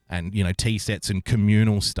 and you know, tea sets and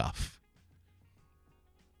communal stuff.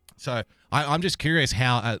 So I'm just curious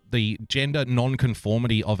how the gender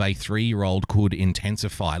non-conformity of a 3-year-old could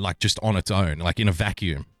intensify, like just on its own, like in a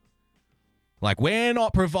vacuum. Like, we're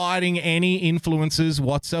not providing any influences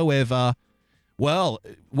whatsoever. Well,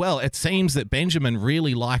 it seems that Benjamin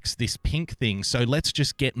really likes this pink thing, so let's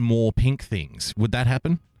just get more pink things. Would that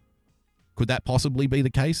happen? Could that possibly be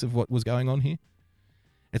the case of what was going on here?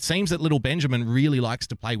 It seems that little Benjamin really likes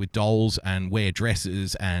to play with dolls and wear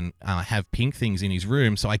dresses and have pink things in his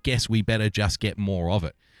room, so I guess we better just get more of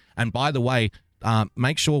it. And by the way,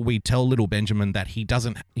 make sure we tell little Benjamin that he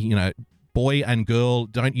doesn't, you know, boy and girl,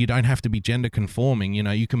 you don't have to be gender conforming. You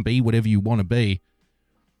know, you can be whatever you want to be.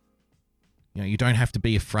 You know, you don't have to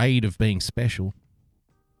be afraid of being special.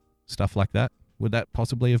 Stuff like that. Would that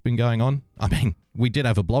possibly have been going on? I mean, we did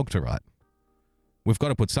have a blog to write. We've got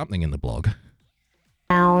to put something in the blog.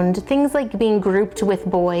 Things like being grouped with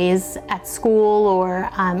boys at school or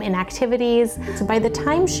in activities. So by the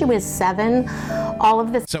time she was 7, all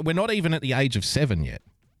of this... So we're not even at the age of 7 yet.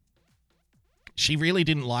 She really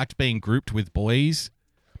didn't like being grouped with boys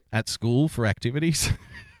at school for activities.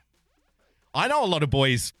 I know a lot of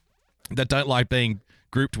boys that don't like being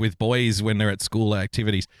grouped with boys when they're at school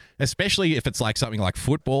activities, especially if it's like something like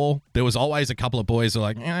football. There was always a couple of boys who are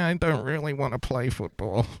like, I don't really want to play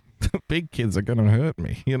football. The big kids are going to hurt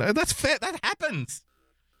me. You know, that's fair. That happens.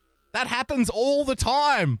 That happens all the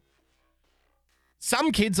time.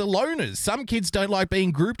 Some kids are loners. Some kids don't like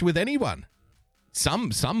being grouped with anyone.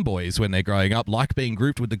 Some boys, when they're growing up, like being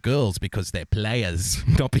grouped with the girls because they're players,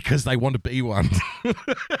 not because they want to be one.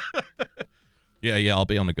 Yeah, I'll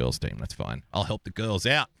be on the girls' team. That's fine. I'll help the girls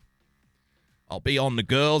out. I'll be on the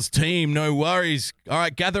girls' team. No worries. All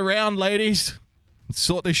right, gather round, ladies. Let's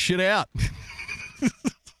sort this shit out.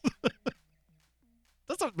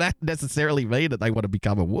 Doesn't that necessarily mean that they want to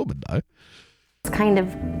become a woman, though? It's kind of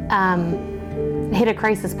hit a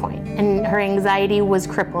crisis point, and her anxiety was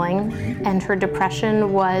crippling, and her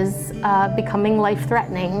depression was becoming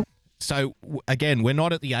life-threatening. So, again, we're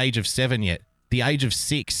not at the age of 7 yet. The age of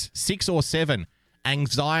 6 or 7,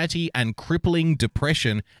 anxiety and crippling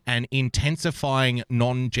depression and intensifying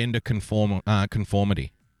non-gender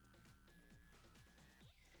conformity.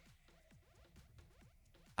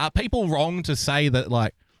 Are people wrong to say that,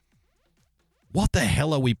 like, what the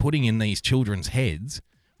hell are we putting in these children's heads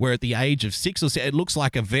where at the age of 6 or 7, it looks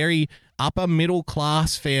like a very upper middle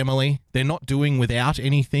class family. They're not doing without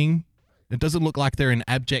anything. It doesn't look like they're in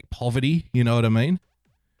abject poverty. You know what I mean?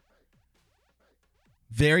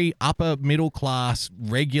 Very upper middle class,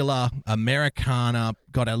 regular Americana,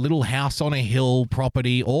 got a little house on a hill,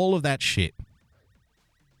 property, all of that shit.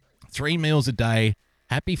 3 meals a day,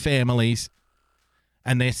 happy families.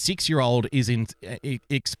 And their 6-year-old is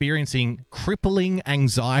experiencing crippling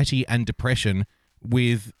anxiety and depression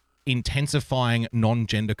with intensifying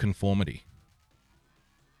non-gender conformity.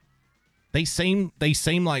 They seem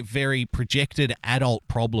like very projected adult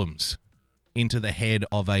problems into the head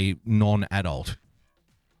of a non-adult.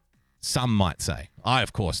 Some might say. I,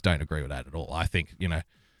 of course, don't agree with that at all. I think, you know,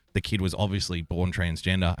 the kid was obviously born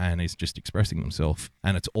transgender and is just expressing themselves,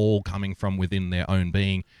 and it's all coming from within their own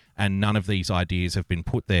being, and none of these ideas have been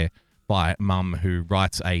put there by mum who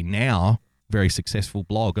writes a now very successful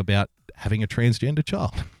blog about having a transgender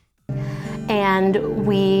child. And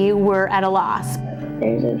we were at a loss.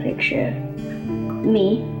 There's a picture of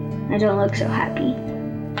me. I don't look so happy.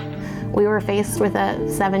 We were faced with a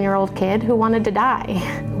 7-year-old kid who wanted to die.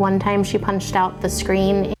 One time she punched out the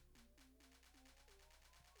screen.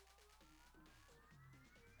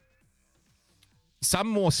 Some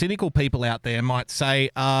more cynical people out there might say,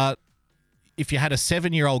 if you had a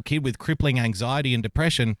 7-year-old kid with crippling anxiety and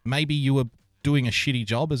depression, maybe you were doing a shitty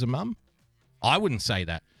job as a mum. I wouldn't say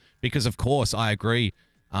that because, of course, I agree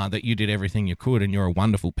that you did everything you could and you're a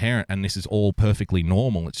wonderful parent and this is all perfectly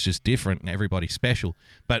normal. It's just different and everybody's special.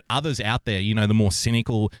 But others out there, you know, the more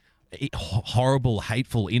cynical, horrible,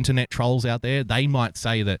 hateful internet trolls out there, they might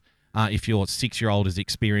say that if your 6-year-old is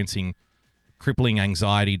experiencing crippling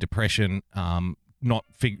anxiety, depression,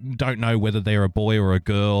 don't know whether they're a boy or a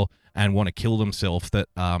girl and want to kill themselves, that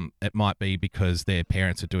it might be because their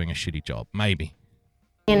parents are doing a shitty job. Maybe.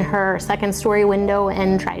 In her second-story window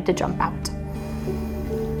and tried to jump out.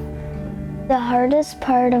 The hardest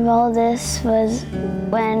part of all this was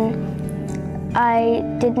when I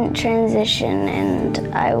didn't transition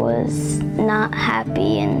and I was not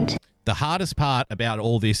happy. And The hardest part about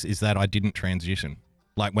all this is that I didn't transition,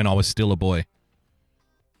 like when I was still a boy.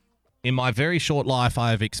 In my very short life, I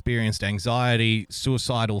have experienced anxiety,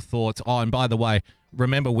 suicidal thoughts. Oh, and by the way,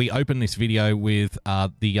 remember we opened this video with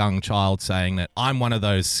the young child saying that I'm one of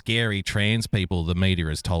those scary trans people the media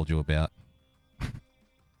has told you about.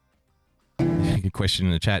 Good question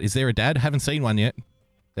in the chat. Is there a dad? Haven't seen one yet.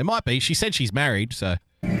 There might be. She said she's married, so.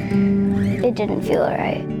 It didn't feel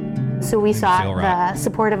right. So we sought the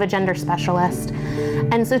support of a gender specialist.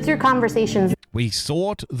 And so through conversations, we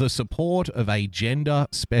sought the support of a gender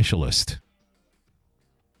specialist.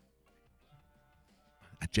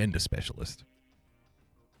 A gender specialist.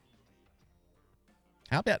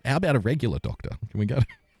 How about a regular doctor? Can we go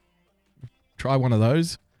try one of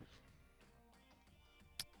those?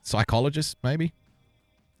 Psychologist, maybe?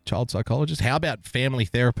 Child psychologist? How about family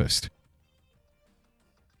therapist?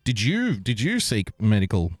 Did you seek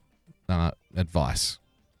medical advice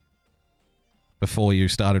before you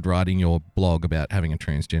started writing your blog about having a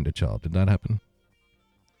transgender child? Did that happen?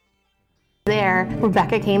 there,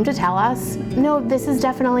 Rebecca came to tell us, no, this is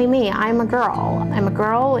definitely me. I'm a girl. I'm a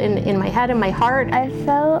girl in my head and my heart. I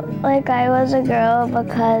felt like I was a girl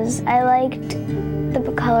because I liked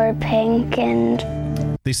the color pink and...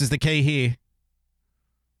 This is the key here.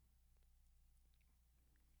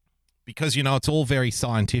 Because, you know, it's all very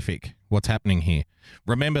scientific, what's happening here.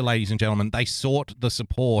 Remember, ladies and gentlemen, they sought the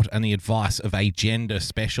support and the advice of a gender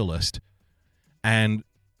specialist. And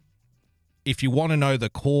if you want to know the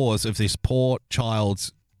cause of this poor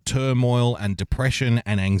child's turmoil and depression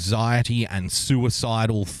and anxiety and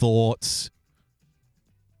suicidal thoughts,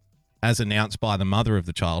 as announced by the mother of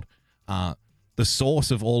the child, the source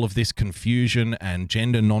of all of this confusion and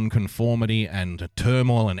gender nonconformity and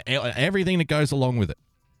turmoil and everything that goes along with it.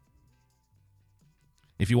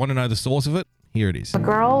 If you want to know the source of it, here it is. A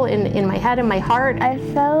girl in my head and my heart. I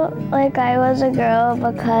felt like I was a girl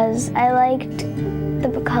because I liked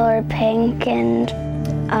the color pink and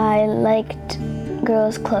I liked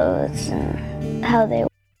girls' clothes and how they were.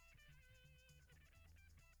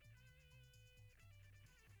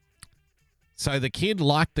 So the kid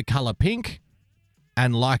liked the color pink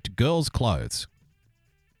and liked girls' clothes.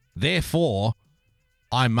 Therefore,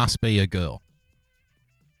 I must be a girl.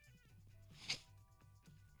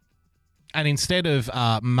 And instead of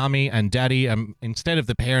mummy and daddy, instead of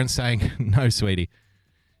the parents saying, no, sweetie,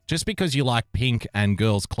 just because you like pink and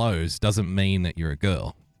girls' clothes doesn't mean that you're a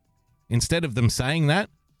girl. Instead of them saying that,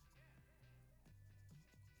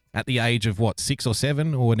 at the age of, 6 or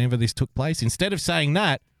 7 or whenever this took place, instead of saying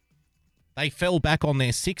that, they fell back on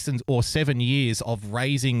their 6 or 7 years of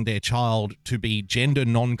raising their child to be gender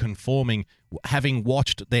non-conforming, having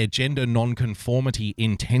watched their gender non-conformity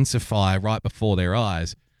intensify right before their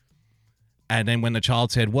eyes. And then when the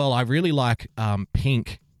child said, well, I really like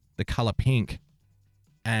pink, the color pink,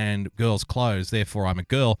 and girls' clothes, therefore I'm a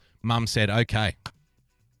girl, Mum said, okay.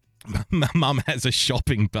 Mum has a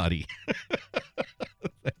shopping buddy.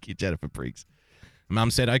 Thank you, Jennifer Briggs.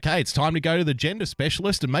 Mum said, okay, it's time to go to the gender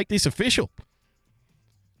specialist and make this official.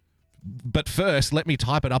 But first, let me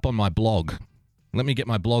type it up on my blog. Let me get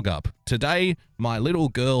my blog up. Today, my little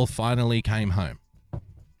girl finally came home.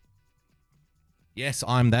 Yes,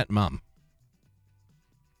 I'm that mum.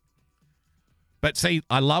 But see,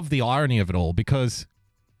 I love the irony of it all because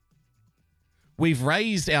we've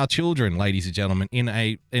raised our children, ladies and gentlemen, in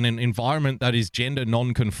an environment that is gender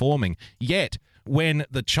non-conforming. Yet, when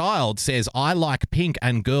the child says, I like pink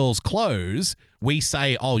and girls' clothes, we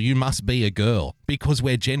say, oh, you must be a girl because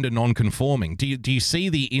we're gender non-conforming. Do you see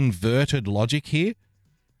the inverted logic here?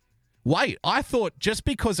 Wait, I thought just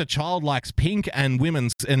because a child likes pink and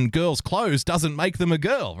women's and girls' clothes doesn't make them a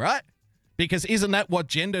girl, right? Because isn't that what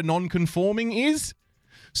gender non-conforming is?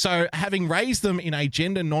 So having raised them in a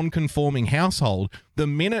gender non-conforming household, the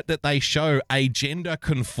minute that they show a gender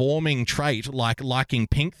conforming trait like liking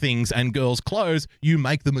pink things and girls' clothes, you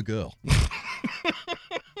make them a girl.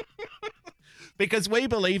 Because we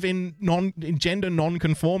believe in gender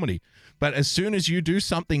non-conformity. But as soon as you do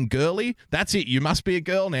something girly, that's it. You must be a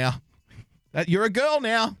girl now. You're a girl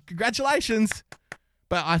now. Congratulations.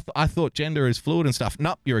 But I thought gender is fluid and stuff.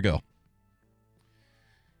 Nope, you're a girl.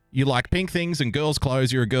 You like pink things and girls'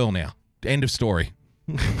 clothes, you're a girl now. End of story.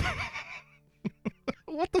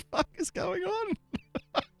 What the fuck is going on?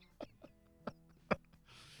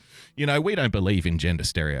 You know, we don't believe in gender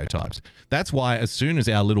stereotypes. That's why as soon as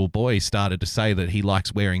our little boy started to say that he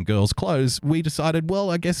likes wearing girls' clothes, we decided,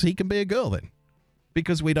 well, I guess he can be a girl then.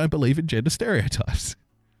 Because we don't believe in gender stereotypes.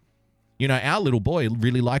 You know, our little boy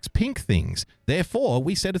really likes pink things. Therefore,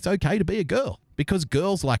 we said it's okay to be a girl. Because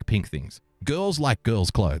girls like pink things. Girls like girls'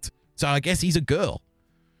 clothes. So I guess he's a girl.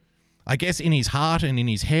 I guess in his heart and in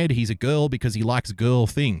his head, he's a girl because he likes girl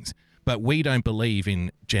things. But we don't believe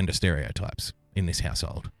in gender stereotypes in this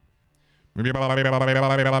household.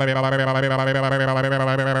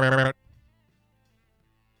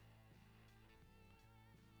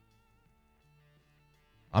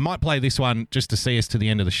 I might play this one just to see us to the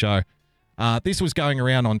end of the show. This was going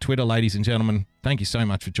around on Twitter, ladies and gentlemen. Thank you so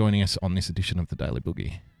much for joining us on this edition of the Daily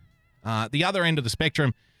Boogie. The other end of the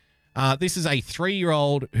spectrum, this is a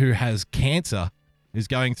 3-year-old who has cancer, who's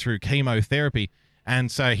going through chemotherapy, and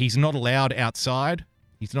so he's not allowed outside.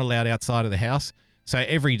 He's not allowed outside of the house. So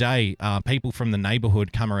every day, people from the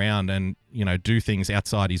neighborhood come around and, you know, do things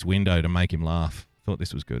outside his window to make him laugh. Thought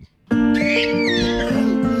this was good.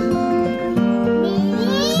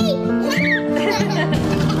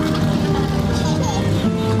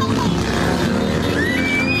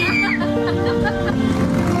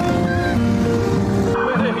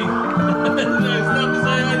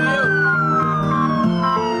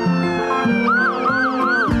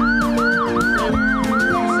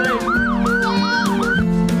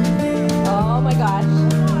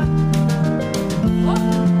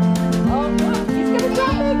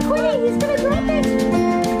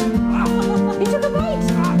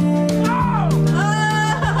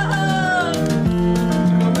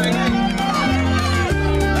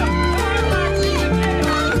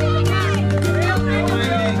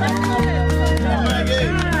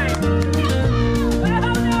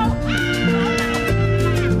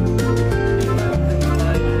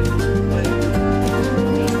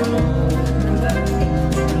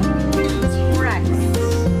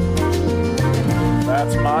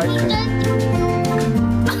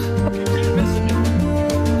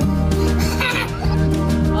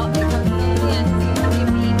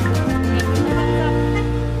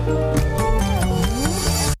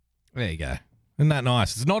 There you go. Isn't that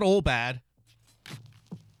nice? It's not all bad.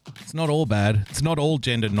 It's not all bad. It's not all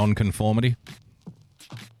gender non-conformity.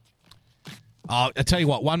 I'll tell you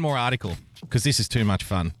what, one more article, because this is too much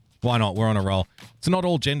fun. Why not? We're on a roll. It's not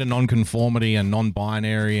all gender non-conformity and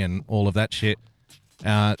non-binary and all of that shit.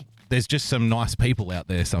 There's just some nice people out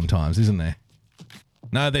there sometimes, isn't there?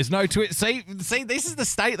 No, there's no twist. See, this is the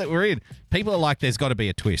state that we're in. People are like, there's got to be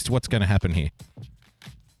a twist. What's going to happen here?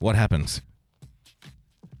 What happens?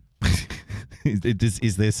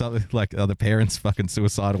 Is there something like, are the parents fucking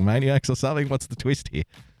suicidal maniacs or something? What's the twist here?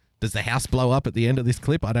 Does the house blow up at the end of this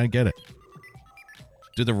clip? I don't get it.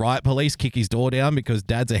 Do the riot police kick his door down because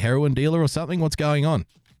dad's a heroin dealer or something? What's going on?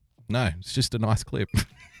 No, it's just a nice clip.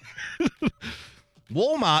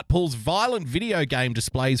 Walmart pulls violent video game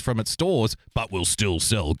displays from its stores, but will still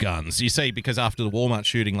sell guns. You see, because after the Walmart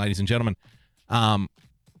shooting, ladies and gentlemen,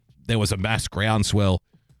 there was a mass groundswell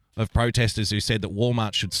of protesters who said that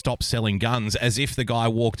Walmart should stop selling guns, as if the guy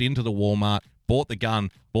walked into the Walmart, bought the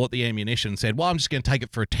gun, bought the ammunition, said, well, I'm just going to take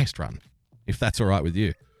it for a test run, if that's all right with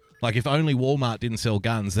you. Like, if only Walmart didn't sell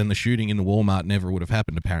guns, then the shooting in the Walmart never would have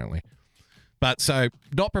happened, apparently. But so,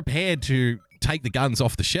 not prepared to take the guns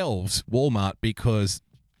off the shelves, Walmart,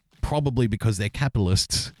 probably because they're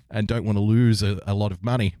capitalists and don't want to lose a lot of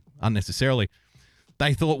money unnecessarily.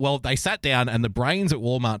 They thought, well, they sat down and the brains at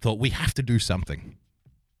Walmart thought, we have to do something.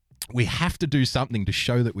 We have to do something to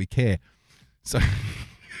show that we care. So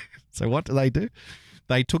what do?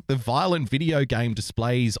 They took the violent video game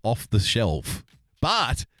displays off the shelf.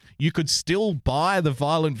 But you could still buy the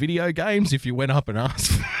violent video games if you went up and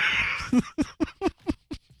asked.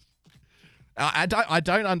 I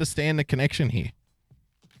don't understand the connection here.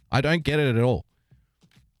 I don't get it at all.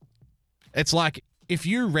 It's like if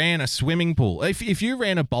you ran a swimming pool, if you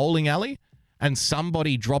ran a bowling alley and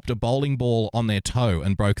somebody dropped a bowling ball on their toe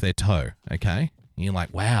and broke their toe, okay? And you're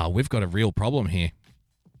like, wow, we've got a real problem here.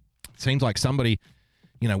 It seems like somebody,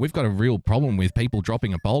 we've got a real problem with people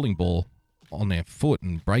dropping a bowling ball on their foot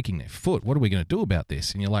and breaking their foot. What are we going to do about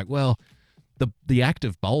this? And you're like, well, the act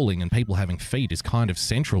of bowling and people having feet is kind of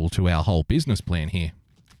central to our whole business plan here.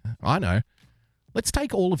 I know. Let's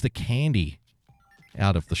take all of the candy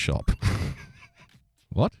out of the shop.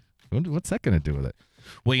 What? What's that going to do with it?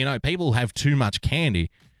 Well, people have too much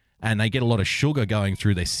candy and they get a lot of sugar going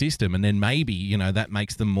through their system, and then maybe, that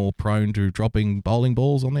makes them more prone to dropping bowling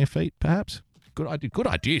balls on their feet, perhaps. Good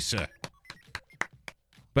idea, sir.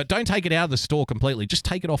 But don't take it out of the store completely. Just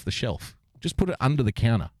take it off the shelf. Just put it under the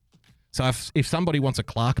counter. So if somebody wants a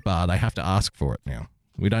Clark bar, they have to ask for it now.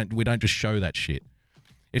 We don't just show that shit.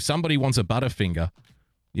 If somebody wants a Butterfinger,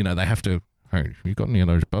 they have to, hey, you got any of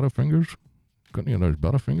those Butterfingers? Got any of those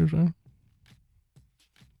Butterfingers there?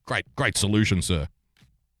 Great solution, sir.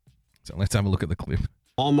 So let's have a look at the clip.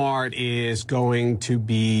 Walmart is going to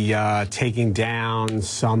be taking down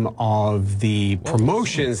some of the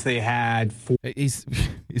promotions they had for. Is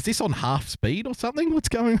this on half speed or something? What's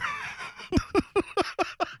going on?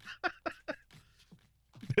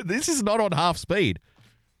 This is not on half speed.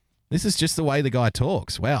 This is just the way the guy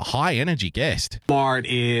talks. Wow, high energy guest. Walmart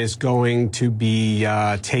is going to be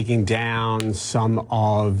taking down some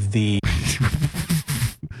of the.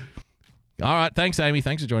 All right, thanks, Amy.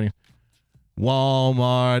 Thanks for joining.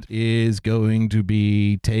 Walmart is going to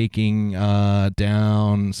be taking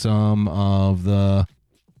down some of the.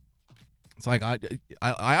 It's like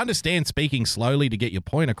I understand speaking slowly to get your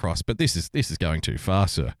point across, but this is going too far,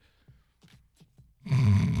 sir.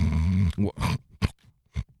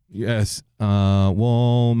 Yes,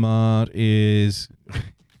 Walmart is.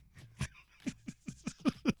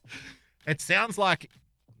 It sounds like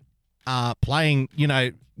playing,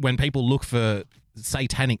 when people look for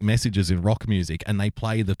satanic messages in rock music and they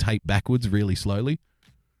play the tape backwards really slowly.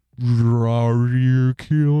 You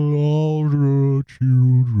kill all the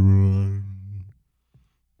children.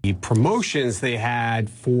 The promotions they had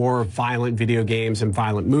for violent video games and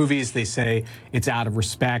violent movies, they say it's out of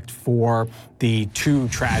respect for the two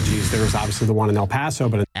tragedies. There was obviously the one in El Paso,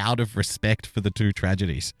 but out of respect for the two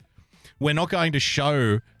tragedies. We're not going to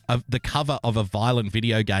show the cover of a violent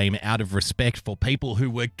video game out of respect for people who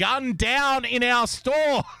were gunned down in our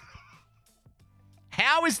store.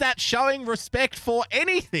 How is that showing respect for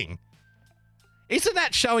anything? Isn't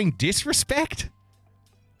that showing disrespect?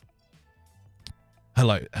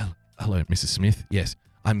 Hello, Mrs. Smith. Yes,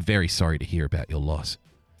 I'm very sorry to hear about your loss.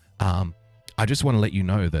 I just want to let you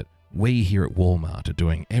know that we here at Walmart are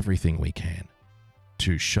doing everything we can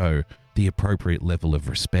to show the appropriate level of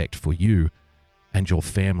respect for you and your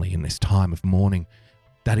family in this time of mourning.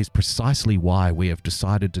 That is precisely why we have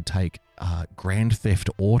decided to take Grand Theft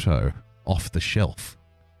Auto off the shelf.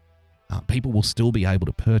 People will still be able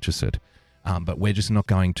to purchase it, but we're just not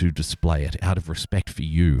going to display it out of respect for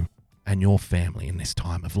you and your family in this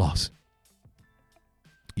time of loss.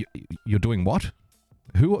 You're doing what?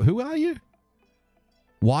 Who are you?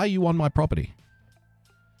 Why are you on my property?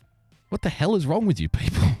 What the hell is wrong with you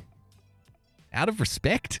people? Out of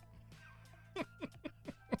respect?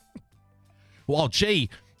 Well, gee,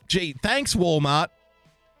 thanks, Walmart.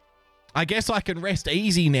 I guess I can rest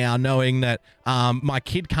easy now knowing that my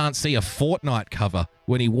kid can't see a Fortnite cover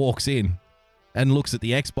when he walks in and looks at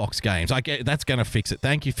the Xbox games. I get that's going to fix it.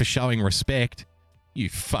 Thank you for showing respect. You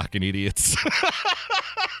fucking idiots.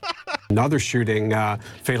 Another shooting,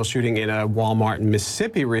 fatal shooting in a Walmart in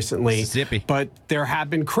Mississippi recently. But there have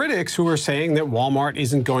been critics who are saying that Walmart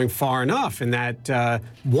isn't going far enough and that,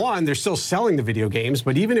 one, they're still selling the video games.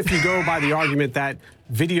 But even if you go by the argument that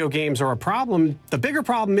video games are a problem, the bigger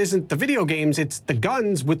problem isn't the video games, it's the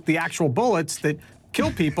guns with the actual bullets that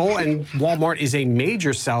kill people, and Walmart is a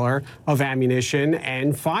major seller of ammunition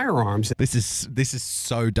and firearms. This is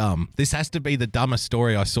so dumb. This has to be the dumbest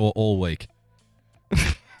story I saw all week.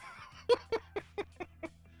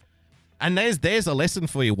 And there's a lesson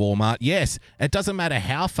for you, Walmart. Yes, it doesn't matter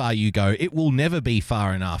how far you go, it will never be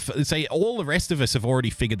far enough. See, all the rest of us have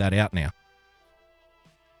already figured that out now.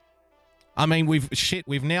 I mean, we've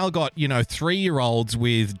now got, 3-year-olds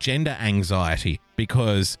with gender anxiety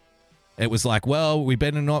because it was like, well, we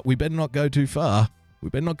better not go too far. We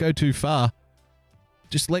better not go too far.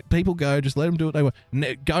 Just let people go. Just let them do what they want.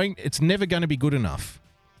 It's never going to be good enough.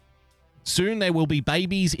 Soon there will be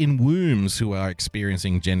babies in wombs who are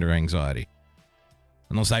experiencing gender anxiety.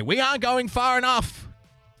 And they'll say, we aren't going far enough.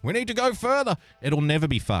 We need to go further. It'll never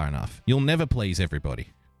be far enough. You'll never please everybody.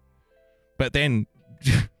 But then,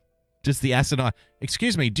 just the asinine,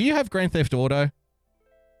 excuse me, do you have Grand Theft Auto?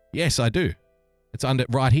 Yes, I do. It's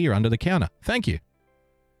right here under the counter. Thank you.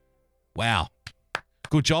 Wow.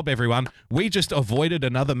 Good job, everyone. We just avoided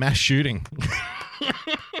another mass shooting.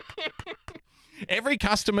 Every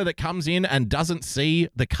customer that comes in and doesn't see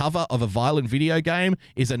the cover of a violent video game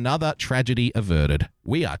is another tragedy averted.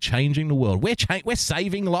 We are changing the world. We're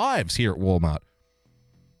saving lives here at Walmart.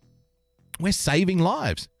 We're saving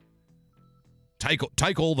lives.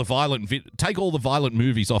 Take all the violent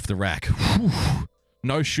movies off the rack. Whew.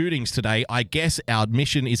 No shootings today. I guess our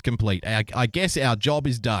mission is complete. I guess our job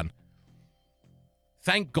is done.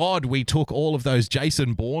 Thank God we took all of those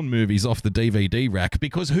Jason Bourne movies off the DVD rack,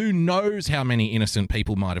 because who knows how many innocent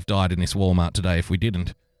people might have died in this Walmart today if we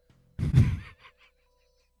didn't.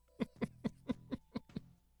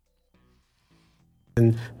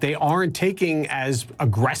 And they aren't taking as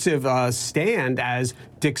aggressive a stand as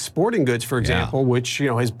Dick's Sporting Goods, for example, which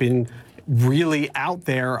has been really out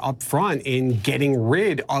there up front in getting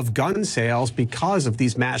rid of gun sales because of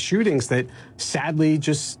these mass shootings that sadly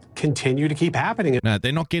just continue to keep happening. No,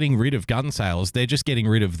 they're not getting rid of gun sales. They're just getting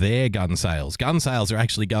rid of their gun sales. Gun sales are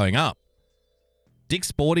actually going up. Dick's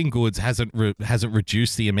Sporting Goods hasn't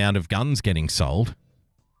reduced the amount of guns getting sold.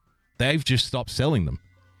 They've just stopped selling them.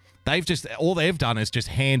 All they've done is just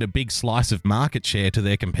hand a big slice of market share to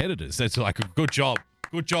their competitors. It's like, good job,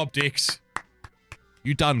 Dick's.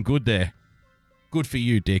 You done good there. Good for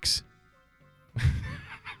you, Dick's.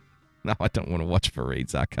 No, I don't want to watch Fareed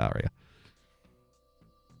Zakaria.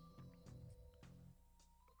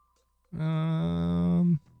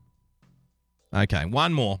 Okay,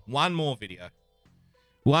 one more video.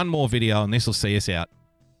 One more video, and this will see us out.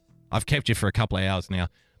 I've kept you for a couple of hours now.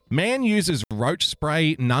 Man uses roach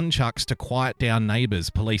spray nunchucks to quiet down neighbours.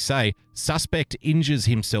 Police say suspect injures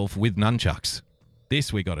himself with nunchucks.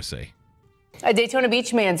 This we got to see. A Daytona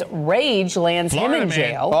Beach man's rage lands him in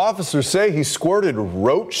jail. Officers say he squirted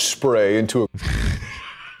roach spray into a...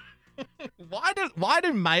 Why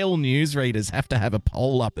do male newsreaders have to have a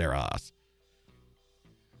pole up their ass?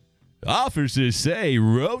 Officers say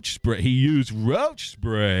he used roach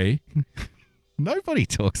spray. Nobody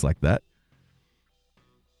talks like that.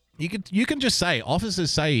 You can just say,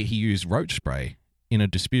 officers say he used roach spray in a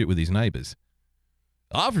dispute with his neighbours.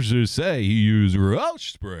 Officers say he used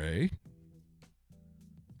roach spray.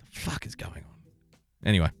 What the fuck is going on?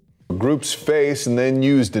 Anyway. Group's face and then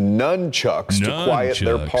used nunchucks to quiet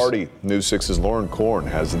their party. News 6's Lauren Korn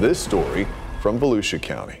has this story from Volusia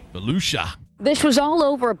County. Volusia. This was all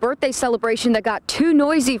over a birthday celebration that got too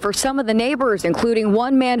noisy for some of the neighbors, including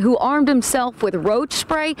one man who armed himself with roach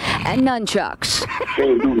spray and nunchucks.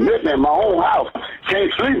 Can't do nothing in my own house.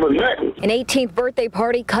 Can't sleep or nothing. An 18th birthday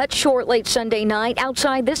party cut short late Sunday night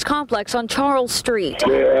outside this complex on Charles Street.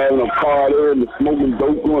 They're having a party and smoking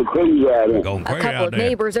dope, going crazy out there. A couple of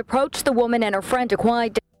neighbors approached the woman and her friend to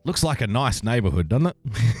quiet down. Looks like a nice neighborhood, doesn't it?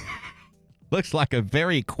 Looks like a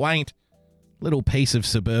very quaint little piece of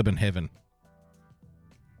suburban heaven.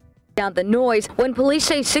 Down the noise when police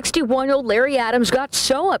say 61-year-old Larry Adams got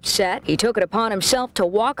so upset he took it upon himself to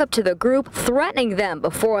walk up to the group, threatening them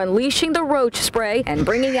before unleashing the roach spray and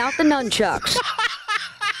bringing out the nunchucks.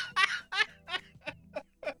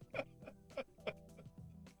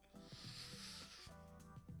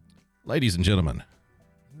 Ladies and gentlemen,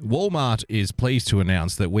 Walmart is pleased to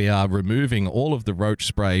announce that we are removing all of the roach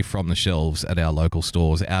spray from the shelves at our local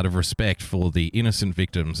stores out of respect for the innocent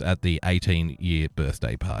victims at the 18-year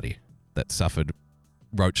birthday party that suffered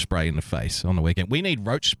roach spray in the face on the weekend. We need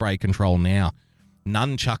roach spray control now.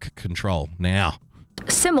 Nunchuck control now.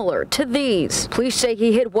 Similar to these. Police say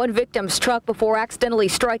he hit one victim's truck before accidentally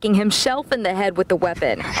striking himself in the head with the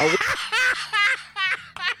weapon.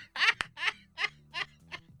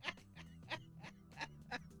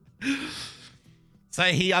 So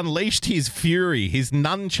he unleashed his fury, his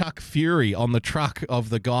nunchuck fury on the truck of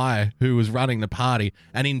the guy who was running the party,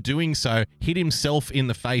 and in doing so, hit himself in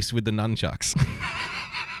the face with the nunchucks.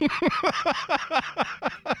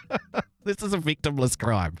 This is a victimless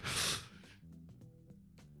crime.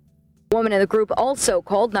 Woman in the group also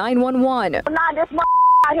called 911.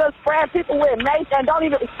 Out here spraying people with mace and don't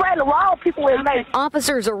even spray the wrong people with mace.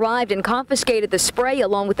 Officers arrived and confiscated the spray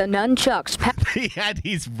along with the nunchucks. He had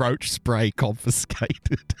his roach spray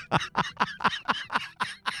confiscated.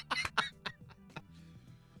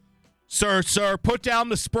 Sir, put down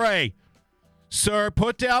the spray. Sir,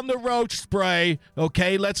 put down the roach spray.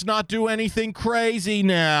 Okay, let's not do anything crazy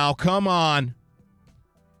now. Come on.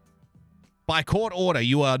 By court order,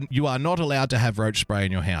 you are not allowed to have roach spray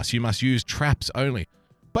in your house. You must use traps only.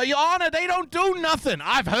 But, Your Honor, they don't do nothing.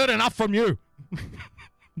 I've heard enough from you.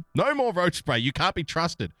 No more roach spray. You can't be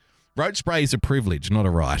trusted. Roach spray is a privilege, not a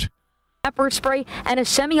right. Pepper spray and a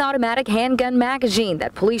semi-automatic handgun magazine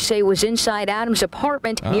that police say was inside Adams'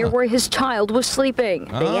 apartment near where his child was sleeping.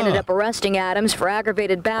 They ended up arresting Adams for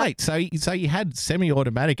aggravated battery. Wait, so you had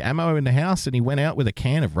semi-automatic ammo in the house and he went out with a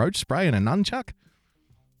can of roach spray and a nunchuck?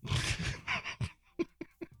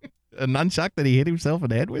 A nunchuck that he hit himself in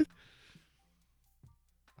the head with?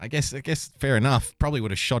 I guess fair enough. Probably would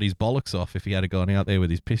have shot his bollocks off if he had gone out there with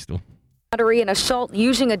his pistol. And assault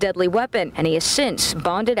using a deadly weapon, and he has since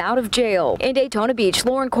bonded out of jail. In Daytona Beach,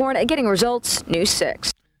 Lauren Korn, Getting Results, News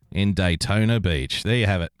 6. In Daytona Beach. There you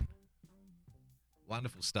have it.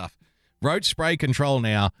 Wonderful stuff. Roach spray control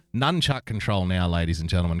now, nunchuck control now, ladies and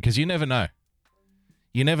gentlemen, because you never know.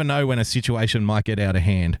 You never know when a situation might get out of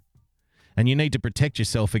hand, and you need to protect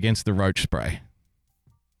yourself against the roach spray.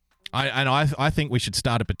 I think we should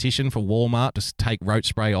start a petition for Walmart to take roach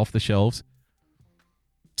spray off the shelves.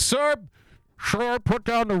 Sir, Sir, put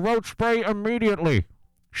down the roach spray immediately.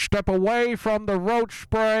 Step away from the roach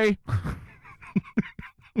spray.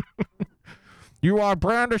 You are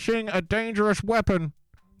brandishing a dangerous weapon,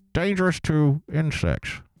 dangerous to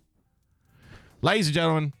insects. Ladies and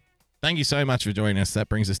gentlemen, thank you so much for joining us. That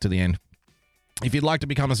brings us to the end. If you'd like to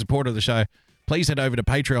become a supporter of the show, please head over to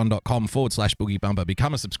patreon.com/Boogie Bumper.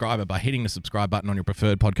 Become a subscriber by hitting the subscribe button on your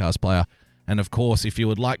preferred podcast player. And of course, if you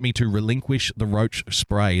would like me to relinquish the roach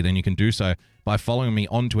spray, then you can do so by following me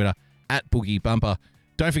on Twitter at Boogie Bumper.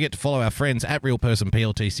 Don't forget to follow our friends at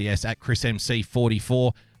RealPersonPLTCS, at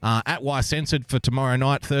ChrisMC44, at Y Censored for tomorrow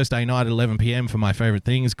night, Thursday night at 11 p.m. for my favorite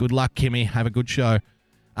things. Good luck, Kimmy. Have a good show.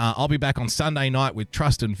 I'll be back on Sunday night with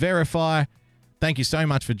Trust and Verify. Thank you so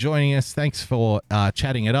much for joining us. Thanks for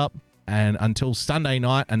chatting it up. And until Sunday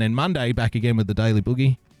night and then Monday, back again with the Daily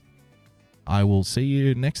Boogie. I will see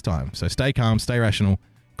you next time. So stay calm, stay rational.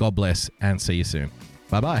 God bless, and see you soon.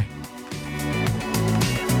 Bye-bye.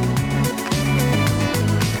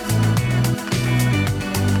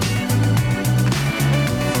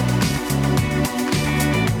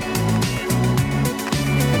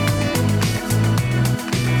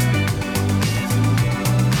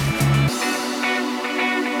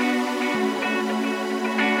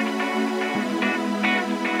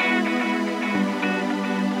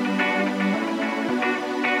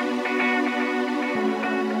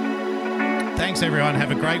 Thanks, everyone.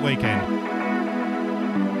 Have a great weekend.